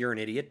that and go, you're an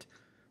idiot,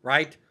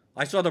 right?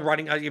 I saw the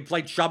running, you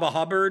played Shubba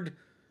Hubbard,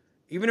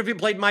 even if you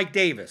played Mike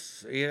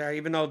Davis, you know,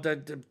 even though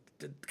the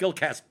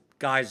Gilcast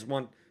guys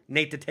want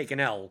Nate to take an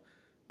L,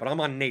 but I'm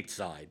on Nate's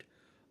side.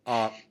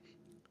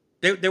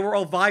 They were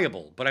all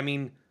viable, but I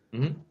mean,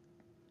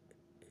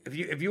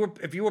 if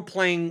you were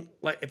playing,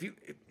 like,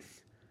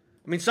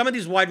 I mean, some of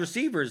these wide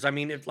receivers, I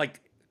mean,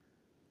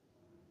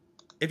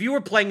 if you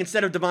were playing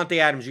instead of Devontae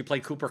Adams, you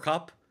played Cooper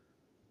Kupp,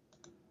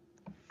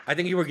 I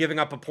think you were giving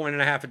up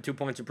 1.5 and 2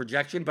 points of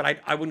projection, but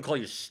I wouldn't call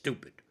you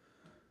stupid.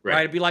 Right?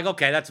 I'd be like,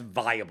 okay, that's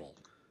viable.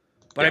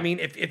 But I mean,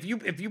 if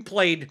you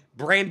played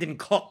Brandon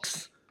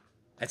Cooks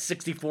at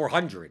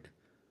 6,400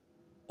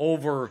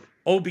 over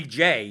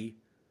OBJ,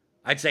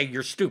 I'd say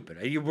you're stupid.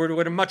 You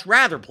would have much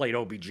rather played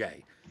OBJ,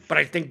 but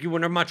I think you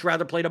would have much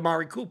rather played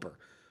Amari Cooper.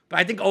 But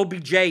I think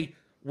OBJ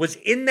was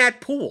in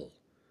that pool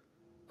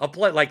of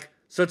play. Like,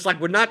 so it's like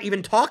we're not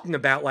even talking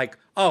about like,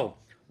 oh,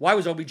 why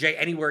was OBJ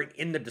anywhere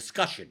in the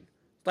discussion?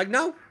 Like,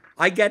 no,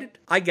 I get it.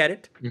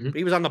 But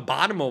he was on the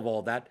bottom of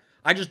all that.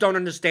 I just don't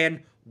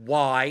understand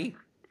why.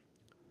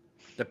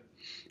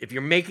 If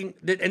you're making,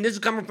 and this is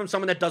coming from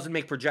someone that doesn't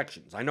make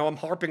projections. I know I'm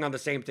harping on the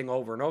same thing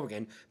over and over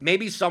again.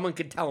 Maybe someone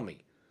could tell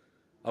me.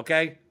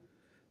 Okay?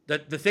 The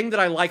thing that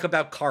I like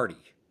about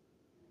Cardi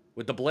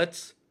with the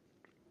blitz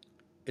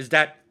is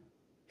that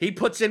he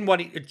puts in what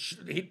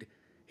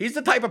he's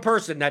the type of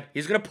person that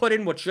he's going to put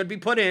in what should be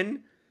put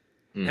in.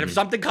 And if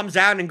something comes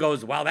out and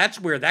goes, wow, that's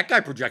weird, that guy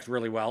projects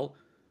really well,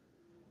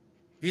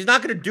 he's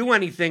not going to do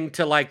anything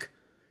to like,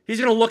 he's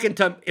going to look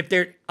into if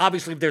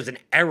there's an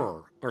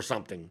error or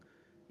something.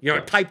 You know,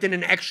 typed in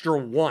an extra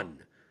 1.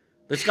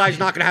 This guy's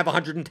not going to have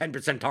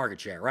 110% target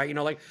share, right? You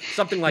know, like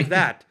something like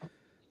that.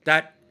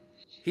 That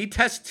he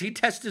tests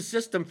his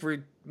system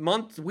for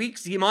months,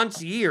 weeks,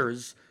 months,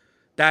 years.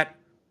 That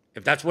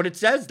if that's what it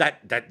says,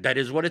 that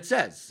is what it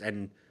says.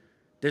 And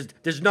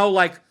there's no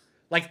like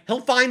he'll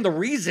find the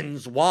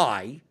reasons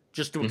why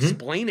just to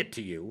explain it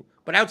to you.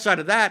 But outside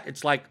of that,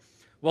 it's like,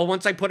 well,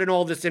 once I put in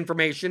all this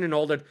information and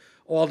all the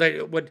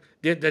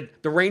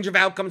range of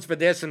outcomes for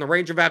this and the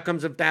range of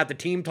outcomes of that, the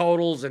team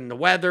totals and the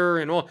weather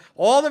and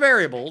all the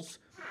variables,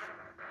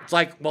 it's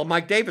like, well,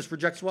 Mike Davis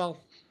projects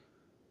well.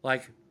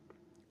 Like,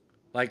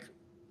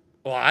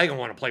 well, I don't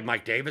want to play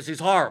Mike Davis.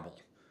 He's horrible.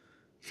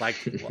 It's like,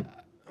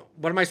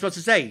 what am I supposed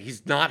to say?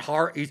 He's not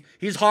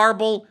he's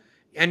horrible,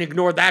 and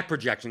ignore that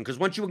projection. Because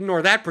once you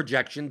ignore that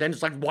projection, then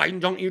it's like, why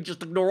don't you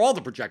just ignore all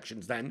the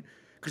projections then?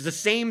 Because the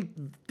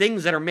same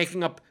things that are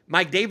making up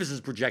Mike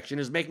Davis's projection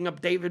is making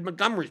up David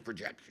Montgomery's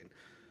projection.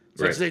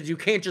 So you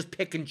can't just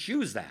pick and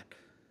choose that.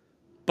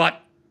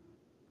 But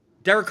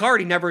Derek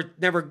Hardy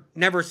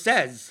never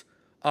says,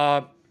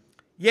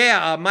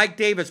 Mike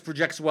Davis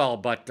projects well,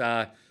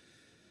 but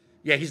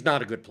he's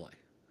not a good play.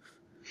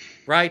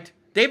 Right?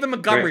 David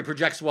Montgomery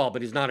projects well,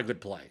 but he's not a good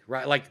play.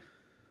 Right? Like,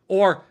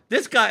 or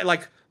this guy,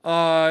 like,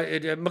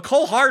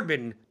 McCole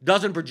Hardman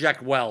doesn't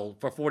project well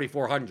for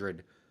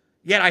 4,400.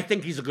 Yet I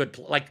think he's a good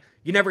like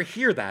you never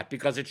hear that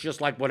because it's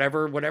just like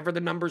whatever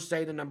the numbers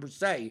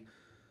say.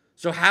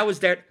 So how is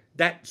that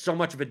so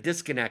much of a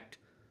disconnect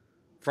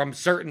from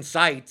certain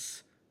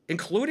sites,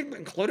 including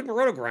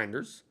Roto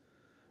Grinders,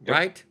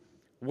 right?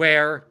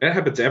 Where it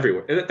happens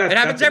everywhere. It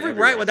happens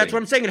everywhere, right? Well, that's what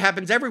I'm saying. It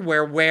happens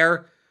everywhere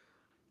where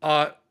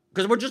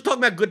because we're just talking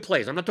about good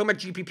plays. I'm not talking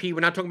about GPP. We're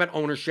not talking about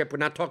ownership. We're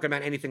not talking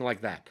about anything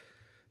like that.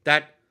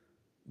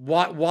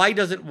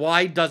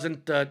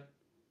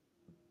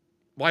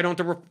 Why don't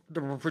the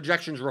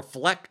projections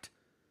reflect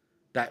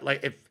that?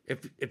 Like,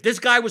 if this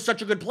guy was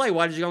such a good play,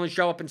 why does he only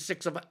show up in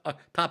 6 of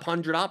top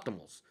 100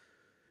 optimals?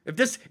 If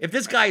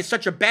this guy is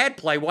such a bad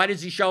play, why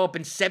does he show up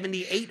in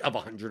 78 of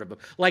 100 of them?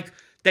 Like,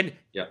 then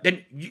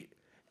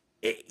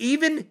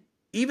even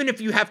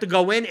if you have to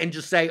go in and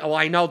just say, oh,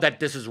 I know that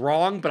this is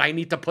wrong, but I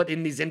need to put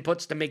in these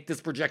inputs to make this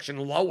projection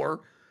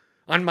lower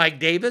on Mike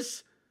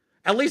Davis,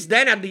 at least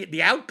then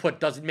the output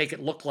doesn't make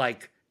it look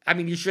like, I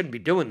mean, you shouldn't be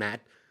doing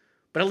that.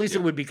 But at least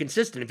it would be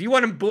consistent. If you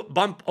want to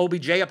bump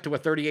OBJ up to a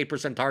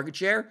 38% target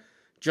share,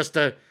 just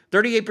a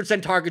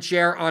 38% target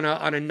share on a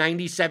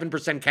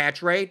 97%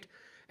 catch rate,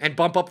 and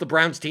bump up the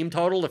Browns team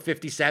total to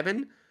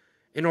 57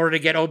 in order to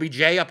get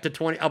OBJ up to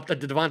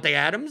Devontae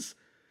Adams,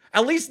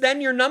 at least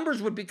then your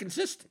numbers would be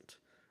consistent,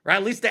 right?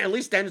 At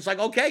least then it's like,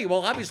 okay,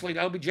 well, obviously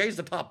OBJ is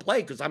the top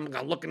play because I'm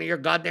looking at your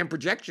goddamn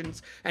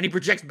projections, and he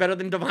projects better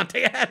than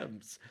Devontae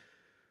Adams,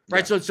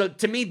 right? So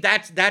to me,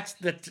 that's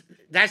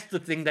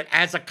the thing that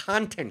as a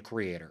content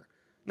creator,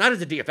 not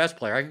as a DFS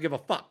player, I can give a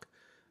fuck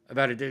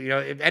about it.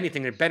 If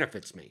anything, it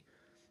benefits me.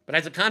 But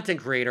as a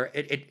content creator,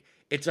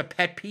 it's a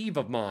pet peeve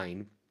of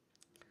mine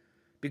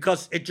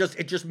because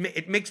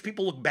it makes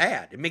people look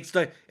bad.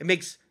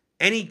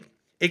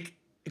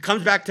 It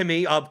comes back to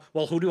me of,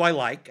 well, who do I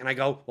like? And I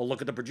go, well,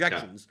 look at the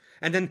projections.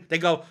 Yeah. And then they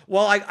go,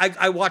 well,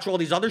 I watch all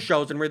these other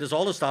shows and read this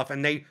all this stuff,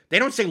 and they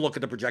don't say look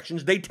at the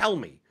projections. They tell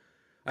me.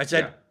 I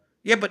said,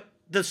 yeah, but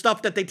the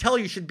stuff that they tell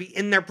you should be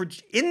in their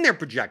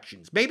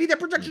projections. Maybe their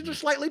projections are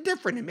slightly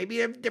different, and maybe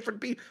they have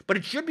different but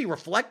it should be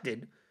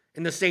reflected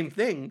in the same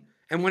thing.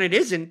 And when it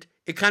isn't,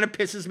 it kind of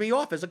pisses me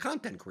off as a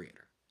content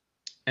creator.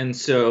 And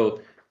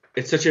so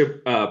it's such a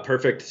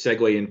perfect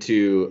segue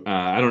into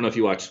I don't know if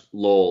you watch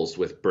Lols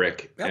with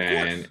Brick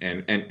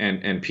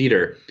and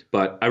Peter,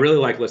 but I really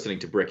like listening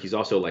to Brick. He's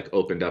also like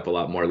opened up a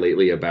lot more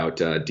lately about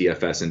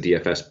DFS and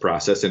DFS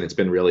process, and it's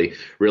been really,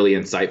 really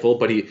insightful.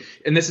 But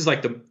this is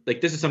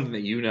this is something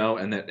that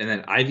and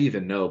then I've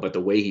even know, but the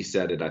way he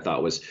said it I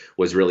thought was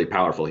really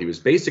powerful. He was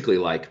basically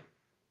like,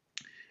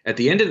 at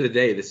the end of the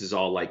day, this is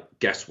all like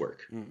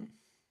guesswork,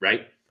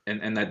 right?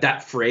 And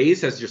that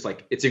phrase has just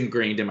like, it's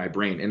ingrained in my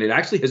brain. And it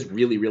actually has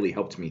really, really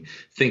helped me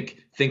think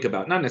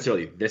about not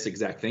necessarily this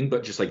exact thing,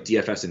 but just like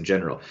DFS in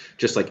general.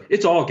 Just like,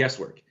 it's all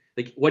guesswork.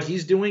 Like what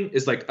he's doing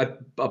is like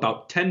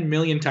about 10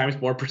 million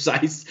times more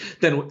precise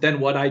than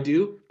what I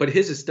do. But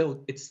his is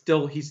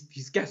still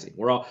he's guessing.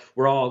 We're all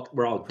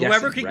guessing.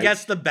 Whoever can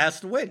guess the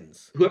best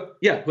wins.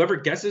 Whoever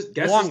guesses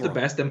the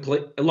best and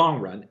play a long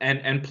run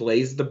and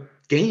plays the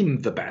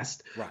game the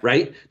best,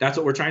 right? That's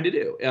what we're trying to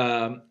do.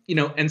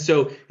 And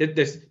so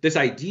this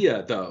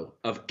idea though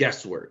of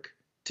guesswork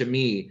to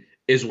me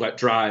is what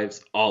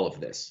drives all of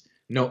this.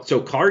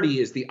 So Cardi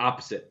is the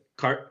opposite.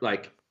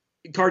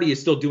 Cardi is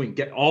still doing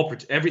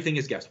everything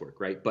is guesswork,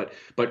 right?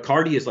 But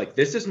Cardi is like,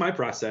 this is my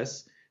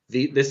process.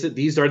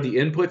 These are the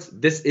inputs.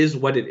 This is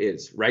what it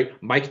is, right?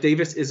 Mike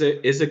Davis is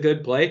a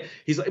good play.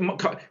 He's like,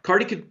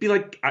 Cardi could be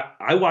like,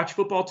 I watch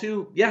football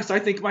too. Yes, I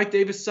think Mike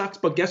Davis sucks,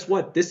 but guess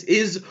what? This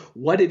is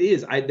what it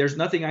is. There's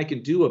nothing I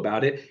can do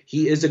about it.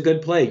 He is a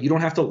good play. You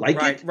don't have to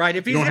like it. Right.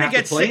 If he's going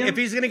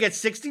to get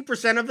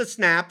 60% of the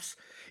snaps,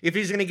 if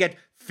he's going to get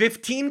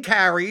 15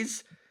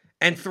 carries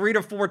and 3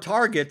 to 4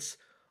 targets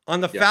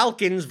on the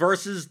Falcons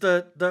versus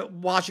the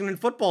Washington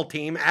football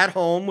team at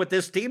home with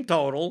this team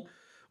total,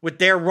 with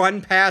their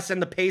run, pass,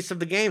 and the pace of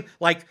the game.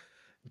 Like,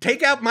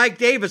 take out Mike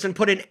Davis and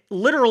put in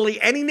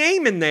literally any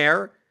name in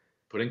there.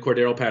 Put in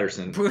Cordero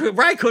Patterson.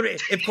 Right.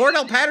 If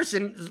Cordell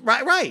Patterson,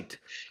 right.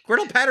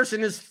 Cordell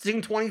Patterson is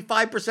seeing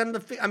 25%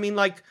 of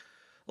the,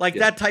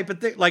 that type of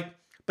thing.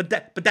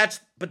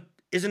 But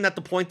isn't that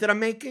the point that I'm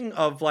making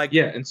of like,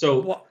 and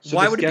so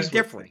why would it be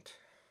different? Thing.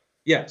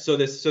 Yeah. So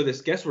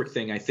this guesswork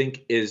thing, I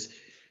think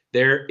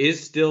there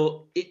is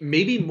still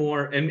maybe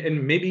more,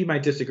 and maybe you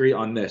might disagree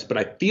on this, but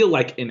I feel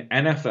like in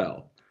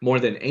NFL, more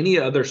than any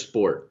other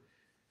sport,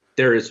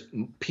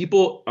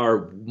 people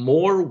are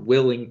more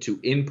willing to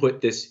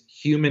input this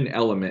human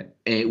element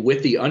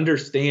with the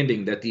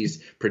understanding that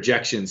these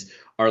projections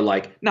are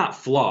like not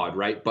flawed,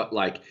 right? But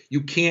like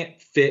you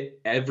can't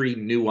fit every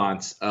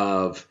nuance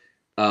of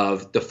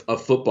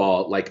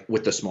football, like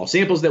with the small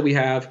samples that we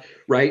have,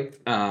 right?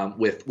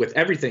 With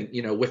everything,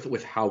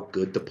 with how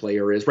good the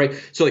player is, right?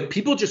 So like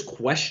people just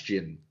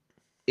question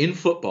in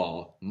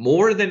football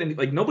more than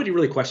like nobody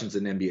really questions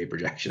an NBA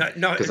projection.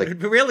 No,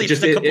 really,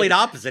 it's the complete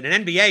opposite.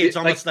 In NBA, it's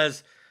almost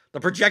as the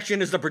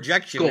projection is the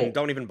projection, and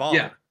don't even bother.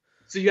 Yeah.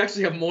 So you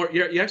actually have more.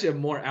 You actually have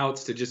more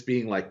outs to just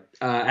being like,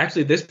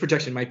 actually, this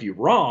projection might be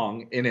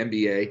wrong in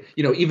NBA.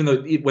 Even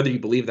though whether you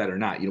believe that or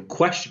not,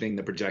 questioning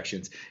the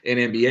projections in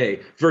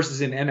NBA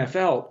versus in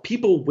NFL,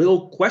 people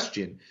will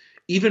question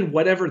even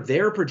whatever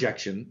their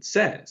projection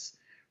says.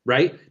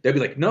 Right? They'll be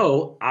like,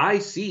 no, I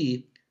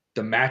see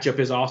the matchup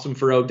is awesome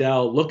for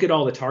Odell. Look at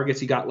all the targets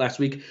he got last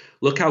week.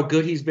 Look how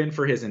good he's been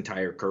for his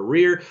entire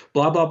career.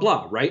 Blah blah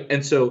blah. Right?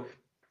 And so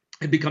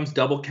it becomes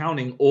double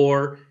counting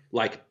or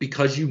like,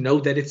 because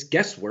that it's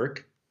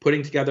guesswork,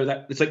 putting together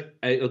that it's like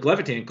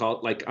Levitan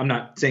called, like, I'm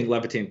not saying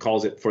Levitan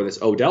calls it for this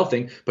Odell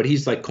thing, but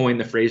he's like coined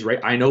the phrase, right?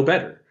 I know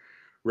better.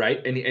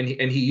 Right. And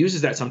he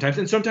uses that sometimes,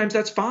 and sometimes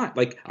that's fine.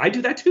 Like I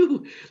do that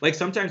too. Like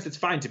sometimes it's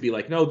fine to be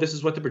like, no, this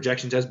is what the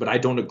projection says, but I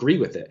don't agree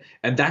with it.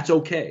 And that's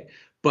okay.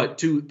 But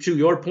to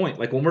your point,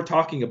 like when we're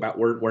talking about,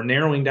 we're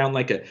narrowing down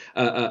like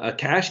a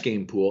cash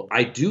game pool.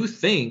 I do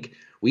think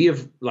we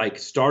have like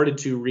started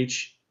to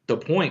reach the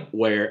point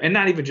where, and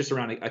not even just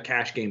around a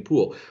cash game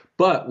pool,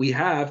 but we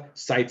have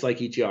sites like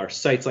ETR,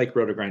 sites like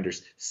Roto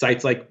Grinders,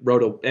 sites like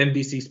Roto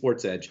NBC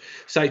Sports Edge,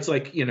 sites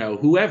like,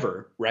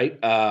 whoever, right?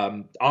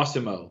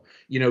 Awesemo,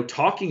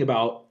 talking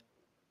about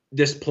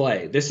this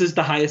play. This is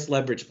the highest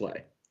leverage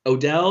play,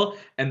 Odell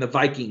and the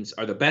Vikings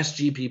are the best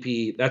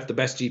GPP. That's the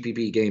best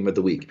GPP game of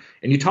the week.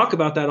 And you talk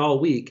about that all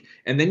week.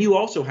 And then you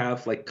also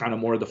have like kind of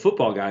more of the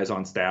football guys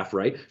on staff,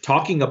 right?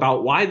 Talking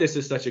about why this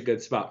is such a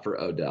good spot for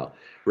Odell,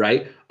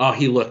 right? Oh,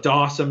 he looked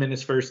awesome in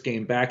his first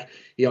game back.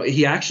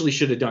 He actually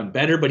should have done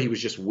better, but he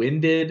was just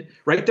winded,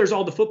 right? There's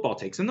all the football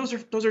takes. And those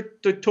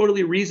are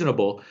totally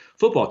reasonable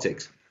football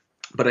takes.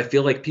 But I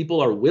feel like people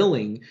are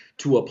willing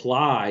to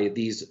apply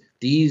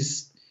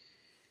these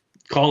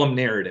call them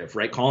narrative,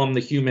 right? Call them the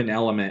human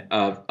element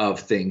of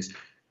things,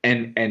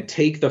 and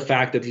take the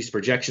fact that these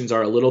projections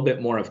are a little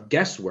bit more of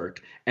guesswork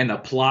and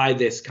apply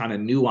this kind of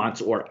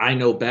nuance or I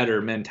know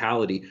better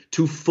mentality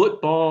to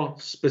football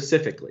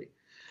specifically.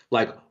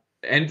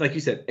 And like you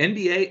said,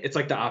 NBA, it's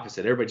like the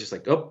opposite. Everybody's just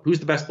like, oh, who's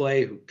the best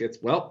play? Who gets,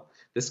 well,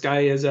 this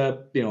guy is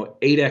a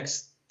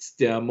 8x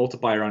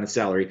multiplier on his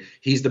salary.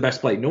 He's the best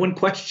play. No one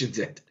questions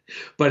it.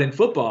 But in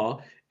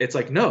football, it's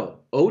like, no,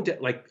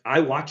 like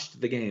I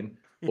watched the game.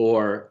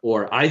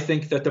 Or I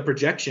think that the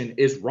projection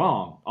is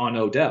wrong on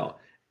Odell,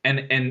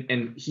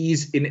 and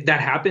he's in that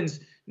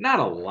happens not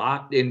a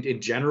lot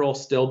in general.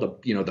 Still,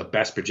 the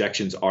best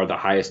projections are the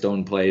highest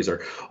owned plays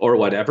or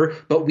whatever.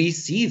 But we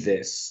see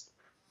this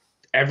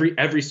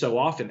every so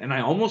often, and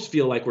I almost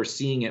feel like we're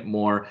seeing it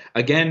more.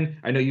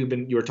 Again, I know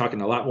you were talking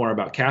a lot more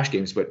about cash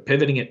games, but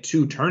pivoting it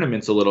to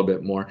tournaments a little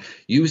bit more.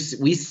 We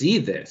see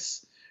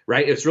this,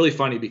 right? It's really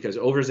funny because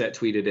Overzet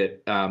tweeted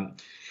it.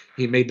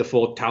 He made the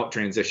full tout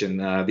transition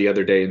the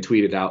other day and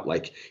tweeted out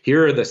like,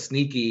 here are the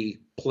sneaky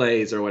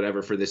plays or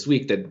whatever for this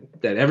week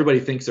that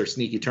everybody thinks are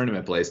sneaky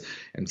tournament plays.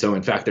 And so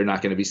in fact, they're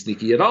not going to be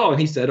sneaky at all. And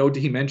he said,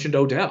 he mentioned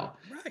Odell.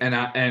 Right.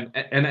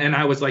 And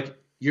I was like,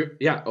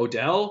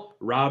 Odell,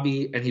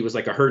 Robbie, and he was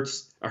like a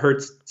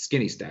Hurts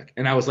skinny stack.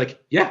 And I was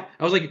like, yeah,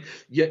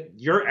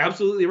 you're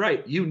absolutely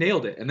right. You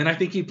nailed it. And then I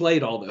think he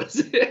played all those.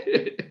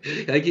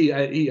 Like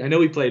I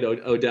know he played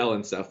Odell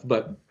and stuff,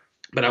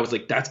 but I was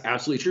like, that's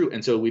absolutely true.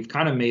 And so we've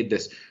kind of made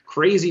this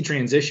crazy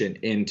transition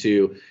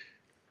into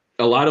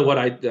a lot of what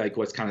I like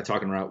was kind of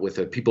talking about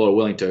with people are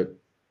willing to,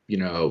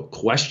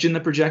 question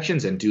the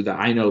projections and do the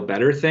I know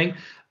better thing,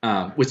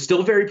 with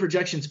still very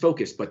projections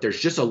focused. But there's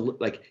just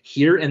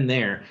here and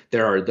there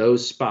are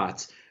those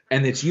spots.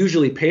 And it's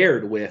usually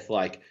paired with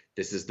like,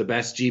 this is the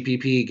best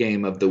GPP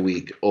game of the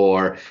week,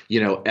 or,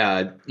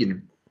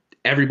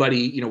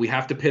 everybody, we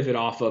have to pivot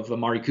off of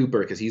Amari Cooper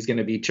because he's going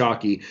to be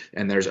chalky,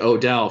 and there's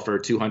Odell for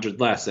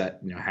 200 less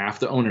at half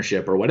the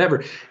ownership or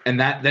whatever. And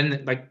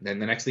then the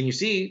next thing you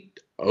see,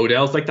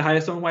 Odell's like the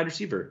highest owned wide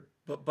receiver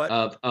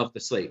of the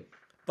slate.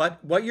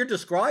 But what you're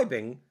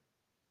describing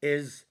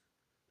is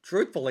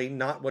truthfully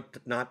not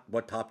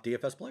what top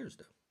DFS players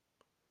do.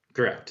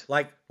 Correct.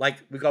 Like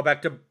we go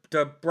back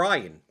to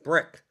Brian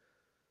Brick.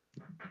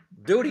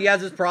 Dude, he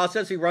has his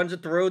process. He runs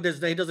it through.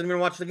 He doesn't even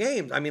watch the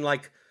games. I mean,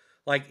 like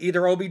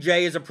either OBJ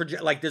is a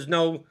project. Like there's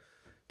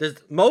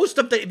most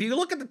of the. If you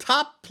look at the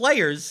top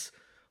players,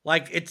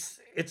 like it's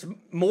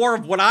more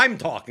of what I'm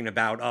talking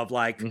about. Of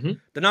like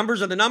the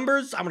numbers are the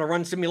numbers. I'm gonna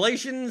run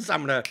simulations.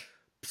 I'm gonna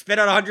spit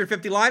out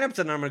 150 lineups,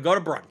 and I'm gonna go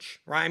to brunch.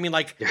 Right? I mean,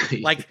 like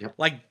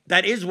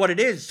that is what it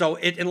is. So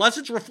unless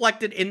it's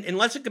reflected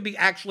unless it could be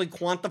actually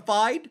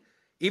quantified,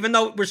 even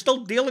though we're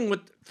still dealing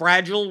with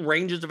fragile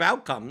ranges of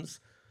outcomes.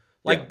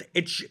 Like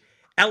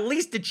at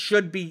least it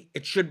should be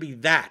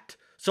that.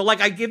 So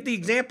like I give the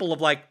example of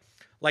like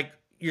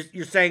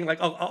you're saying like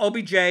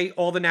OBJ,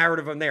 all the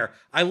narrative on there.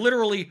 I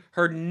literally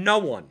heard no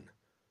one.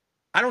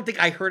 I don't think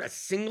I heard a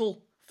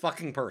single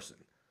fucking person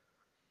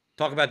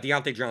talk about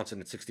Deontay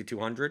Johnson at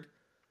 6,200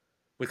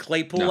 with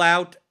Claypool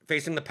out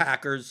facing the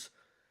Packers.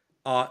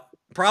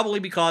 Probably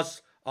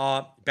because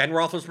Ben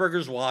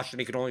Roethlisberger's washed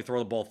and he can only throw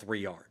the ball 3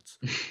 yards,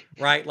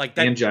 right? Like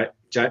that. And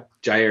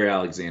Jair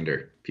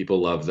Alexander.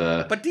 People love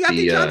the. But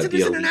Deontay Johnson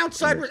isn't an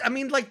outside. I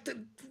mean, like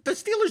the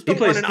Steelers don't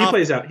run an He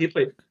plays out. He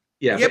played.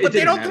 Yeah, but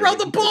they don't throw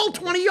the ball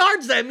 20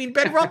 yards. I mean,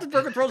 Ben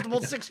Roethlisberger throws the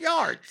ball 6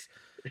 yards.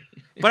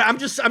 But I'm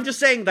just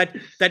saying that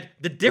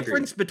the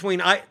difference between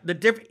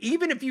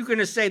even if you're going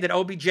to say that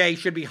OBJ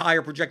should be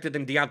higher projected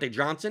than Deontay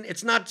Johnson,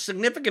 it's not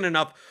significant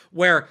enough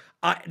where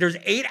there's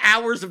 8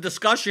 hours of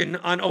discussion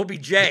on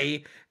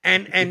OBJ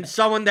and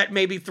someone that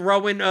maybe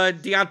throw in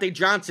Deontay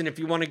Johnson if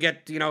you want to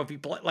get if you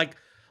play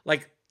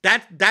like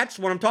that's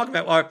what I'm talking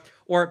about.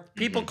 Or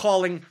people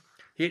calling.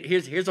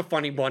 Here's a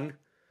funny one.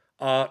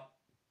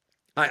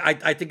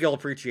 I think you'll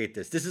appreciate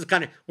this. This is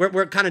kind of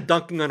we're kind of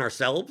dunking on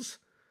ourselves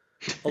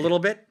a little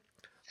bit.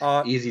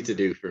 Easy to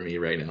do for me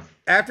right now.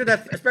 After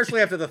that,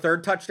 especially after the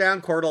third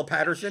touchdown, Cordell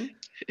Patterson,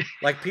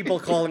 like people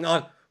calling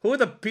on who are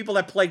the people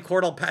that played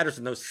Cordell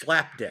Patterson? Those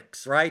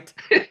slapdicks, right?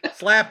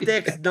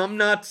 Slapdicks,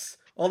 numbnuts,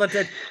 all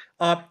that.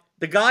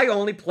 The guy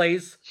only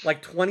plays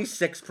like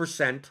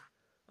 26%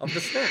 of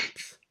the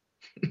snaps,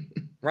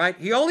 right?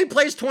 He only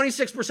plays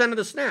 26% of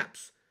the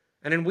snaps,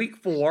 and in week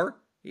 4,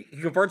 he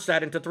converts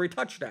that into 3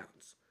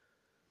 touchdowns.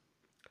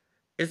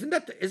 Isn't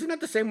that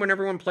the same when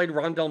everyone played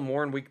Rondell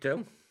Moore in week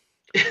 2?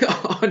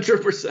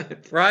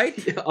 100%. Right?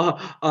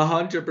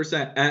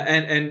 100%.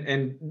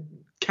 And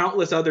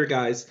countless other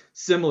guys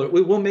similar.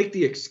 We'll make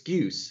the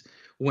excuse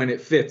when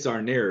it fits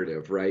our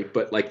narrative, right?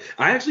 But like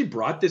I actually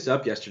brought this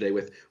up yesterday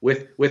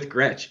with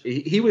Gretch.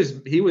 He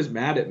was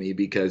mad at me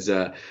because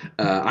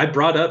I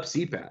brought up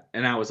CPAT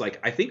and I was like,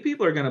 I think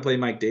people are going to play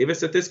Mike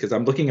Davis at this because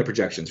I'm looking at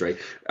projections, right?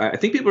 I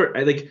think people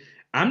are like.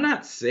 I'm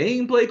not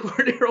saying play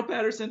Cordero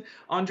Patterson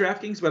on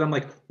DraftKings, but I'm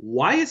like,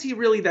 why is he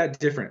really that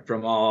different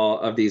from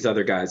all of these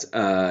other guys,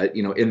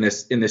 in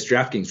this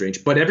DraftKings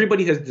range? But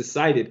everybody has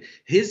decided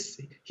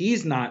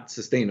he's not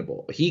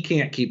sustainable. He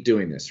can't keep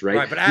doing this, right?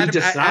 Right, but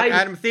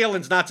Adam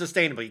Thielen's not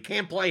sustainable. You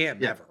can't play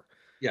him ever.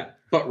 Yeah,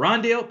 but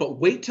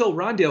wait till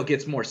Rondale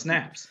gets more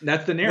snaps.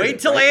 That's the narrative. Wait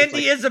till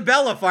Andy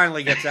Isabella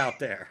finally gets out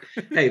there.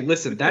 Hey,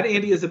 listen, that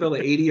Andy Isabella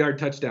 80-yard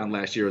touchdown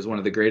last year was one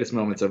of the greatest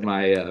moments of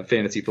my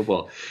fantasy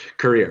football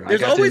career.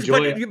 There's always,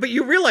 but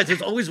you realize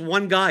there's always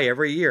one guy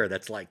every year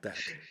that's like that.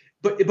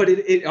 But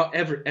it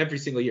every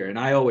single year, and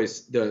I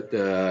always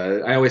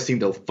I always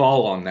seem to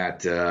fall on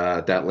that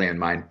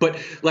landmine. But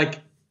like,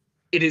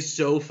 it is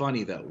so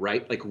funny though,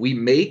 right? Like we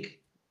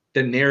make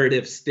the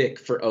narrative stick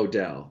for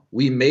Odell.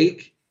 We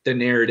make the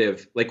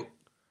narrative like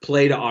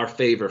play to our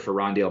favor for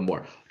Rondale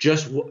Moore.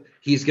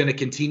 He's going to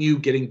continue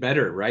getting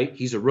better, right?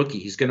 He's a rookie.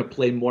 He's going to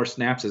play more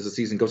snaps as the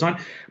season goes on.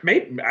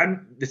 Maybe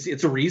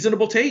it's a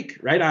reasonable take,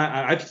 right?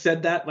 I've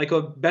said that like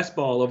a best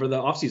ball over the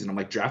offseason. I'm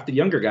like, draft the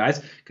younger guys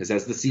because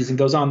as the season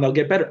goes on, they'll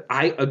get better.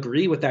 I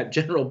agree with that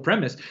general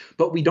premise,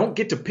 but we don't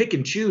get to pick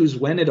and choose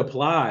when it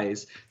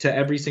applies to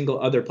every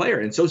single other player.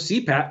 And so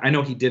CPAT, I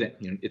know he didn't.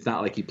 It's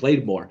not like he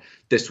played more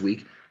this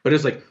week, but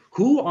it's like,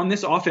 who on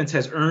this offense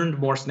has earned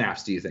more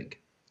snaps, do you think,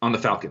 on the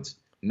Falcons?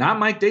 Not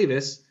Mike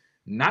Davis,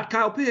 not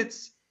Kyle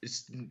Pitts.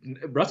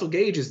 Russell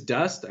Gage is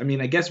dust. I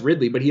mean, I guess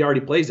Ridley, but he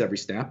already plays every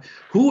snap.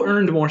 Who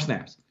earned more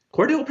snaps?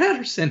 Cordell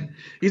Patterson.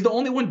 He's the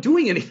only one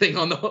doing anything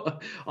on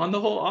the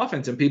whole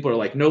offense. And people are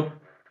like, nope,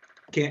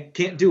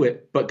 can't do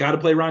it, but got to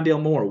play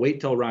Rondale Moore. Wait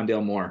till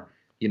Rondale Moore,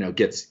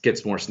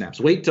 gets more snaps.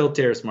 Wait till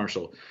Terrace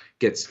Marshall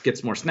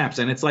gets more snaps.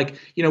 And it's like,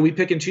 we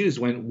pick and choose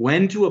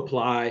when to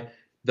apply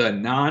the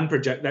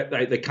non-project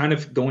that kind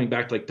of going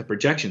back to like the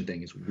projection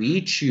thing is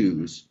we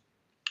choose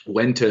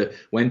when to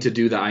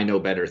do the I know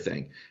better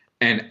thing.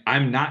 And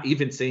I'm not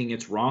even saying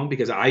it's wrong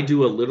because I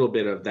do a little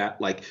bit of that.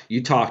 Like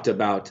you talked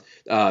about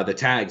the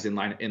tags in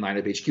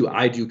lineup HQ.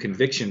 I do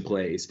conviction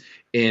plays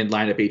in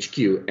lineup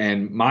HQ,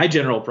 and my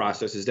general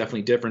process is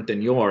definitely different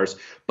than yours,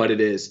 but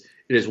it is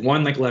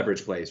one like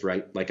leverage plays,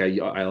 right? Like I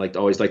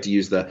always like to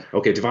use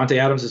Devontae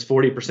Adams is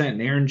 40%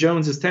 and Aaron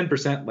Jones is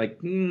 10%. Like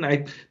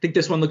I think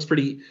this one looks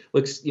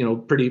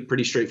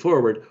pretty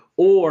straightforward.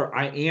 Or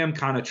I am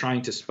kind of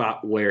trying to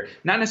spot where,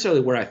 not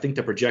necessarily where I think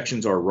the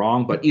projections are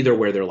wrong, but either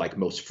where they're like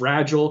most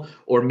fragile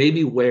or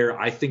maybe where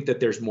I think that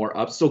there's more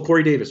up. So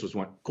Corey Davis was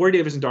one. Corey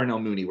Davis and Darnell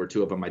Mooney were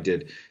two of them I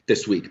did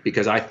this week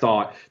because I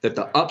thought that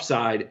the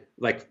upside,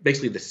 like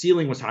basically the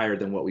ceiling was higher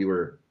than what we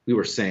were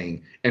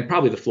saying, and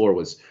probably the floor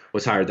was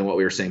higher than what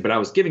we were saying. But I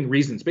was giving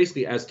reasons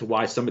basically as to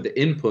why some of the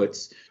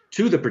inputs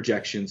to the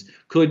projections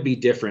could be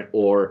different,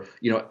 or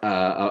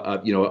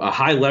a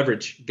high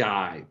leverage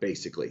guy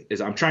basically is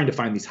I'm trying to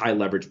find these high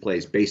leverage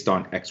plays based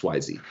on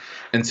XYZ.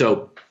 And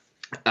so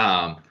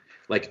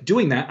like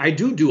doing that, I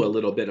do a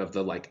little bit of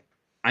the like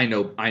I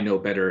know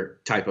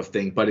better type of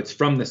thing, but it's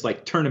from this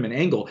like tournament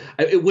angle.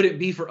 It wouldn't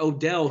be for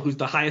Odell, who's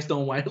the highest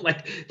owned wide.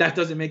 Like that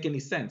doesn't make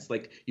any sense.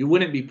 Like you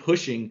wouldn't be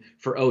pushing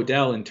for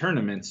Odell in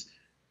tournaments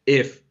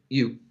if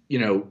you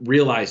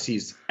realize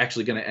he's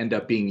actually going to end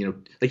up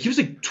being, like he was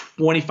like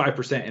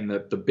 25% in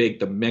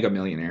the Mega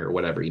Millionaire or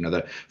whatever,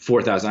 the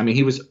 4,000. I mean,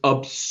 he was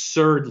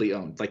absurdly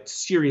owned, like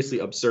seriously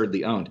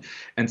absurdly owned.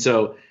 And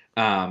so,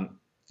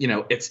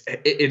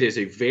 it is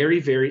a very,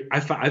 very,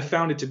 I've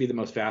found it to be the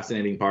most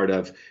fascinating part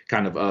of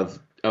kind of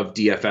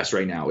DFS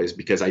right now is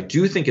because I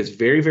do think it's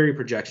very, very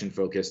projection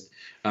focused,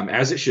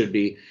 as it should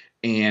be.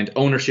 And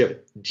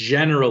ownership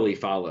generally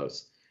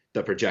follows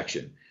the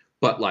projection.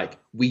 But like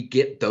we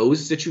get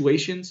those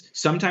situations.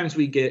 Sometimes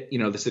we get,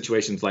 the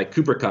situations like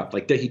Cooper Kupp,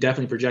 like he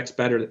definitely projects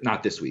better,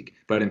 not this week,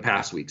 but in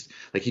past weeks.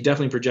 Like he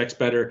definitely projects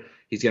better.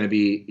 He's going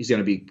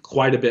to be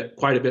quite a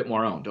bit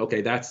more owned. Okay,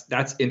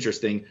 that's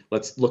interesting.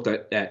 Let's look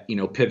at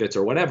pivots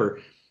or whatever.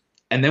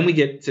 And then we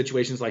get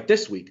situations like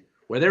this week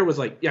where there was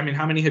like, I mean,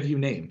 how many have you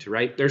named,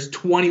 right? There's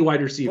 20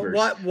 wide receivers.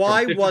 Well,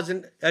 why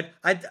wasn't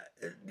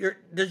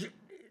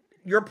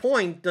your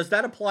point, does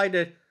that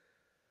apply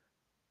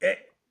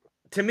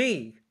to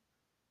me?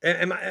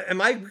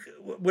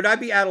 Would I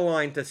be out of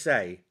line to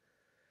say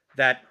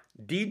that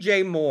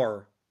DJ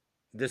Moore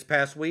this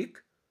past week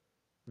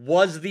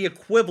was the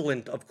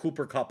equivalent of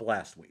Cooper Kupp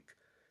last week?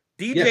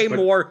 DJ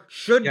Moore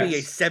should be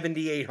a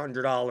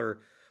 $7,800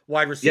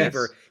 wide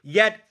receiver.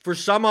 Yet, for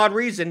some odd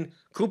reason,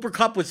 Cooper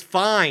Kupp was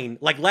fine.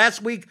 Like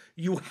last week,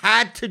 you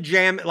had to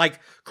jam.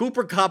 Like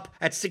Cooper Kupp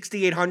at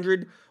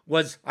 6,800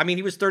 was,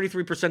 he was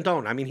 33%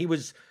 owned. I mean, he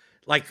was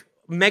like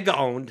mega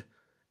owned.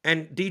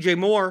 And DJ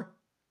Moore,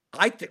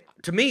 I think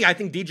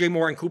DJ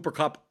Moore and Cooper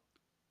Kupp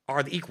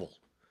are the equal.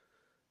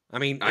 I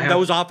mean,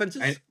 those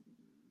offenses.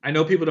 I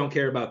know people don't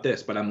care about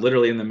this, but I'm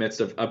literally in the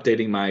midst of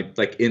updating my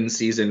like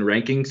in-season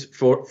rankings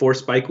for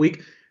Spike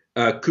Week.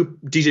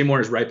 DJ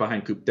Moore is right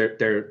behind Coop.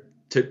 They're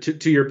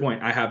to your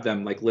point. I have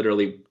them like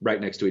literally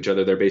right next to each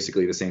other. They're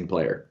basically the same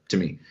player to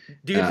me.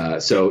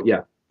 So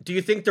yeah. Do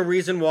you think the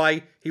reason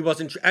why he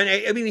wasn't? And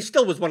I mean, he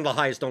still was one of the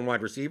highest owned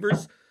wide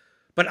receivers.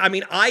 But I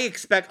mean, I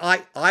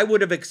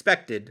would have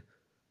expected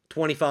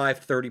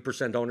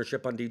 25-30%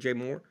 ownership on DJ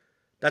Moore.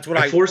 That's what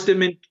I forced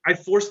him in. I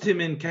forced him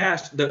in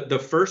cash. The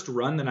first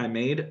run that I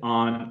made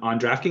on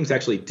DraftKings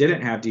actually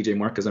didn't have DJ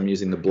Moore because I'm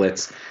using the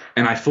blitz,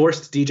 and I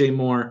forced DJ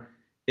Moore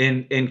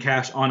in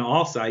cash on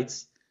all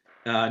sites,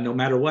 no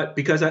matter what,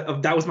 because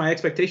that was my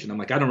expectation. I'm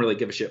like, I don't really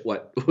give a shit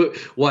what the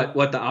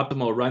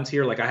optimal runs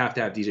here. Like, I have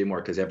to have DJ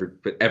Moore because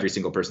every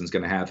single person's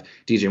going to have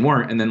DJ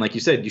Moore. And then, like you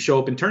said, you show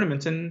up in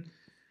tournaments and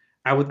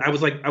I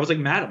was like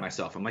mad at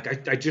myself. I'm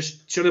like, I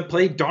just should have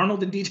played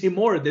Darnold and DJ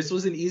Moore. This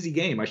was an easy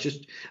game. I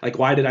just like,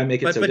 why did I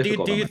make it so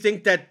difficult? Do you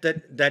think that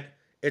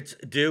it's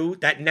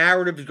that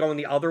narrative is going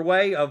the other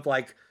way of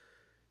like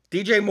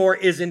DJ Moore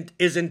isn't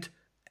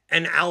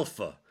an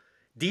alpha.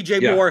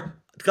 DJ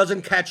Moore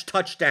doesn't catch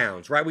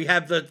touchdowns, right? We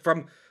have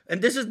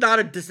and this is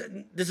not this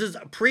is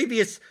a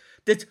previous.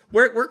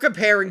 We're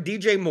comparing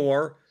DJ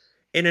Moore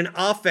in an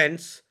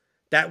offense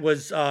that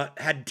was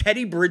had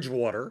Teddy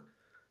Bridgewater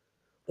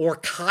or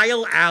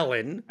Kyle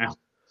Allen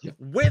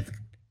with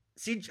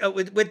Christian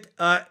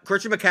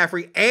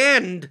McCaffrey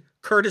and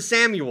Curtis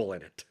Samuel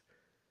in it.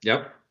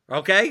 Yep.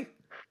 Okay.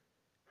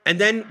 And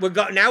then we're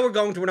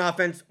going to an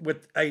offense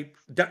with a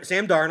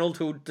Sam Darnold,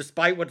 who,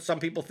 despite what some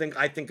people think,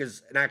 I think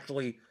is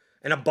actually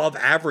an above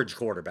average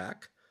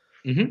quarterback.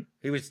 Mm-hmm.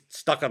 He was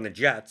stuck on the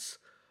Jets.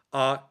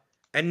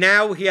 And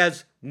now he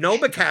has no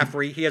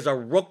McCaffrey. He has a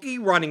rookie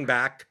running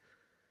back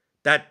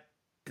that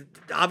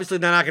obviously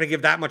they're not going to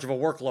give that much of a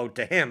workload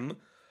to him.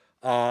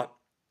 And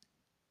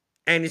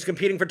he's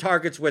competing for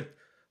targets with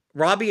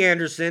Robbie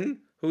Anderson,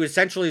 who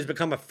essentially has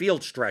become a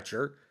field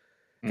stretcher,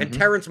 and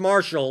Terrence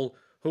Marshall,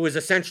 who is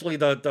essentially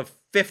the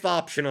fifth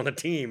option on the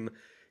team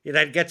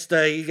that gets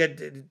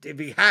if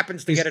he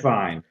happens to get it. He's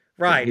fine.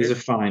 Right.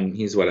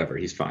 He's whatever.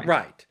 He's fine.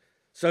 Right.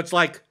 So it's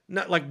like,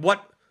 not like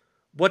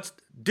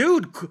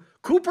dude,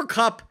 Cooper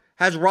Kupp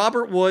has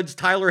Robert Woods,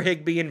 Tyler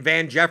Higbee, and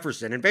Van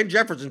Jefferson. And Van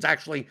Jefferson's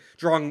actually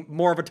drawing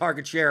more of a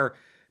target share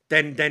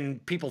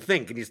than people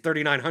think. And he's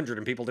 3,900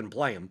 and people didn't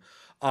play him.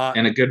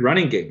 And a good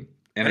running game.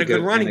 And a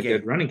good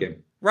running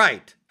game.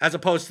 Right. As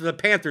opposed to the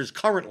Panthers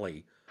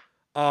currently.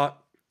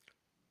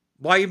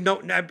 Why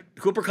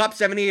Cooper Kupp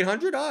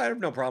 7,800? I have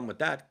no problem with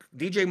that.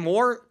 DJ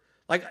Moore,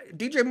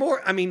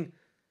 I mean,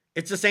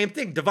 it's the same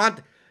thing.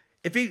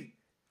 If he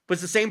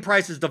was the same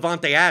price as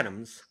Devontae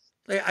Adams,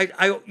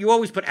 you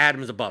always put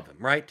Adams above him,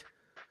 right?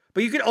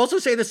 But you could also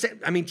say the same.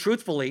 I mean,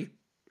 truthfully,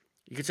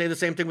 you could say the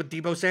same thing with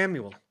Deebo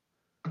Samuel.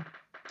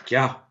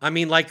 Yeah. I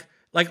mean, like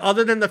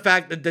other than the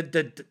fact that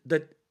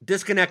the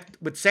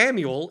disconnect with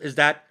Samuel is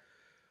that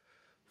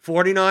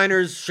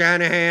 49ers,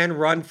 Shanahan,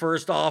 run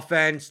first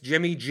offense.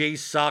 Jimmy G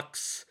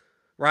sucks,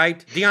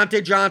 right?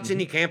 Deontay Johnson,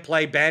 he can't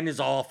play. Ben is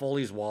awful.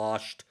 He's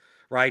washed,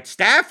 right?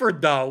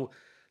 Stafford's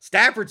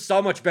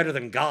so much better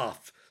than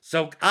Goff.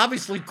 So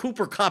obviously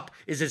Cooper Kupp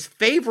is his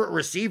favorite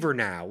receiver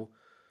now,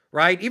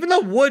 right? Even though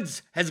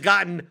Woods has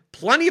gotten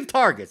plenty of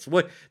targets,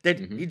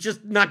 he's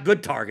just not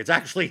good targets.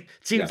 Actually, it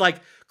seems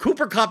like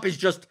Cooper Kupp is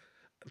just,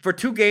 for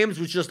 2 games,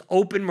 was just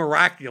open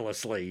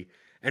miraculously.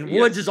 And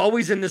Woods is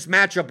always in this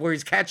matchup where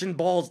he's catching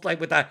balls like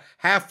with a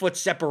half-foot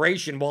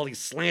separation while he's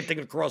slanting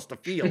across the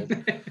field.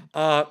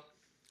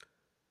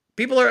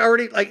 People are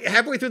already like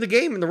halfway through the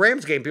game in the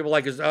Rams game. People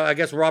are like, I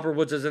guess Robert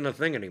Woods isn't a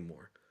thing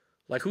anymore.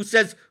 Like, who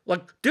says,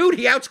 like, dude,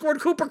 he outscored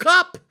Cooper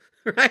Kupp,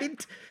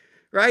 right?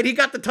 Right? He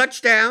got the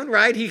touchdown,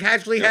 right? He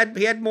actually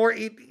had more.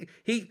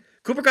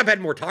 Cooper Kupp had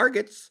more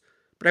targets,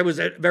 but it was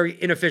a very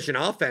inefficient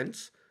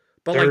offense.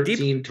 But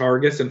 13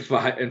 targets and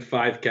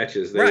five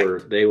catches.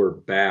 They were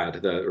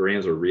bad. The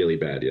Rams were really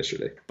bad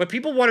yesterday. But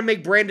people want to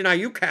make Brandon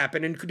Ayuk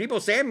happen, and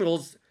Deebo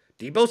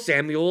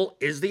Samuel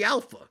is the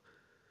alpha.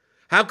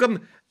 How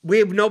come we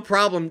have no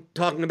problem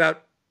talking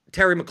about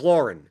Terry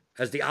McLaurin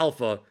as the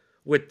alpha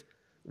with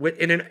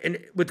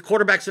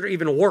quarterbacks that are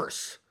even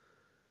worse,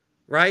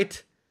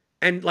 right?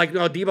 And like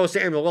Deebo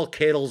Samuel, well,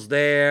 Kittle's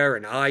there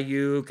and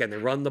Ayuk, and they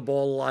run the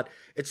ball a lot.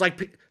 It's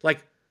like.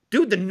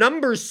 Dude, the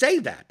numbers say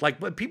that.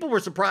 Like, people were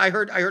surprised.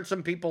 I heard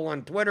some people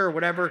on Twitter or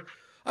whatever.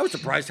 I was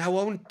surprised how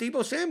owned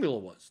Deebo Samuel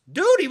was.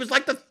 Dude, he was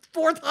like the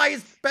 4th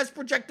highest, best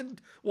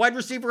projected wide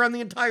receiver on the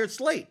entire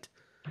slate.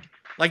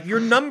 Like, your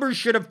numbers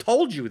should have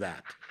told you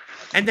that.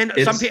 And then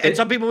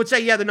some people would say,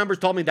 yeah, the numbers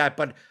told me that,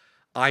 but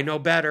I know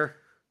better.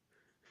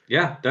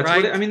 Yeah, that's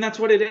right? That's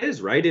what it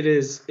is, right? It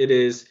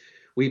is.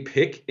 We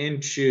pick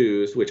and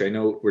choose, which I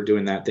know we're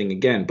doing that thing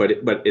again, but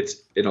it's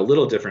in a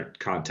little different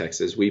context.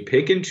 Is we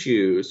pick and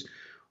choose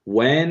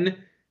when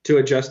to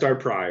adjust our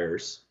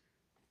priors.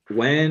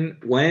 When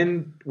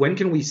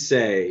can we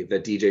say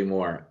that DJ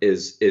Moore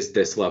is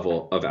this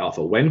level of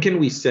alpha? When can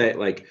we say,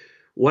 like,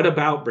 what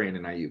about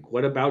Brandon Ayuk?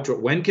 What about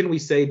when can we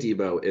say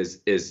Deebo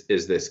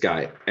is this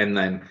guy? And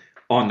then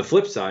on the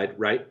flip side,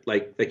 right?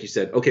 Like you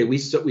said, okay,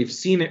 we've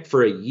seen it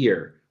for a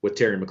year. with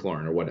Terry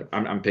McLaurin or whatever.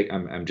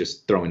 I'm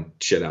just throwing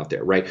shit out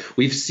there, right?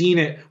 We've seen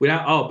it.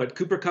 But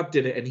Cooper Kupp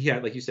did it, and he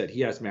had, like you said,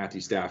 he has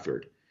Matthew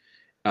Stafford.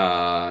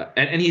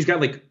 And he's got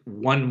like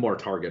one more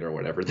target or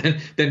whatever than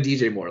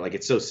DJ Moore. Like,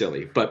 it's so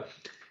silly. But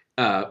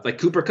like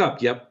Cooper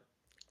Kupp, yep,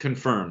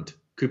 confirmed.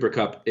 Cooper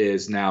Kupp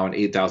is now an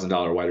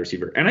 $8,000 wide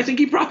receiver, and I think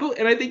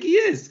he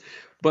is.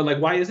 But like,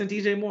 why isn't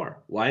DJ Moore?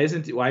 Why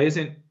isn't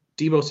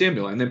Deebo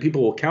Samuel? And then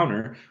people will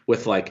counter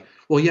with like,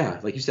 well, yeah,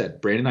 like you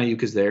said, Brandon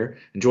Ayuk is there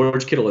and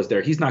George Kittle is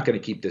there. He's not going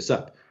to keep this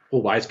up.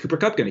 Well, why is Cooper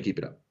Kupp going to keep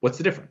it up? What's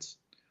the difference?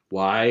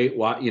 Why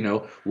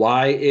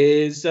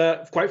is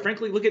quite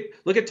frankly, look at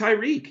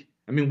Tyreek.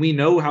 I mean, we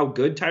know how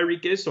good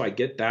Tyreek is, so I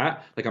get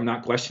that. Like, I'm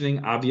not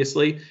questioning,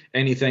 obviously,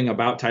 anything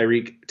about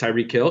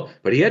Tyreek Hill,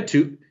 but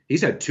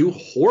he's had two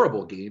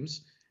horrible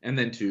games and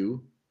then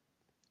two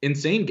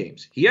insane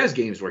games. He has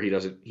games where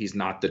he's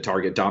not the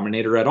target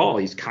dominator at all.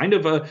 He's kind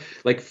of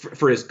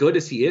for as good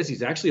as he is,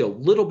 he's actually a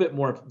little bit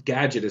more,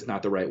 gadget is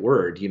not the right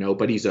word,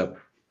 but he's a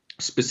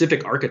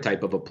specific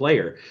archetype of a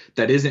player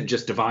that isn't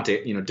just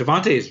Devontae.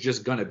 Devontae is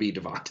just gonna be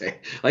Devontae.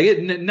 Like,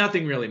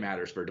 nothing really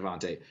matters for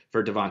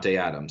Devontae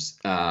Adams.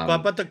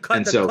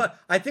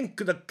 I think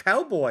the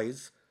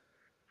Cowboys.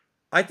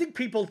 I think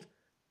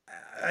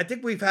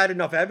we've had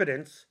enough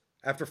evidence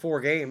after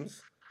 4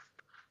 games.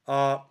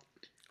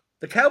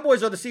 The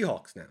Cowboys are the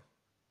Seahawks now.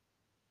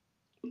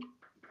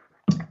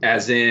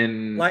 As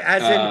in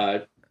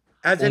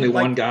only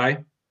one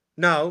guy.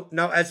 No.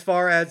 As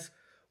far as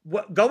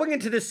going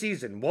into this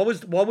season,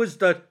 what did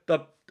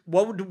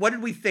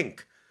we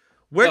think?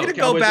 We're going to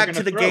go back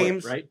to the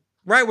games, right?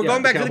 Right, we're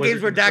going back to the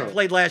games where Dak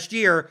played last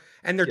year,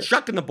 and they're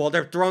chucking the ball.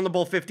 They're throwing the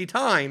ball 50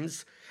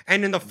 times.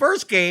 And in the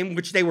first game,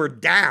 which they were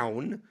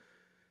down,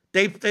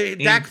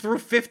 Dak threw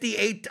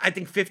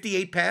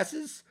 58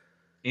 passes.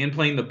 And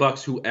playing the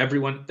Bucks, who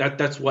everyone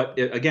that's what,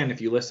 again,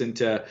 if you listen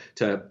to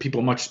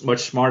people much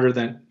smarter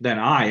than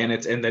I,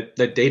 and that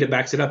the data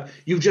backs it up,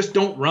 you just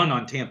don't run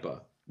on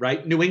Tampa,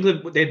 right? New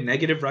England, they had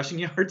negative rushing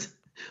yards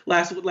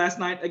last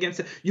night against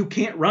it. You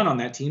can't run on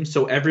that team,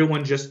 so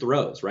everyone just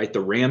throws, right?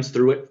 The Rams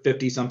threw it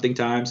 50 something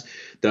times,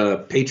 the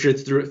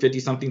Patriots threw it 50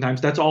 something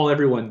times. That's all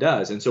everyone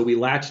does, and so we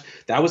latched.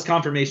 That was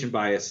confirmation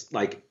bias,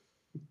 like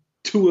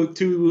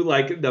to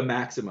like the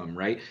maximum,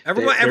 right?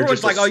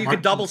 Everyone's like, oh, you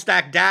could double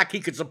stack Dak. He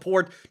could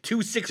support 2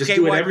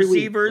 6K wide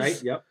receivers. Week,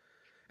 right? Yep.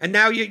 And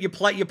now you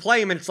play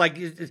him, and it's like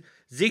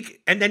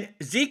Zeke, and then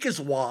Zeke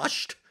is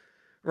washed,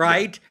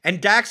 right? Yeah.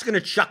 And Dak's going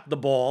to chuck the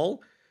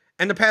ball.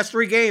 And the past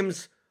 3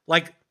 games,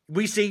 like,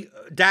 we see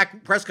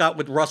Dak Prescott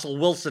with Russell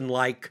Wilson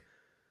like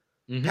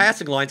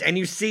passing lines, and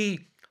you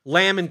see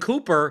Lamb and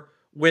Cooper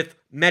with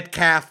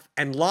Metcalf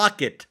and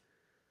Lockett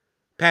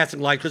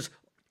passing lines, because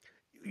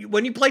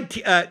when you play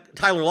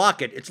Tyler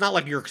Lockett, it's not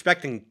like you're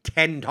expecting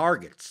 10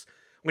 targets.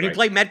 When you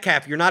play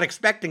Metcalf, you're not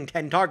expecting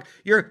 10 targets.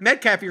 You're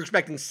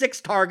expecting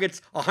 6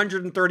 targets,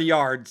 130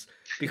 yards,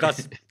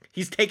 because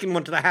he's taking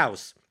one to the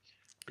house.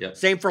 Yep.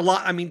 Same for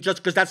just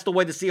because that's the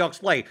way the Seahawks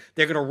play.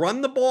 They're going to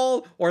run the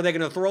ball, or they're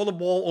going to throw the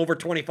ball over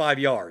 25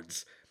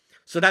 yards.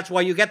 So that's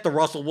why you get the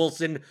Russell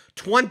Wilson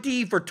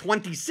 20 for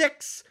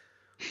 26,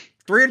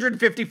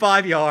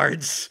 355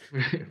 yards,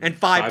 and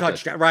 5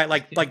 touchdowns. Right,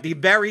 like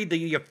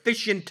the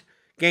efficient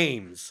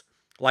games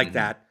like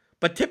that,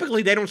 but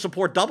typically they don't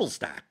support double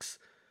stacks.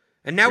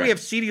 And now we have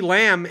CeeDee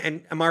Lamb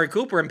and Amari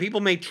Cooper, and people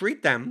may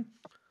treat them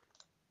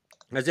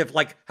as if,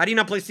 like, how do you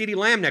not play CeeDee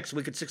Lamb next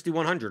week at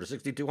 6,100 or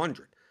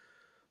 6,200?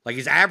 Like,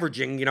 he's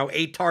averaging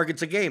 8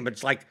 targets a game, but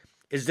it's like,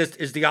 is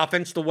the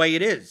offense the way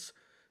it is?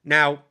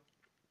 Now,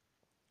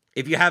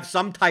 if you have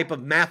some type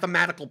of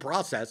mathematical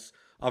process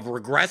of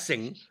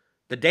regressing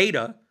the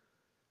data,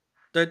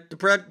 the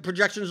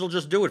projections will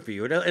just do it for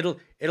you.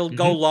 It'll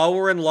go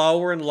lower and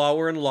lower and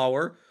lower and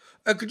lower.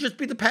 It could just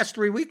be the past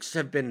 3 weeks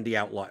have been the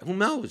outlier. Who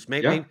knows?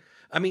 Maybe.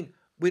 I mean,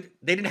 they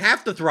didn't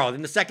have to throw.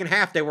 In the second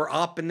half, they were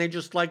up, and they were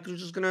just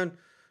gonna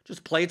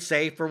just play it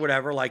safe or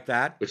whatever, like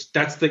that. Which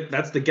that's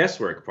the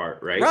guesswork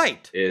part, right?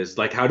 Right. Is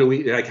like, how do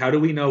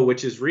we know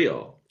which is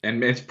real?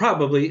 And it's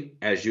probably,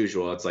 as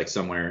usual, it's like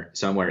somewhere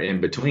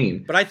in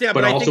between. But I think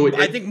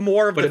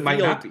more of the field. Might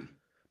not be.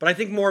 But I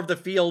think more of the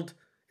field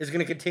is going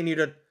to continue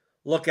to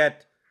look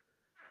at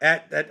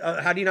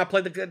how do you not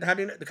play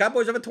the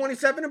Cowboys have a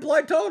 27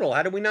 implied total?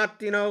 How do we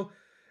not,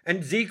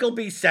 and Zeke will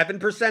be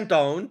 7%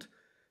 owned.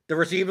 The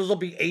receivers will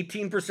be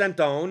 18%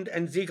 owned,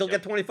 and Zeke will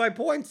get 25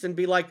 points and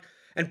be like,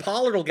 and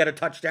Pollard will get a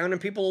touchdown,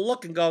 and people will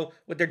look and go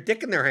with their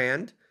dick in their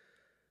hand,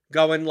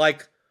 going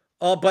like,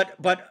 oh, but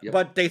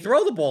they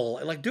throw the ball.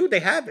 Like, dude, they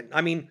haven't.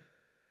 I mean,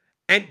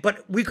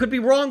 but we could be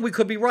wrong, we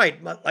could be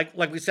right.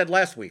 Like we said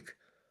last week.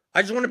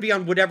 I just want to be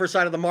on whatever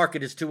side of the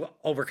market is too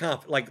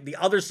overconfident, like the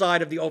other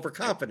side of the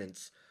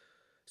overconfidence.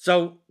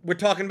 So we're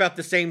talking about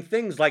the same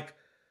things, like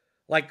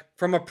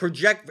from a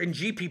project in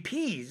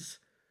GPPs.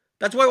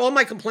 That's why all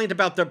my complaint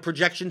about the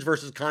projections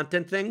versus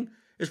content thing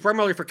is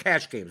primarily for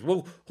cash games.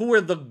 Well, who are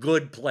the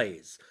good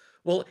plays?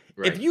 Well,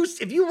 if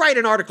you write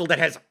an article that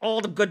has all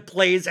the good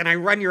plays and I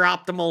run your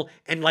optimal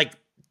and like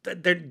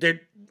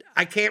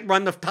I can't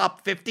run the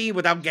top 50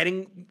 without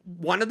getting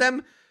one of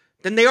them,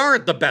 then they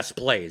aren't the best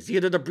plays.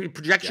 Either the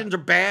projections are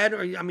bad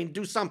or, I mean,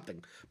 do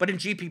something. But in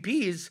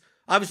GPPs,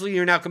 obviously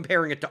you're now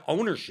comparing it to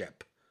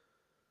ownership,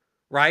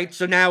 right?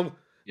 So now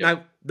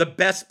the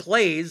best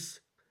plays,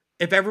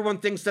 if everyone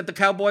thinks that the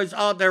Cowboys,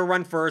 they're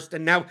run first,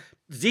 and now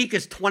Zeke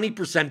is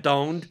 20%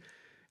 owned,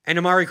 and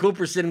Amari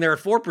Cooper's sitting there at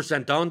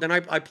 4% owned, then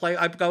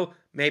I go,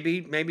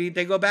 maybe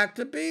they go back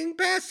to being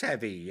pass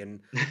heavy,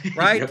 and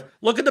right?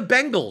 Look at the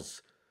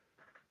Bengals.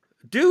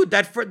 Dude,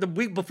 that for the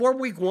week before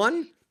week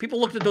 1, people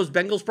looked at those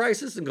Bengals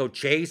prices and go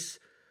Chase,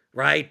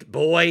 right?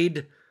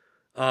 Boyd,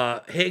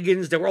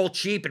 Higgins, they were all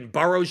cheap, and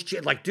Burrow's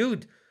cheap. Like,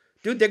 dude,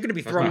 they're going to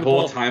be throwing the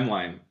whole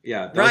timeline.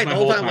 Yeah, that was my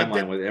whole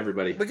timeline with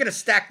everybody. We're going to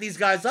stack these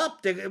guys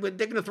up. They're going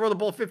to throw the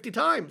ball 50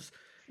 times.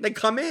 They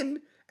come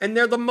in, and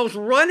they're the most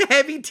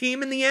run-heavy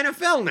team in the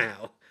NFL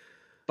now.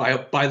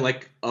 By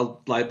like a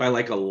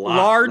lot.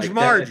 Large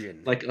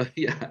margin.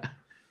 Yeah.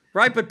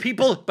 Right,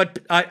 but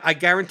I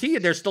guarantee you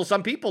there's still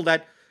some people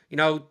that,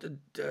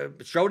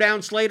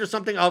 showdown slate or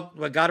something.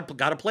 I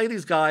gotta play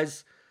these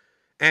guys,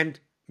 and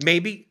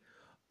maybe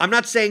I'm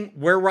not saying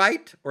we're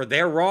right or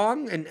they're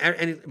wrong,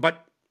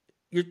 but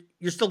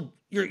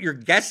you're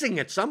guessing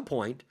at some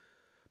point.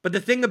 But the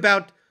thing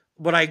about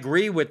what I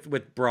agree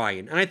with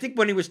Brian, and I think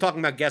when he was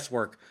talking about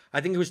guesswork, I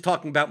think he was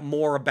talking about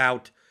more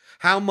about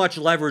how much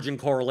leverage and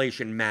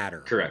correlation matter.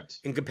 Correct.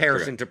 In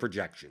comparison to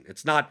projection,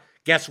 it's not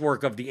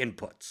guesswork of the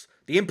inputs.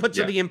 The inputs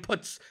are the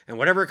inputs, and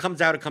whatever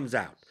comes out, it comes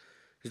out.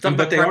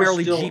 But they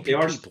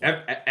are still,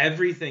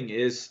 everything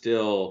is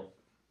still,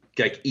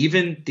 like,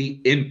 even the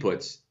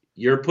inputs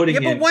you're putting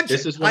in. But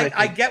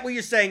I get what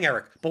you're saying,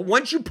 Eric. But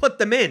once you put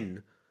them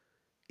in,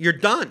 you're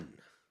done.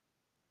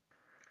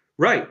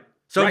 Right.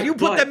 So if you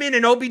put them in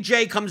and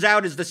OBJ comes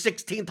out as the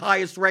 16th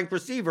highest ranked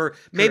receiver,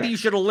 maybe you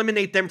should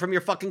eliminate them from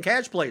your fucking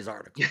cash plays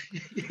article.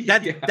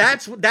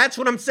 That's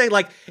what I'm saying.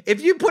 Like,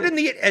 if you put in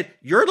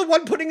you're the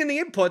one putting in the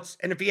inputs,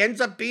 and if he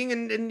ends up being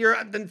in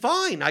your, then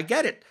fine, I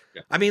get it.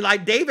 Yeah. I mean,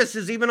 like, Davis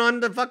is even on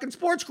the fucking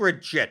sports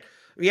grid shit.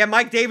 Yeah,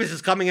 Mike Davis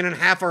is coming in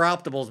half our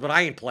optimals, but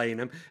I ain't playing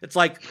him. It's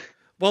like,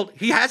 well,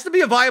 he has to be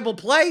a viable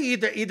play.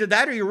 Either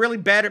that or you're really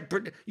bad at.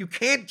 You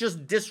can't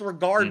just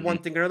disregard one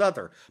thing or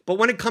another. But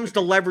when it comes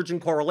to leverage and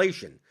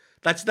correlation,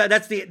 that's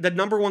the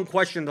number one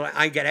question that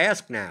I get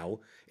asked now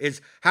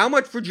is, how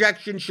much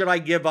projection should I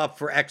give up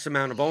for X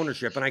amount of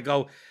ownership? And I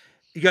go,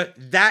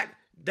 that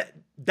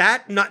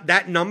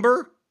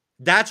number.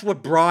 That's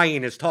what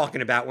Brian is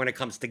talking about when it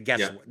comes to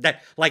guesswork. And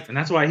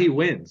that's why he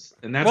wins.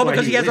 And that's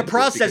because he has a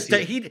process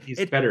that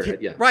he's better at.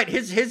 Yeah. Right.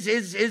 His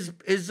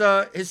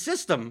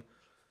system.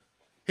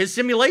 His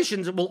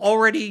simulations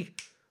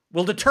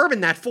will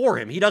determine that for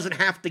him. He doesn't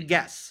have to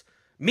guess.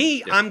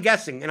 I'm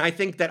guessing, and I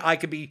think that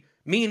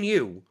me and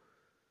you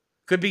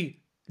could be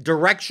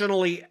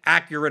directionally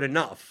accurate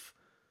enough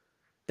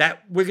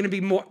that we're going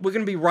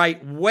to be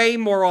right way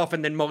more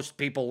often than most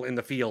people in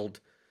the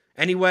field.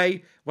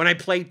 Anyway, when I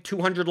play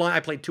 200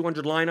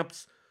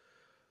 lineups.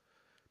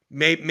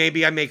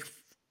 Maybe I make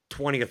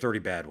 20 or 30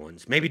 bad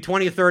ones. Maybe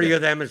 20 or 30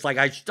 of them is like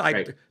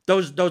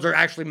those are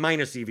actually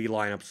minus EV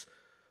lineups.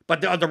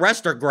 But the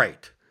rest are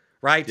great,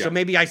 right? Yeah. So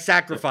maybe I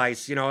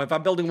sacrifice, if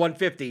I'm building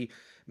 150,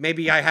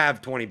 maybe I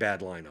have 20 bad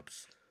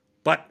lineups.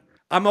 But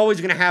I'm always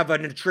going to have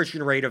an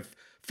attrition rate of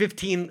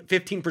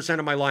 15%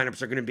 of my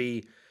lineups are going to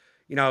be,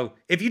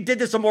 if you did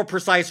this a more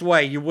precise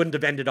way, you wouldn't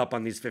have ended up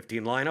on these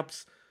 15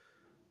 lineups.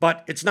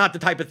 But it's not the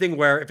type of thing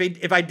where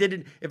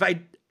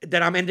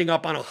that I'm ending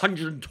up on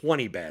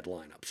 120 bad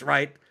lineups,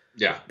 right?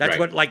 Yeah. That's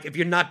what, like, if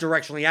you're not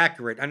directionally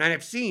accurate. And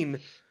I've seen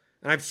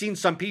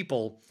some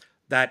people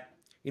that,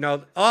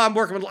 I'm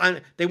working with,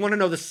 they want to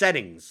know the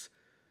settings.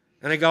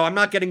 And I go, I'm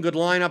not getting good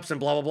lineups and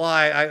blah, blah, blah.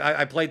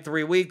 I played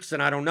 3 weeks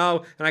and I don't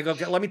know. And I go,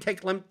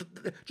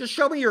 just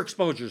show me your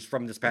exposures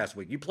from this past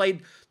week. You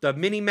played the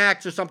mini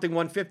max or something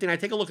 150, and I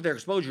take a look at their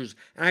exposures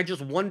and I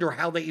just wonder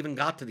how they even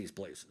got to these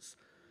places.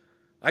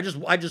 So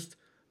 56%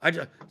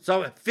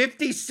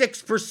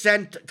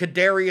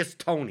 Kadarius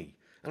Toney.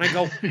 And I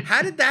go,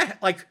 how did that,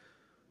 like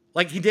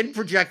he didn't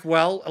project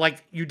well.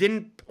 Like, you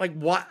didn't, like,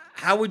 what,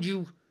 how did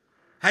you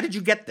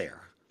get there?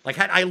 Like,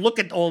 I look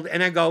at all,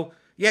 and I go,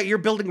 yeah, you're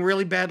building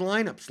really bad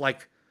lineups.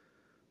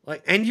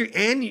 And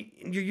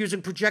you're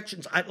using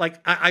projections.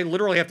 I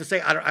literally have to say,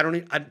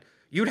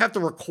 you'd have to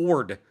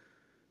record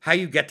how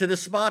you get to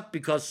this spot,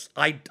 because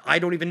I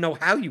don't even know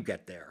how you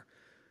get there.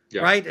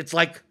 Yeah. Right? It's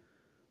like,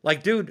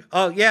 dude, the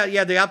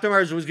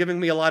optimizer was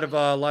giving me a lot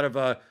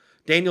of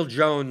Daniel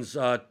Jones,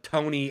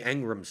 Tony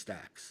Ingram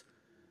stacks.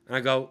 And I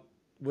go,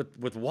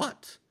 with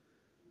what?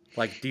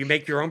 Like, do you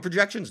make your own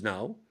projections?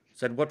 No.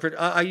 Said,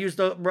 I used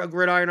the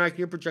Gridiron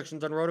IQ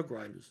projections on Roto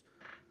Grinders.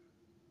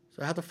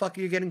 So how the fuck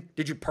are you getting?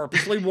 Did you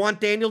purposely want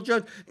Daniel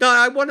Jones? No,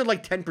 I wanted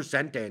like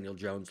 10% Daniel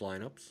Jones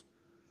lineups.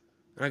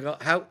 And I go,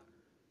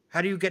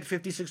 how do you get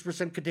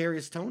 56%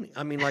 Kadarius Toney?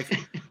 I mean,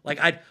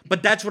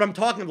 but that's what I'm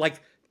talking.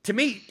 Like, to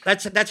me,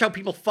 that's how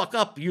people fuck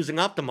up using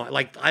Optimize.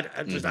 Like,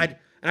 and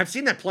I've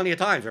seen that plenty of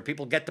times where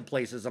people get to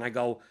places and I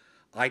go,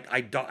 I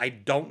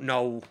don't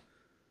know.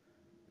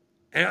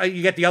 And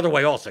you get the other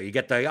way also. You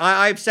get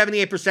I have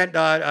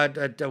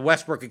 78%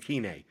 Westbrook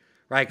Akine.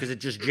 right? Because it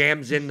just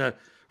jams in the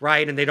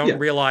right, and they don't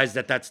realize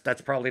that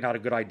that's probably not a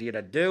good idea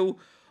to do.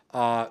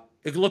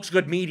 It looks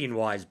good median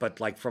wise, but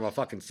like from a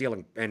fucking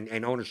ceiling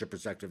and ownership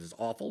perspective is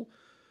awful.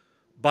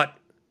 But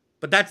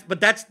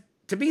that's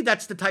to me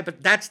that's the type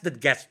of that's the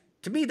guess.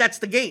 To me that's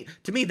the game.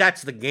 To me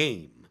that's the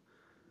game.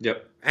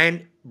 Yep.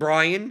 And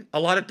Brian,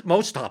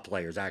 most top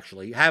players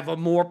actually have a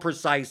more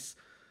precise,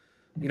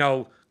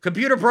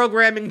 computer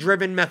programming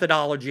driven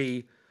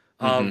methodology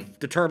of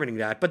determining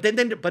that. But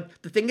but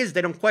the thing is,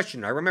 they don't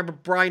question it. I remember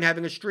Brian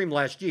having a stream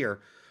last year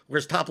where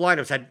his top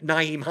lineups had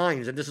Nyheim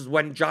Hines, and this is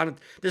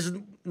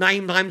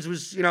Nyheim Hines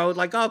was,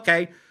 like,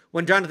 okay,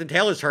 when Jonathan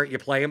Taylor's hurt, you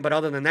play him, but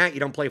other than that, you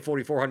don't play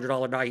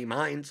 $4,400 Nyheim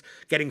Hines,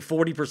 getting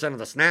 40% of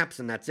the snaps,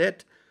 and that's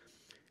it.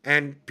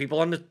 And people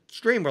on the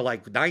stream were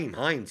like, Nyheim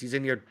Hines, he's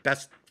in your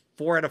best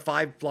 4 out of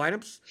 5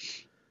 lineups.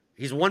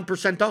 He's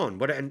 1%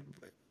 owned. And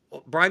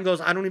Brian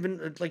goes, I don't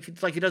even, it's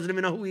like he doesn't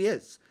even know who he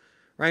is.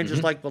 Right?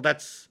 Just like, well,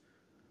 that's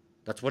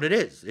what it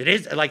is. It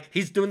is, like,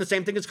 he's doing the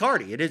same thing as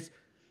Cardi. It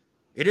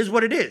is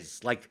what it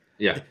is. Like,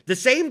 the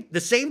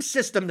same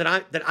system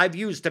that I've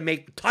used to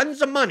make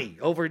tons of money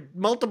over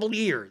multiple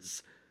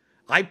years.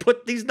 I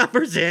put these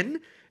numbers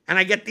in, and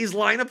I get these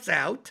lineups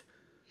out.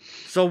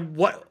 So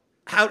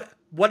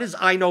what is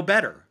I know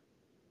better?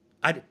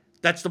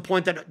 That's the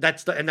point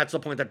that's the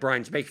point that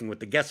Brian's making with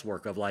the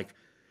guesswork of, like,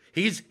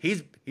 he's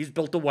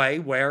built a way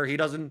where he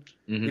doesn't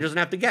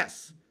have to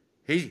guess.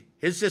 His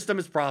system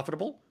is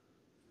profitable.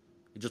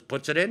 He just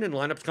puts it in and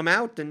lineups come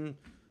out, and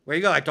where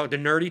you go. I talked to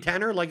Nerdy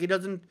Tanner, like, he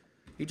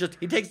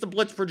takes the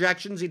blitz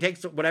projections, he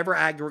takes whatever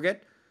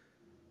aggregate.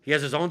 He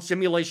has his own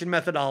simulation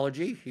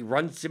methodology. He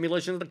runs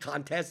simulation of the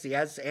contests. He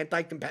has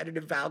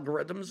anti-competitive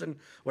algorithms and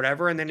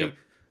whatever, and then he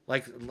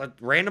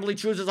randomly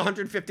chooses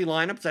 150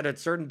 lineups at a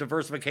certain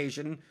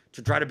diversification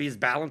to try to be as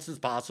balanced as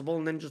possible,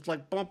 and then just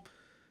like, boom,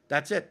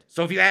 that's it.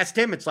 So if you asked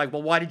him, it's like,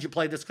 well, why did you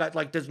play this guy?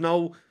 Like, there's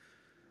no,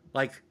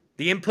 like,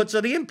 the inputs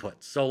are the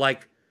inputs. So,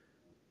 like,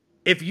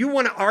 if you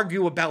want to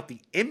argue about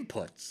the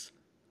inputs,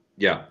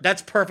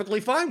 that's perfectly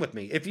fine with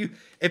me. If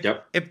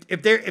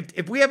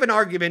we have an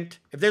argument,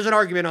 if there's an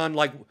argument on,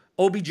 like,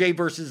 OBJ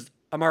versus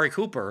Amari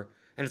Cooper,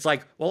 and it's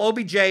like, well,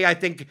 OBJ, I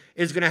think,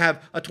 is going to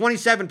have a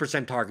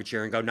 27% target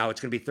share, and go, no,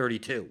 it's going to be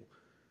 32.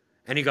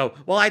 And you go,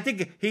 well, I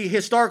think he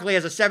historically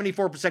has a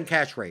 74%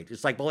 catch rate.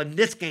 It's like, well, in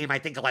this game, I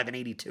think he'll have an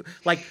 82.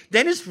 Like,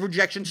 then his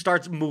projection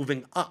starts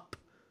moving up.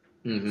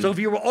 So if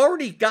you've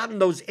already gotten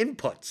those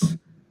inputs,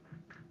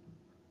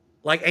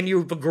 like, and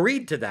you've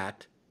agreed to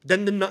that,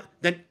 then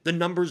the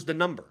number's the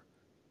number.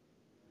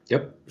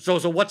 Yep.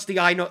 So what's the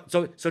I know?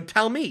 So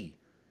tell me,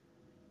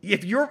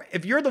 if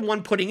you're the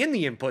one putting in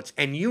the inputs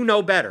and you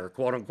know better,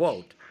 quote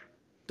unquote,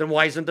 then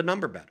why isn't the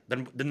number better?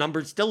 Then the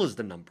number still is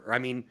the number. I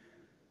mean,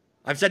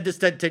 I've said this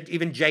to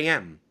even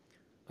JM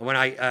when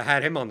I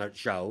had him on the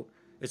show.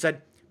 It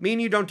said, me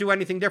and you don't do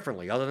anything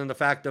differently other than the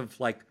fact of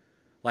like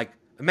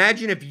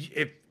imagine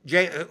if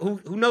Jay,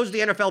 who knows the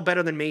NFL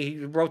better than me,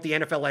 he wrote the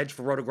NFL Edge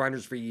for Roto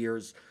Grinders for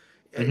years.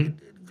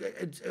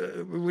 It's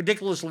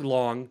ridiculously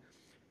long.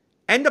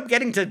 End up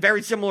getting to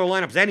very similar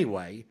lineups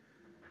anyway.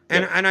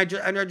 And I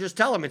just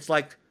tell him, it's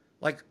like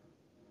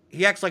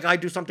he acts like I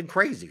do something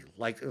crazy.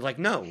 Like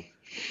no.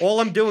 All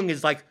I'm doing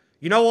is, like,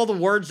 all the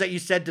words that you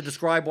said to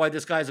describe why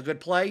this guy's a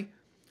good play?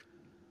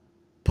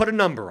 Put a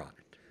number on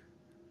it.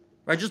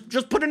 Right?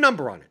 Just put a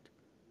number on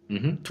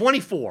it.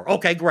 24.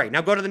 Okay, great.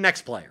 Now go to the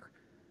next player.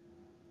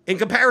 In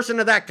comparison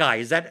to that guy,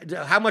 is that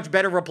how much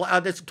better a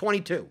player? That's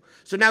 22.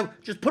 So now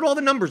just put all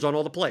the numbers on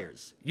all the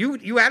players.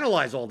 You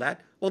analyze all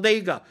that. Well, there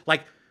you go.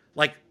 Like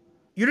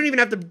you don't even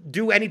have to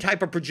do any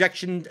type of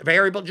projection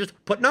variable. Just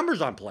put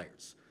numbers on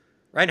players,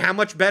 right? How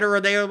much better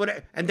are they? Or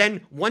whatever. And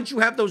then once you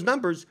have those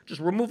numbers,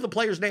 just remove the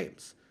players'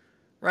 names,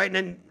 right? And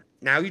then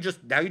now you just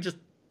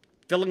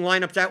filling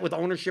lineups out with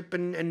ownership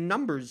and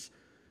numbers.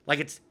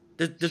 Like,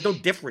 there's no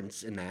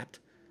difference in that.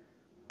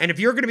 And if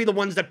you're going to be the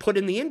ones that put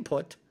in the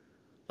input,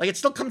 like, it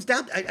still comes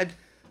down.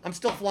 I'm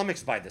still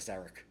flummoxed by this,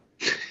 Eric.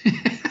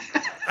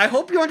 I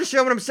hope you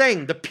understand what I'm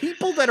saying. The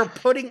people that are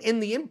putting in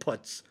the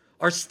inputs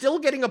are still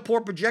getting a poor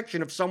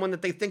projection of someone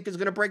that they think is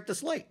going to break the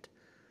slate.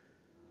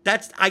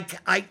 That's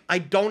I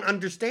don't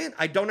understand.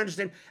 I don't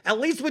understand. At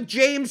least with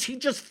James, he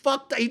just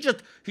fucked. He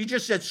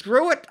just said,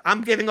 screw it.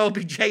 I'm giving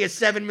OBJ a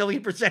 7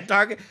 million %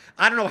 target.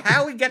 I don't know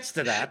how he gets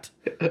to that.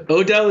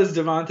 Odell is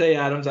Devontae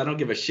Adams. I don't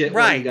give a shit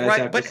what you guys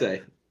have to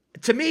say.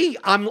 To me,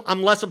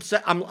 I'm less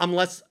upset. I'm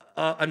less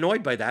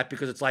annoyed by that,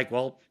 because it's like,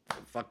 well,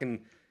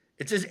 fucking,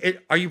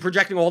 are you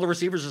projecting all the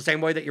receivers the same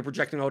way that you're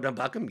projecting Odell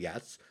Beckham?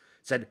 Yes.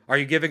 Said, are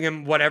you giving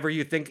him whatever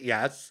you think?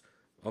 Yes.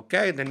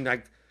 Okay, then,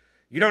 like,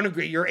 you don't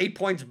agree. You're 8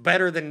 points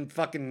better than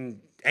fucking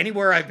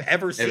anywhere I've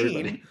ever seen.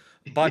 Everybody.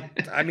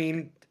 But I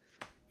mean,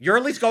 you're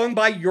at least going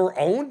by your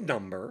own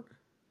number.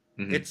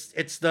 It's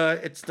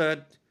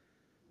the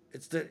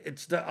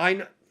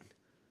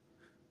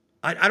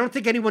I don't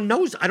think anyone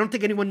knows. I don't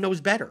think anyone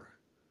knows better.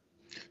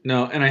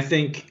 No, and I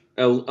think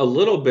a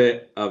little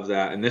bit of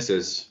that, and this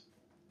is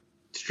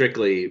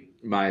strictly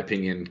my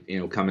opinion,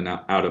 coming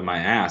out of my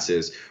ass,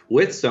 is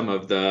with some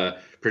of the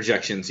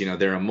projections,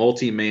 they're a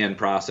multi-man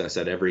process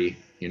at every,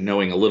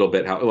 knowing a little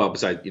bit how, well,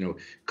 besides,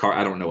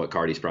 I don't know what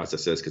Cardi's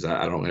process is because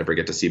I don't ever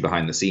get to see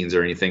behind the scenes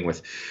or anything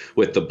with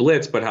the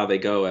blitz, but how they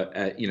go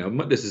at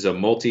this is a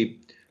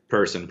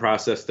multi-person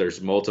process. There's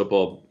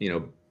multiple,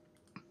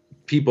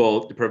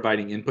 people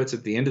providing inputs.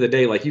 At the end of the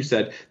day, like you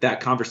said,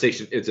 that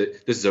conversation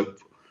this is a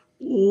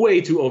way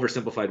too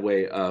oversimplified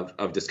way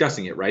of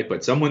discussing it, right?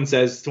 But someone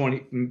says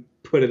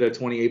put it at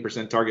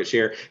 28% target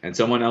share, and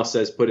someone else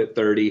says put it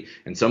 30,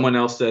 and someone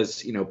else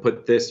says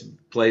put this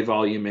play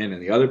volume in,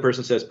 and the other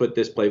person says put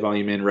this play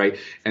volume in, right?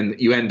 And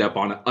you end up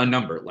on a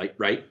number, like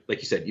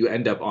you said, you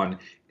end up on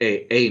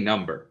a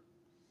number.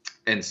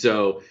 And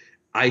so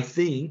I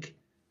think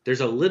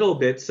there's a little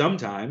bit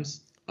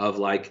sometimes of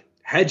like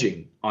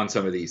hedging on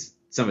some of these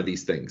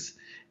things.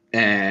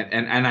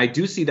 And I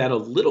do see that a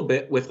little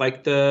bit with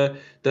like the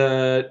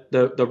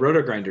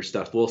roto grinder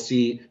stuff. We'll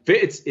see.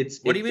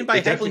 What do you mean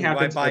by hedging? I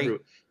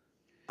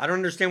don't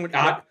understand what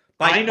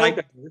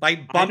by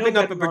bumping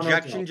up a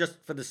projection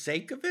just for the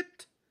sake of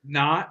it.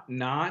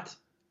 Not.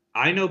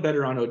 I know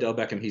better on Odell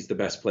Beckham. He's the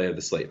best player of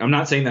the slate. I'm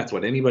not saying that's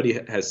what anybody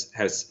has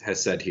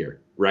said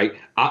here, right?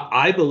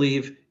 I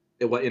believe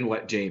in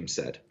what James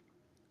said.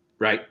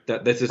 Right.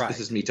 This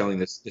is me telling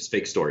this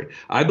fake story.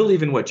 I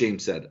believe in what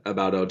James said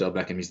about Odell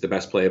Beckham. He's the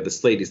best player of the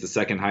slate. He's the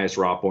second highest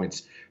raw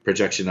points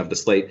projection of the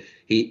slate.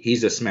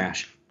 He's a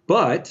smash.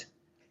 But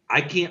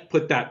I can't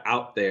put that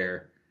out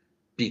there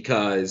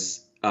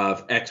because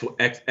of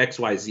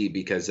XYZ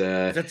because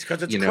that's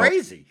because it's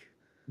crazy.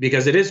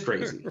 Because it is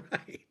crazy,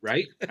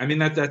 right? I mean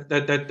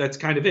that's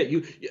kind of it.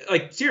 You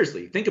like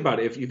seriously think about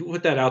it. If you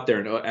put that out there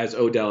and as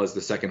Odell is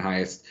the second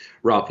highest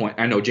raw point,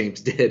 I know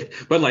James did,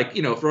 but like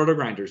if Roto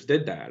Grinders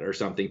did that or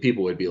something,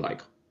 people would be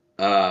like,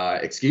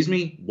 "Excuse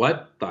me,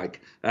 what?"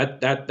 Like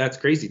that's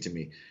crazy to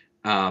me.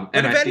 But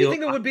if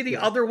anything, it would be the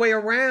other way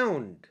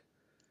around.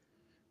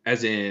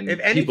 As in, if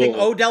anything,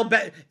 Odell,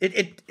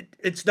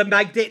 it's the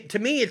Mike. To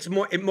me, it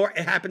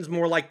happens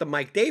more like the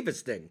Mike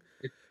Davis thing.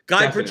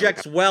 Guy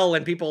projects well,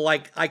 and people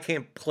I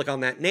can't click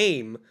on that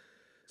name.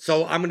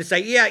 So I'm going to say,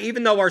 yeah,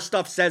 even though our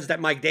stuff says that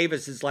Mike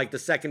Davis is like the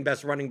second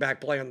best running back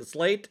play on the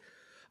slate,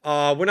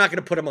 we're not going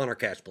to put him on our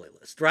cash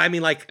playlist, right? I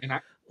mean,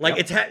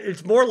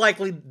 it's more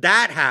likely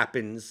that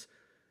happens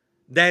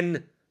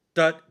than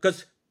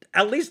because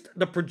at least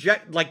the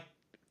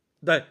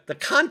the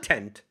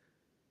content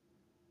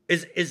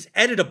is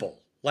editable.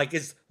 At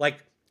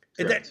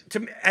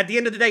the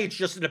end of the day, it's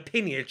just an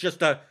opinion. It's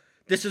just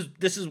this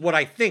is what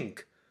I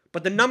think.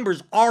 But the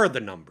numbers are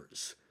the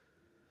numbers.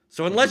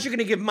 So unless you're going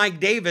to give Mike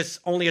Davis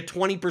only a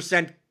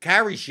 20%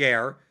 carry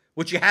share,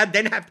 which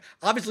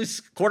obviously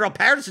Cordell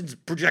Patterson's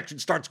projection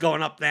starts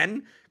going up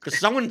then, because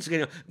someone's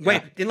going to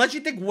unless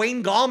you think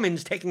Wayne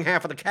Gallman's taking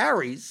half of the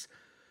carries,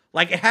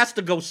 it has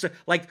to go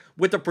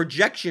with the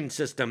projection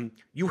system,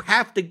 you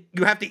have to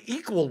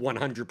equal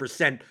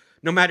 100%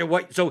 no matter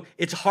what. So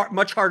it's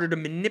much harder to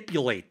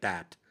manipulate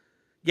that.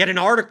 Yet an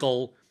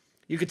article,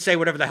 you could say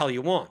whatever the hell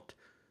you want.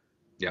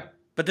 Yeah.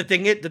 But the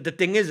thing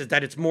is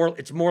that it's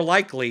more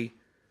likely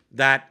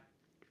that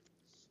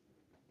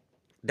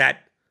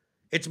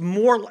it's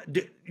more.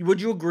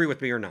 Would you agree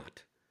with me or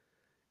not?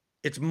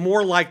 It's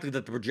more likely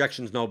that the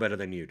projections know better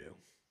than you do.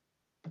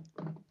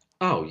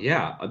 Oh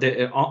yeah,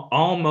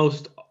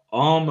 almost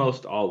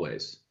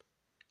always.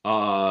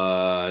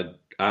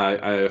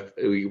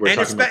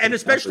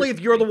 Especially if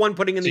you're the one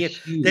putting in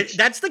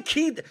that's the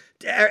key,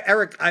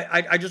 Eric.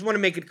 I just want to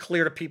make it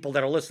clear to people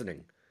that are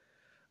listening.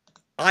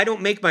 I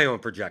don't make my own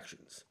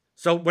projections.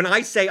 So when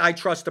I say I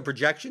trust the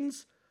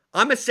projections,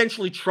 I'm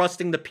essentially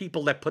trusting the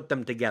people that put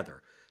them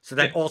together. So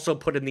that also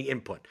put in the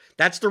input.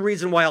 That's the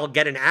reason why I'll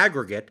get an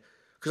aggregate,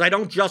 because I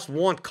don't just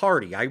want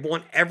Cardi. I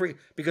want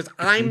because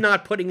I'm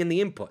not putting in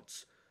the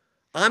inputs.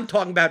 I'm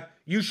talking about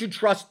you should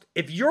trust,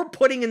 if you're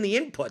putting in the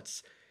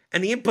inputs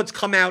and the inputs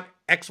come out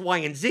X, Y,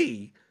 and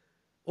Z,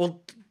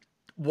 well,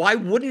 why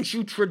wouldn't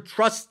you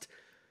trust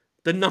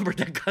the number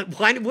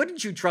why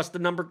wouldn't you trust the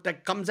number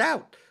that comes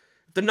out?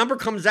 The number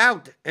comes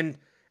out and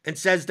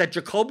says that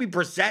Jacoby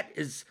Brissett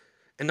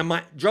and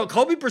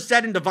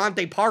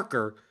Devontae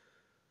Parker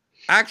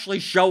actually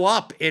show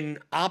up in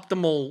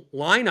optimal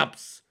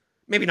lineups.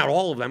 Maybe not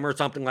all of them or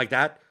something like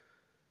that.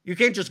 You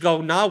can't just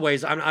go, nah,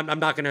 ways. I'm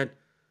not gonna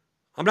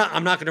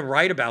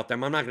write about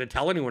them. I'm not gonna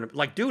tell anyone.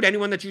 Dude,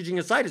 anyone that's using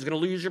a site is gonna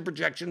lose your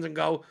projections and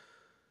go,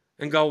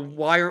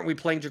 why aren't we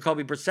playing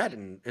Jacoby Brissett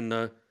in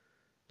the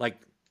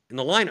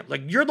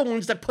lineup? You're the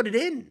ones that put it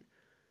in.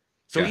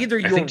 So either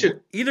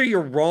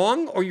you're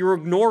wrong or you're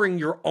ignoring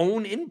your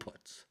own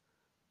inputs.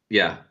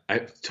 Yeah,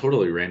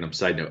 totally random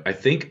side note. I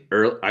think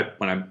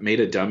when I made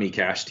a dummy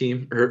cash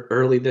team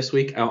early this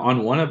week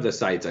on one of the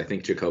sites, I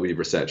think Jacoby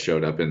Brissett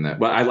showed up in that.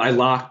 Well, I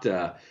locked.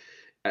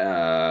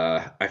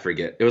 I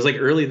forget. It was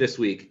early this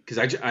week because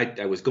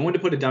I was going to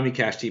put a dummy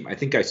cash team. I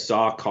think I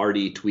saw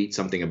Cardi tweet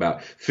something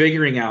about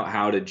figuring out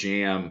how to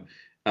jam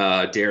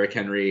Derrick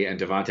Henry and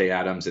Devontae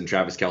Adams and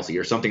Travis Kelce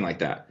or something like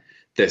that.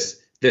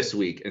 This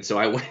week. And so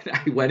I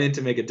went in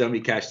to make a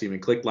dummy cash team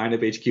and clicked lineup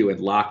HQ and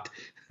locked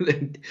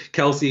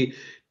Kelce,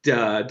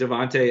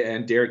 Devontae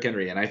and Derrick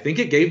Henry, and I think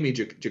it gave me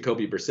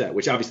Jacoby Brissett,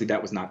 which obviously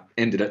that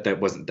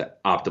wasn't the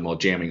optimal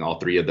jamming all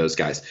three of those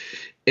guys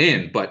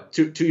in. But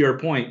to your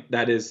point,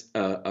 that is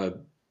a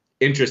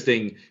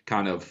interesting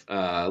kind of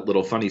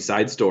little funny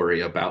side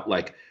story about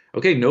like,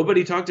 okay,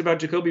 nobody talked about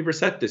Jacoby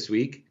Brissett this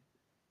week,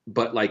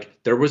 but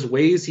like there was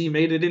ways he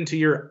made it into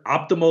your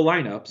optimal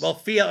lineups.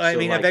 Well,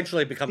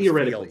 eventually it becomes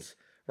Fields.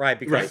 Right,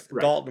 because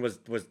Dalton was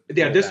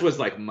this was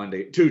like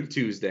Monday,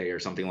 Tuesday or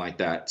something like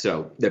that.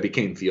 So that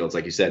became Fields,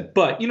 like you said.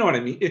 But you know what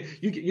I mean?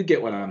 You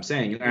get what I'm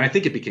saying. And I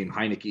think it became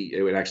Heineke.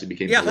 It actually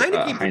became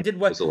Heineke did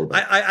what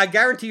I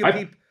guarantee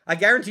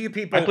you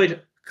people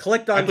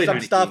clicked on some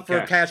Heineke stuff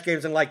for cash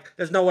games and like,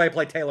 there's no way I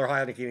play Taylor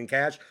Heineke in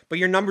cash, but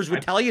your numbers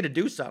would tell you to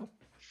do so.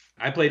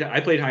 I played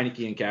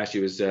Heineke in cash.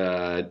 It was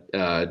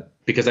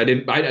because I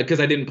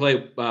didn't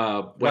play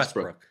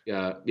Westbrook.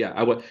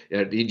 I was.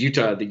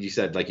 You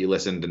said like you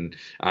listened, and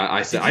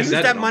I said. Did you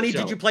use that money?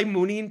 Did you play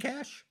Mooney in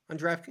cash on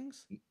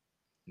DraftKings?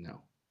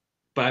 No,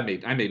 but I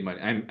made money.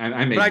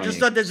 I made. But I just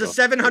thought there's a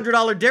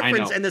 $700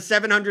 difference, and the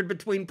 $700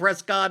 between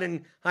Prescott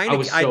and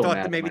Heineke. I thought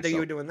that maybe that you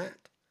were doing that.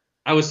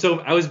 I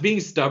was being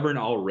stubborn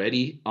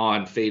already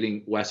on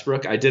fading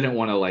Westbrook. I didn't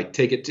want to like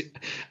take it to.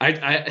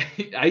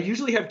 I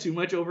usually have too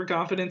much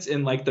overconfidence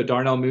in like the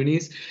Darnell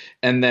Moonies,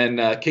 and then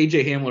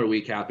KJ Hamler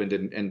week happened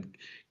and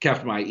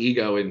kept my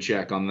ego in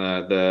check on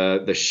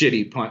the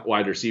shitty punt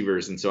wide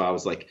receivers, and so I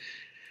was like,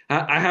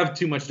 I have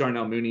too much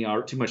Darnell Mooney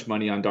or too much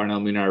money on Darnell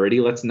Mooney already.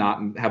 Let's not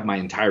have my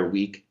entire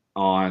week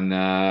on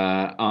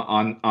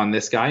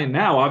this guy. And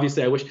now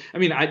obviously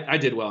I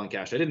did well in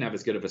cash. I didn't have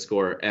as good of a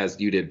score as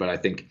you did, but I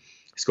think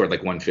scored like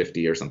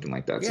 150 or something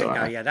like that.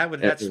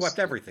 That swept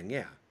everything.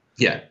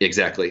 Yeah,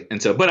 exactly.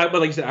 And so, but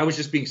like you said, I was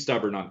just being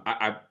stubborn on,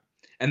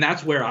 and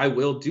that's where I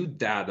will do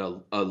that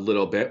a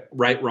little bit,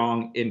 right,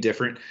 wrong,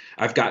 indifferent.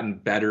 I've gotten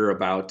better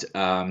about,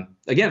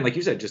 again, like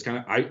you said, just kind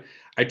of,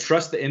 I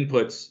trust the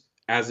inputs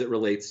as it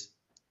relates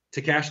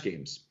to cash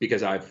games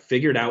because I've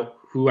figured out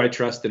who I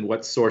trust and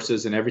what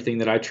sources and everything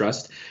that I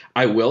trust.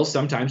 I will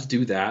sometimes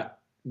do that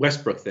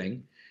Westbrook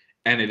thing.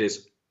 And it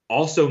is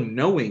also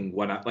knowing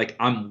what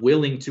I'm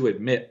willing to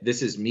admit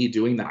this is me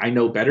doing the I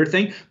know better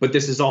thing, but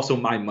this is also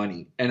my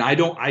money. And I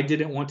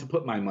didn't want to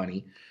put my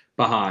money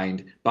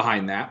behind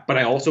that, but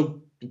I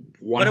also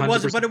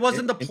 100%. But it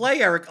wasn't the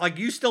play, Eric. Like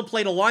you still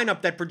played a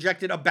lineup that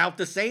projected about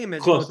the same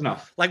as close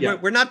enough. Like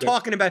we're not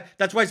talking about.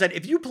 That's why I said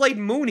if you played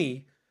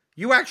Mooney,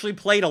 you actually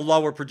played a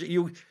lower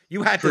you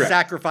had to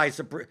sacrifice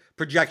a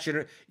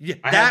projection.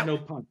 I had no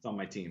punts on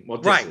my team.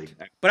 Well, right.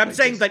 But I'm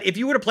saying that if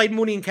you would have played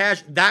Mooney in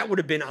cash, that would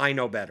have been I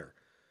know better.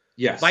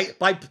 Yes. I'm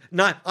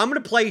going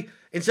to play,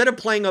 instead of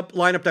playing a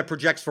lineup that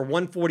projects for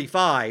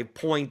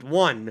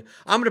 145.1,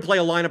 I'm going to play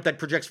a lineup that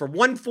projects for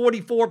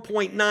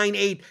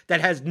 144.98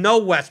 that has no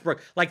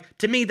Westbrook. Like,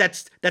 to me,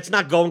 that's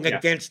not going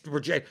against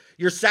project.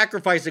 You're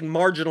sacrificing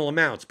marginal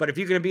amounts. But if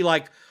you're going to be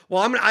like,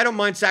 well, I don't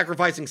mind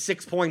sacrificing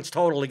 6 points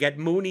total to get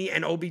Mooney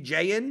and OBJ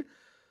in,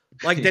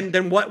 like,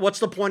 then what's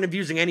the point of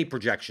using any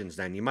projections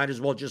then? You might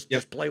as well just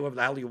play whatever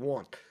the hell you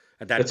want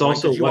at that point.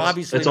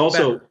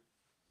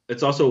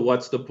 It's also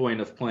what's the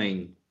point of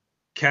playing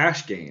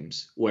cash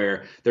games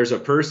where there's a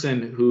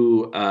person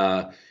who,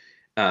 not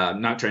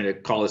trying to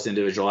call this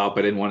individual out,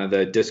 but in one of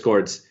the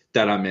Discords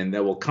that I'm in,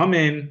 that will come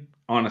in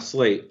on a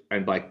slate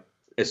and like,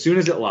 as soon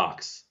as it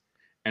locks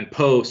and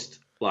post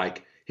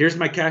like, here's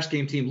my cash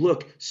game team.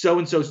 Look,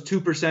 so-and-so's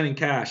 2% in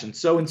cash and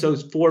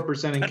so-and-so's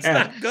 4% in cash.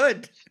 That's not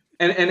good.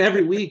 And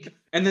every week,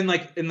 and then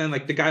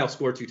the guy will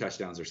score 2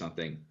 touchdowns or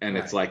something. And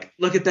It's like,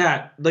 look at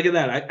that.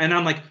 And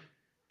I'm like,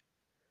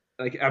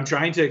 I'm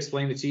trying to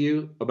explain it to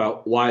you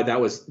about why that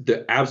was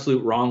the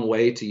absolute wrong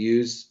way to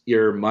use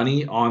your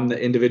money on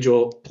the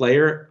individual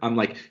player. I'm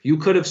like, you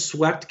could have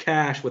swept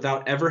cash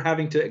without ever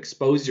having to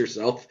expose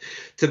yourself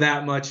to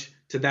that much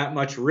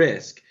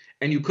risk.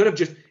 And you could have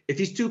just, if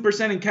he's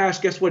 2% in cash,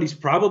 guess what? He's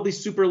probably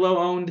super low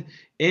owned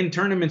in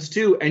tournaments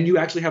too. And you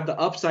actually have the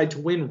upside to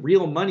win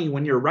real money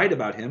when you're right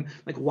about him.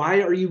 Like,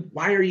 why are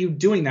you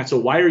doing that? So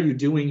why are you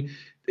doing,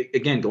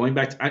 again, going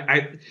back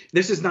to,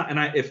 this is not, and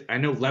I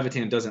know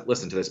Levitan doesn't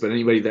listen to this, but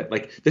anybody that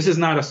this is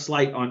not a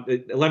slight on,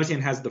 Levitan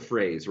has the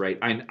phrase, right?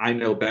 I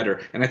know better.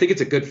 And I think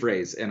it's a good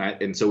phrase.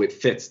 And so it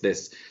fits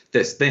this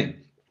thing.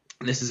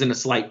 And this isn't a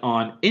slight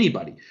on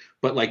anybody,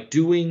 but like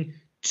doing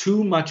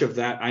too much of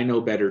that I know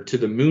better to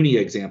the Mooney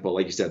example,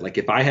 like you said, like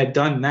if I had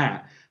done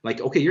that,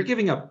 like, okay, you're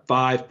giving up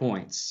 5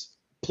 points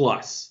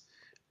plus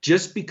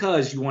just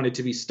because you wanted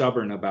to be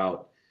stubborn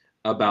about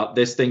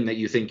this thing that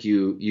you think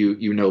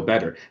you know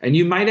better. And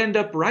you might end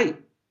up right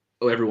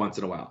every once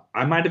in a while.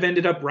 I might have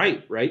ended up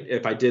right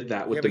if I did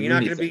that with the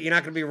Mooney thing. You're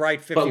not going to be right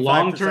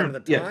 55% of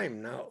the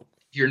time, no.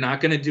 You're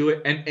not going to do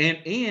it.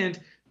 And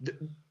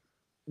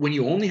when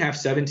you only have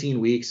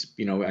 17 weeks,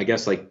 I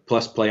guess like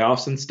plus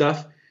playoffs and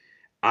stuff,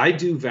 I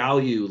do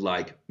value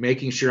like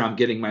making sure I'm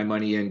getting my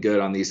money in good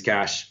on these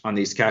cash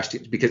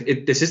teams because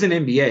this isn't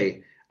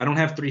NBA. I don't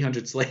have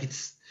 300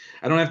 slates.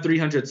 I don't have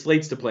 300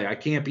 slates to play. I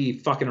can't be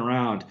fucking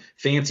around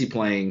fancy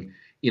playing,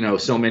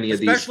 so many of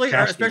these.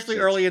 Especially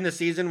early in the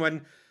season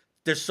when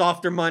there's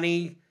softer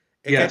money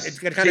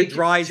It kind of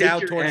dries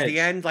out towards edge. the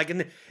end. Like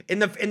in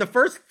the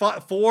first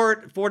 4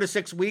 to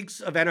 6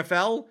 weeks of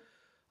NFL,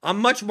 I'm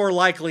much more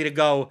likely to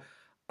go,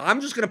 I'm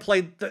just going to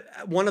play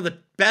one of the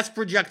best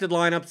projected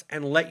lineups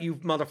and let you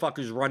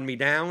motherfuckers run me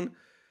down.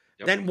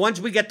 Yep. Then once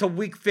we get to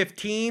week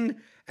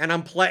 15 and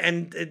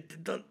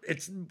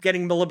it's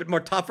getting a little bit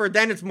more tougher,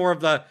 then it's more of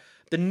the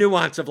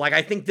nuance of like,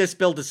 I think this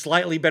build is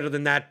slightly better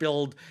than that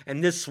build,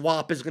 and this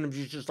swap is going to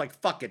be just like,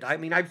 fuck it. I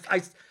mean,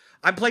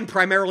 I'm playing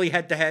primarily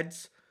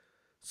head-to-heads.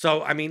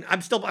 So, I mean, I'm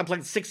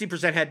playing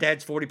 60%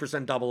 head-to-heads,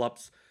 40%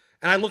 double-ups.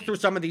 And I look through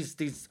some of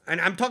these,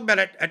 and I'm talking about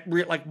it at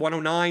like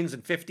 109s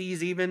and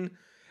 50s even.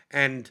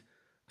 And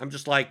I'm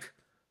just like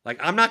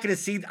I'm not gonna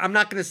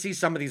see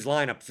some of these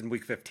lineups in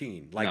week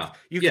 15. Like no.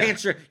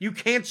 You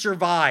can't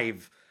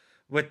survive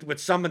with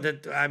some of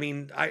the. I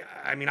mean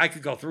I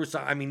could go through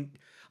some. I mean,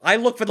 I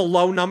look for the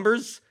low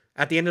numbers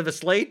at the end of the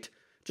slate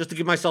just to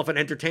give myself an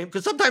entertainment,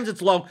 because sometimes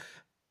it's low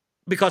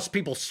because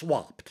people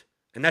swapped,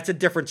 and that's a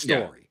different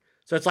story. Yeah.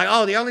 So it's like,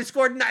 oh, they only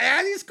scored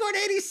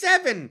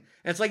 87. And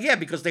it's like, yeah,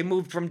 because they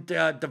moved from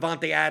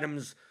Davante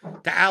Adams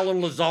to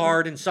Alan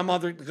Lazard and some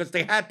other, because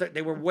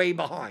they were way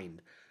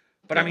behind.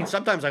 But I mean,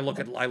 sometimes I look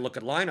at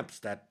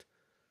lineups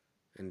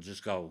and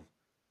just go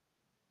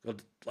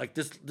like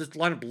this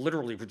lineup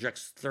literally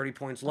projects 30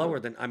 points lower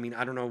than, I mean,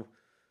 I don't know,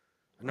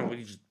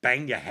 you just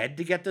bang your head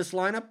to get this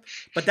lineup,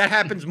 but that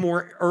happens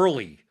more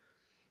early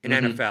in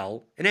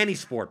NFL, in any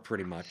sport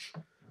pretty much,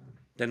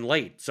 than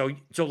late. So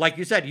like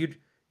you said, you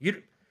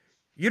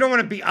don't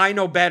want to be I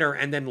know better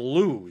and then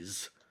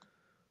lose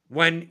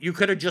when you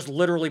could have just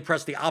literally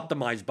pressed the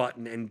optimize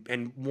button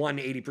and won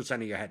 80%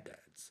 of your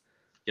head-to-heads.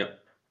 Yep.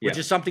 Which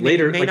is something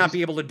later, that you may not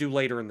be able to do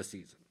later in the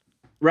season.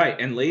 Right.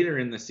 And later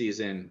in the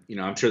season,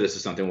 I'm sure this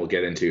is something we'll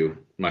get into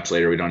much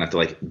later. We don't have to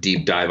like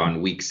deep dive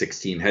on week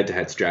 16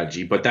 head-to-head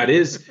strategy, but that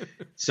is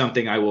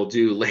something I will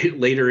do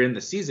later in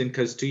the season,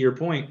 because to your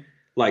point,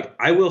 like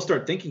I will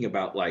start thinking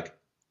about like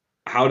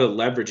how to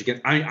leverage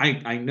against.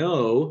 I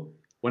know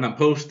when I'm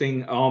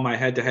posting all my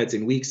head-to-heads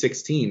in week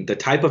 16, the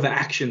type of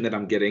action that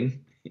I'm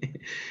getting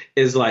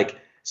is like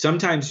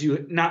sometimes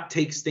you not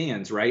take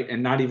stands, right?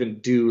 And not even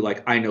do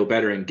like I know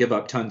better and give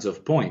up tons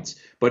of points.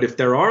 But if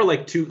there are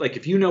like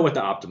if you know what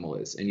the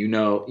optimal is and you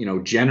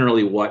know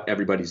generally what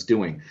everybody's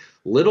doing,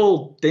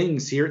 little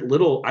things here,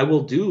 I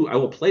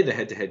will play the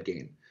head-to-head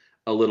game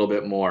a little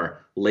bit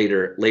more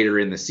later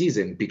in the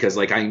season, because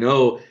like I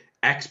know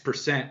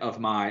X% of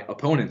my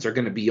opponents are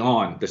going to be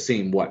on the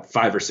same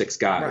 5 or 6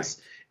 guys.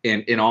 Right.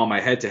 In all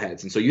my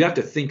head-to-heads. And so you have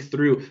to think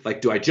through,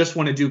 like, do I just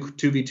want to do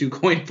 2v2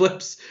 coin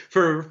flips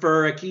for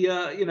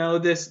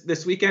Akia,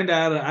 this weekend?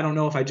 I don't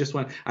know if I just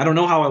want, I don't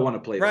know how I want to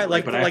play that.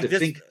 Right, but I have to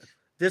think.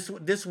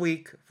 This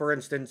week, for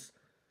instance,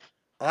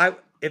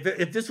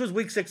 if this was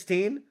week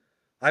 16,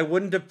 I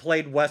wouldn't have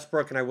played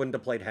Westbrook and I wouldn't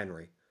have played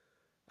Henry.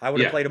 I would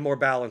have played a more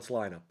balanced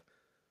lineup.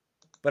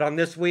 But on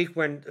this week,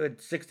 when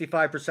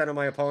 65% of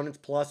my opponents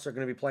plus are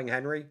going to be playing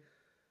Henry,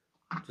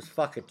 just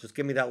fuck it. Just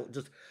give me that.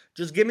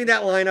 Just give me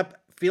that lineup.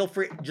 Feel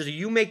free. Just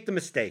you make the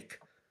mistake.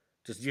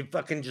 Just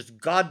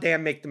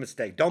goddamn make the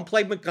mistake. Don't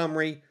play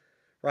Montgomery,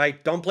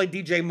 right? Don't play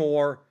DJ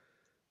Moore.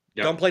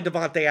 Yep. Don't play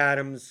Davante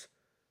Adams.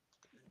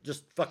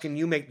 Just fucking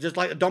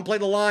don't play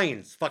the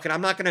Lions. Fucking,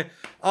 I'm not gonna.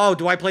 Oh,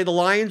 do I play the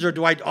Lions or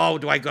do I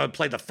go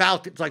play the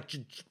Falcons? Like,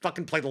 just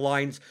fucking play the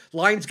Lions.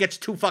 Lions gets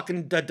 2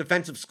 fucking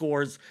defensive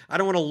scores. I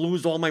don't want to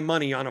lose all my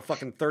money on a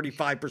fucking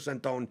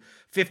 35% owned,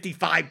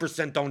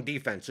 55% owned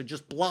defense. So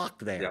just block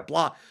there. Yeah.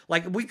 Block.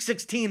 Like week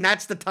 16,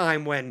 that's the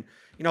time when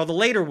the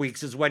later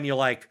weeks is when you're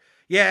like,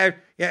 yeah,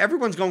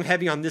 everyone's going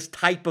heavy on this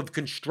type of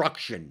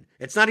construction.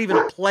 It's not even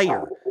a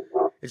player.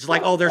 It's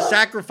like, oh, they're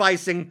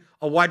sacrificing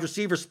a wide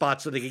receiver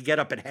spot so they could get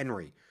up at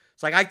Henry.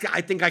 It's like,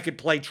 I think I could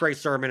play Trey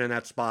Sermon in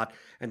that spot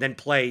and then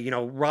play,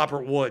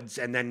 Robert Woods,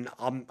 and then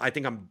I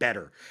think I'm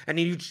better. And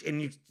you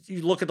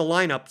look at the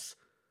lineups,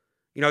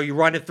 you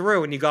run it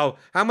through and you go,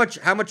 how much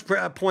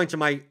points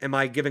am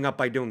I giving up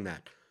by doing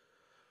that?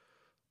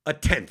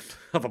 1/10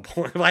 of a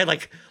point. Right?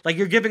 Like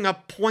you're giving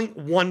up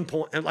 0.1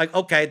 point. Like,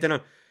 okay,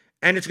 then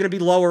and it's going to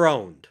be lower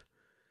owned.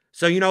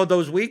 So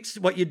those weeks,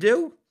 what you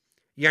do,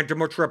 you enter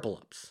more triple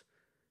ups.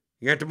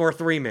 You enter more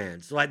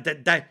 3-mans. Like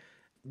that's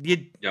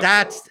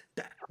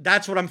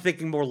what I'm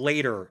thinking more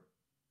later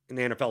in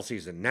the NFL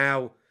season.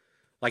 Now,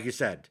 like you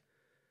said,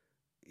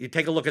 you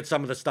take a look at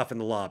some of the stuff in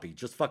the lobby.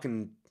 Just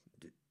fucking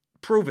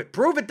prove it.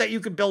 Prove it that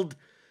you can build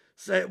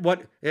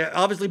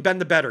obviously Ben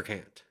the Better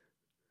can't.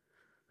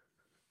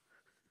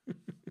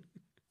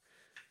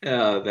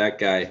 Oh, that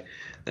guy.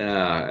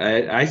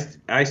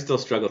 I still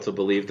struggle to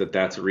believe that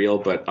that's real,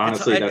 but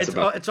honestly,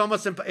 it's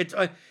almost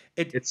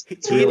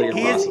it's really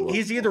impossible.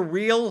 He's either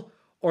real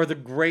or the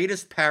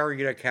greatest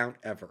parody account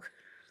ever.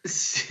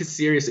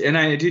 Seriously, and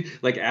I do,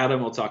 like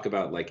Adam will talk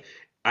about, like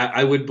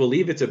I would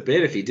believe it's a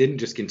bit if he didn't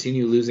just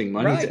continue losing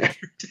money to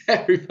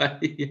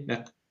everybody.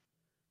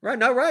 Right,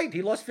 no, right.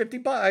 He lost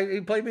 $50.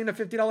 He played me in a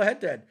 $50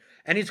 head-to-head,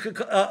 and he's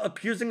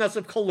accusing us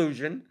of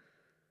collusion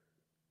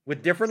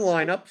with different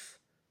lineups,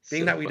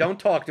 being that we don't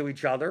talk to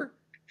each other.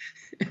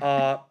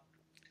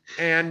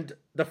 and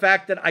the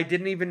fact that I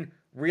didn't even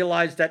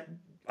realize that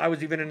I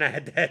was even in a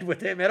head-to-head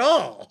with him at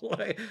all.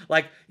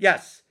 Like,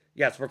 yes,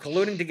 we're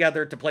colluding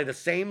together to play the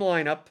same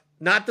lineup,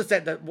 not the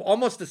same,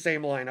 almost the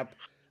same lineup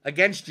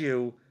against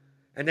you,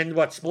 and then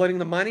what? Splitting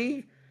the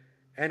money.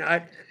 And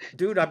I'm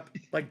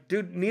like,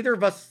 neither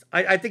of us.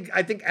 I think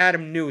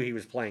Adam knew he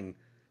was playing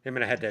him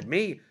in a head-to-head.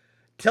 Me,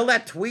 till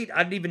that tweet,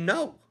 I didn't even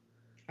know.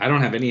 I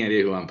don't have any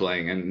idea who I'm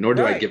playing, and nor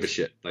do I give a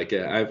shit. Like,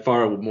 I have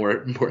far more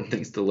important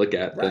things to look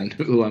at than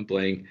who I'm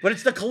playing. But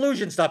it's the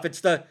collusion stuff.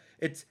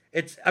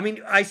 It's. I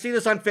mean, I see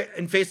this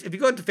in face. If you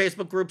go into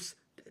Facebook groups,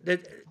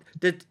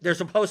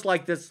 there's a post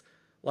like this,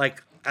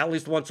 like at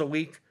least once a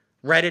week.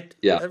 Reddit.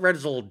 Yeah.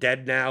 Reddit's a little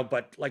dead now,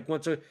 but like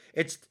once a.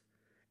 It's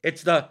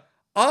the.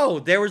 Oh,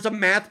 there was a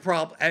math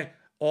problem. And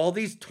all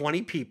these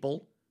 20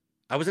 people.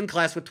 I was in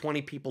class with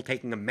 20 people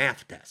taking a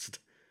math test,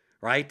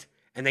 right?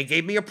 And they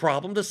gave me a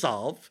problem to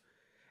solve.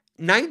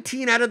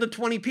 19 out of the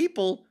 20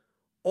 people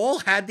all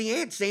had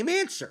the same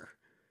answer.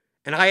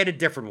 And I had a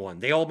different one.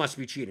 They all must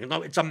be cheating.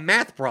 No, it's a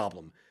math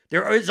problem.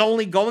 There is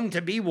only going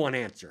to be one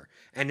answer.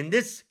 And in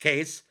this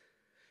case,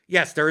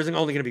 yes, there isn't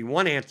only going to be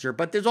one answer,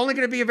 but there's only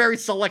going to be a very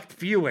select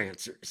few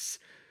answers,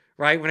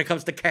 right? When it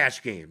comes to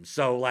cash games.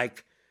 So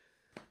like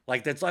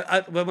that's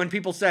like when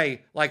people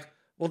say like,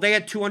 well, they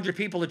had 200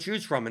 people to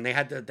choose from and they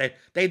had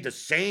the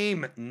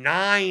same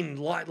 9,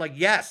 like,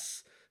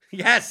 yes,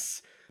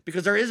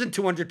 because there isn't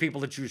 200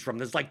 people to choose from.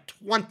 There's like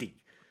 20.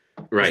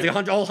 Right. The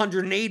whole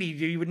 180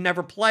 you would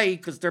never play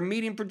because their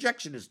median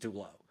projection is too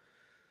low.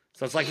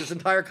 So it's like this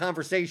entire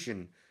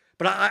conversation.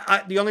 But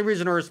I the only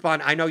reason I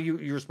respond, I know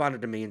you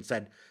responded to me and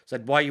said,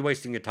 why are you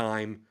wasting your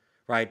time?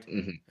 Right?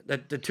 Mm-hmm.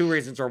 The two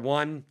reasons are,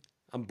 one,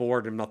 I'm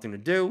bored and nothing to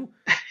do.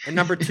 And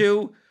number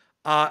two,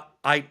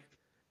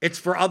 it's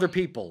for other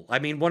people. I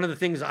mean, one of the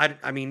things I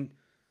don't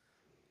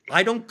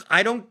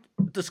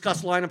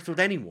discuss lineups with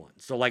anyone.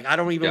 So like I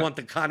don't even want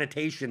the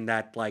connotation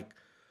that like,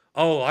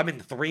 oh, I'm in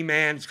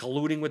 3-mans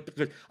colluding with,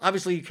 because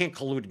obviously you can't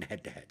collude in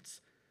head-to-heads.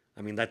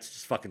 I mean, that's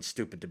just fucking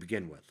stupid to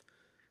begin with.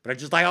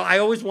 But I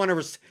always want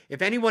to,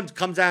 if anyone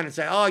comes out and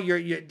say, oh,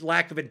 your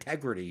lack of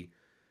integrity,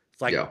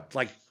 it's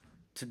like,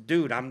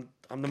 dude, I'm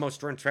the most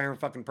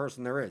transparent fucking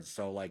person there is.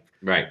 So like,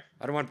 right.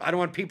 I don't want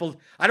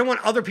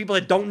other people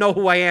that don't know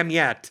who I am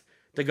yet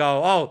to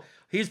go, oh,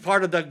 he's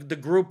part of the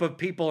group of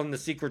people in the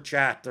secret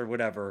chat or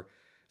whatever.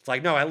 It's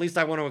like, no, at least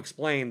I want to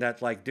explain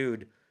that, like,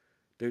 dude,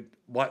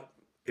 what,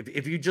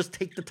 if you just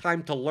take the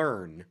time to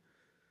learn,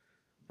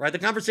 right? The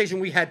conversation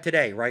we had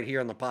today, right here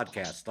on the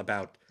podcast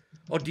about,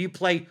 oh, do you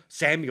play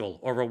Samuel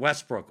over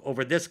Westbrook,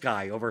 over this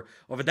guy, over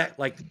that?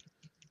 Like,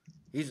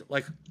 he's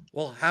like,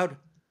 well, how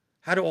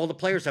do all the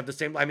players have the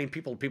same? I mean,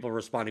 people are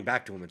responding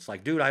back to him. It's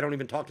like, dude, I don't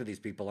even talk to these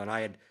people, and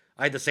I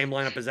had the same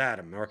lineup as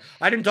Adam, or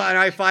I didn't talk, and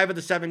I had 5 of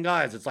the 7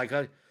 guys. It's like,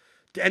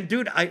 and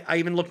dude, I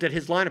even looked at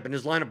his lineup, and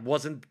his lineup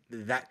wasn't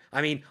that.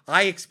 I mean,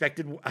 I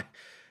expected.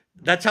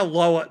 That's how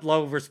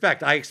low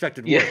respect. I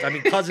expected worse. Yeah. I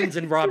mean, Cousins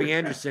and Robbie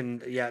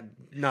Anderson. Yeah,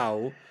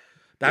 no,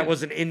 that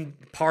wasn't in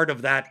part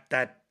of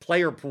that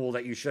player pool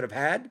that you should have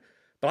had.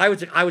 But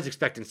I was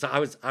expecting. So I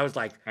was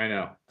like, I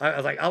know. I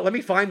was like, oh, let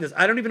me find this.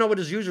 I don't even know what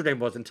his username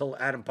was until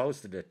Adam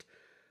posted it.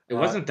 It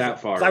wasn't that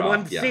far. So I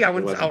wanted to see. I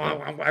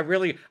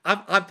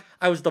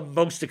was the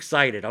most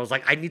excited. I was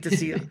like, I need to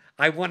see.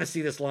 I want to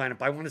see this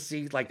lineup. I want to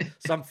see like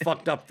some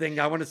fucked up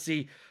thing. I want to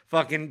see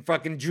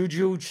fucking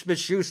Juju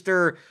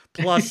Smith-Schuster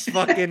plus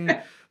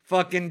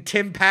fucking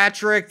Tim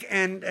Patrick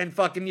and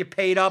fucking you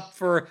paid up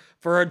for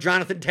a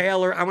Jonathan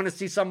Taylor. I want to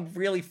see some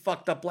really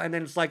fucked up. And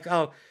then it's like,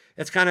 oh,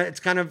 it's kind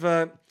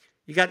of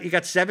you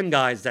got 7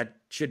 guys that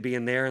should be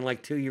in there, and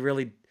like 2 you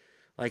really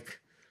like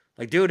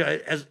dude,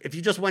 as if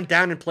you just went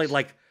down and played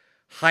like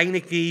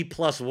Heineke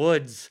plus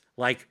Woods,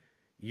 like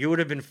you would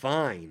have been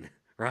fine,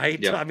 right?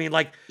 Yep. I mean,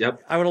 like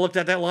I would have looked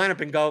at that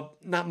lineup and go,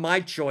 not my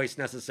choice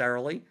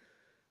necessarily,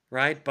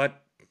 right?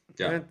 But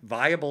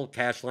viable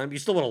cash lineup. You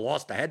still would have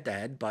lost the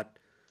head-to-head, but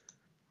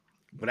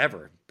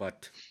whatever.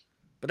 But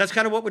that's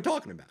kind of what we're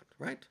talking about,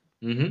 right?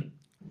 Mm-hmm.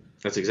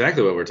 That's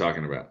exactly what we're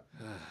talking about.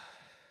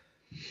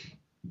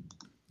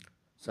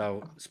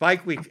 So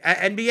Spike Week,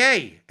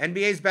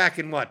 NBA's back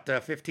in what,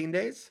 15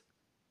 days?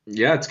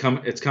 Yeah, it's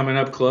coming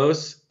up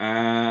close.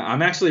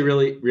 I'm actually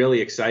really,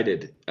 really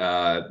excited.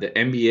 The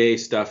NBA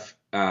stuff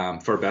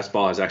for best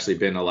ball has actually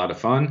been a lot of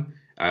fun.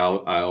 I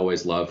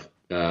always love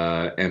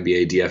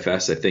NBA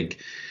DFS. I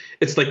think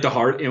it's like the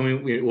hard,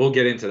 and we'll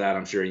get into that,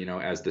 I'm sure,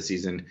 as the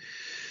season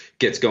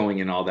gets going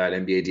and all that.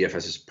 NBA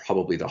DFS is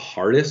probably the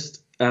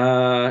hardest,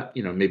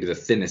 maybe the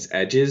thinnest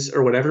edges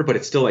or whatever, but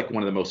it's still like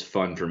one of the most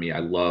fun for me. I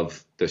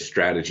love the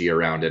strategy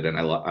around it, and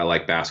I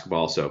like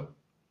basketball. So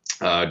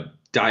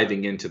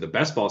diving into the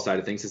best ball side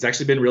of things, it's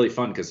actually been really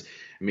fun because,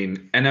 I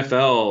mean,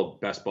 NFL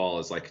best ball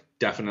is like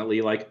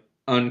definitely like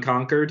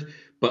unconquered,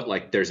 but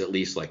like there's at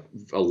least like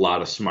a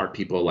lot of smart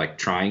people like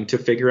trying to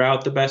figure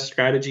out the best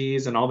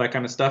strategies and all that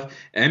kind of stuff.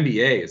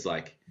 NBA is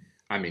like,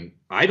 I mean,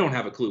 I don't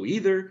have a clue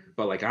either,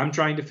 but like I'm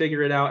trying to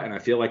figure it out, and I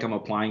feel like I'm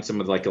applying some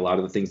of like a lot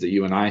of the things that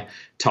you and I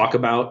talk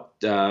about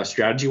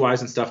strategy wise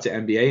and stuff to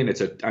NBA,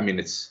 and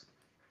it's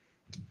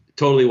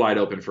totally wide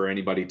open for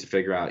anybody to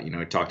figure out.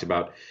 I talked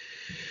about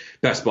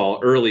best ball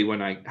early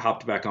when I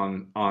hopped back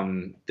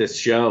on this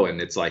show, and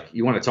it's like,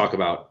 you want to talk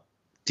about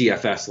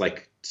DFS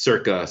like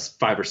circa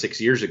 5 or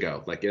 6 years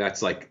ago. Like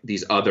that's like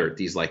these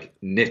like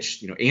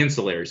niche,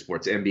 ancillary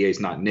sports. NBA is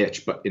not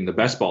niche, but in the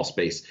best ball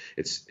space,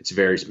 it's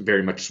very,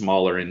 very much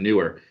smaller and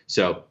newer.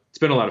 So it's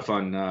been a lot of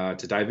fun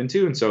to dive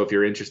into. And so if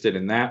you're interested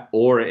in that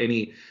or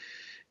any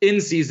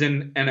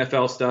in-season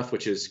NFL stuff,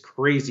 which is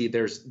crazy,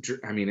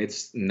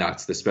 it's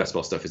nuts. This best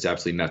ball stuff is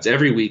absolutely nuts.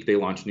 Every week they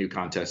launch new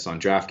contests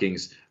on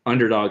DraftKings.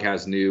 Underdog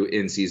has new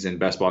in-season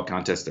best ball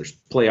contests. There's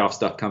playoff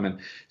stuff coming.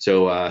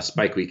 So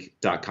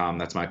spikeweek.com,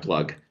 that's my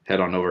plug.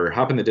 Head on over,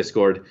 hop in the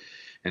Discord,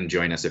 and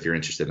join us if you're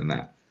interested in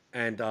that.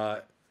 And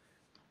on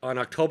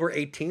October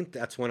 18th,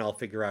 that's when I'll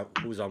figure out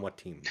who's on what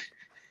team.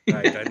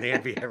 Right, in the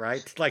NBA,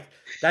 right? It's like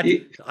that.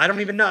 I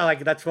don't even know.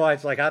 Like that's why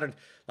it's like I don't.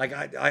 Like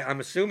I'm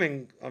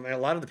assuming. I mean, a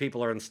lot of the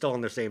people are still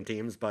on their same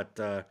teams, but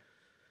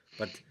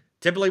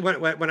typically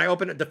when I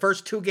open the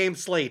first 2-game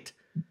slate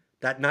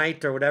that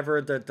night or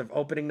whatever the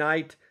opening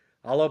night,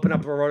 I'll open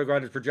up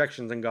RotoGrinders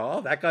projections and go,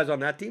 oh, that guy's on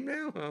that team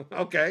now. Oh,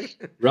 okay.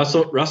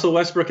 Russell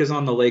Westbrook is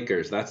on the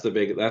Lakers. That's the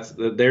big.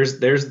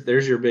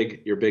 There's your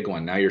big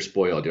one. Now you're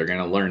spoiled. You're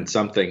gonna learn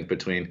something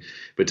between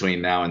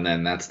now and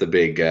then. That's the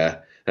big.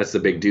 That's the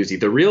big doozy.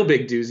 The real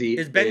big doozy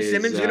is Ben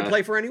Simmons going to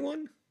play for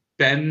anyone?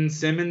 Ben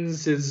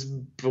Simmons is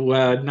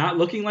not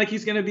looking like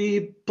he's going to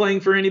be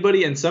playing for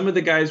anybody, and some of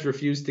the guys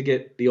refuse to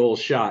get the old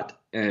shot.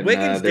 And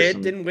Wiggins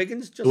didn't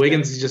Wiggins just?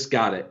 Wiggins just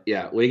got it.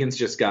 Yeah, Wiggins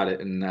just got it.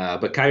 And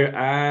but Kyrie,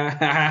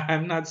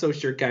 I'm not so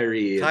sure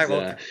Kyrie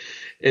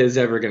is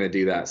ever going to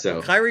do that.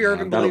 So Kyrie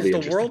Irving believes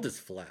the world is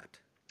flat.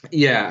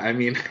 Yeah, I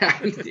mean,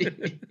 come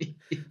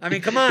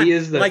on. He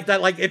is like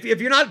that. Like if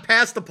you're not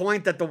past the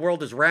point that the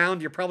world is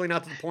round, you're probably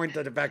not to the point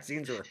that the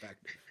vaccines are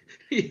effective.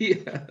 Yeah,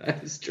 that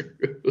is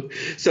true.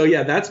 So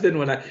yeah, that's been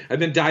what I've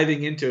been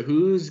diving into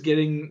who's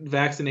getting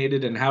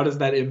vaccinated and how does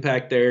that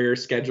impact their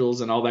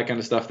schedules and all that kind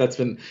of stuff. That's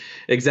been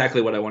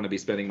exactly what I want to be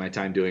spending my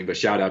time doing. But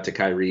shout out to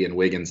Kyrie and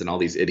Wiggins and all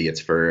these idiots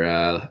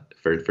for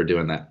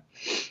doing that.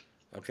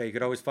 Okay, you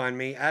could always find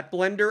me at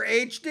Blender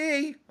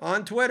HD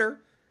on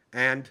Twitter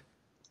and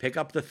pick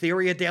up The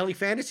Theory of Daily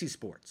Fantasy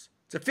Sports.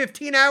 It's a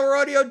 15-hour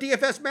audio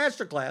DFS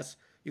masterclass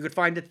you could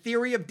find at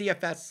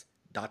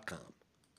theoryofdfs.com.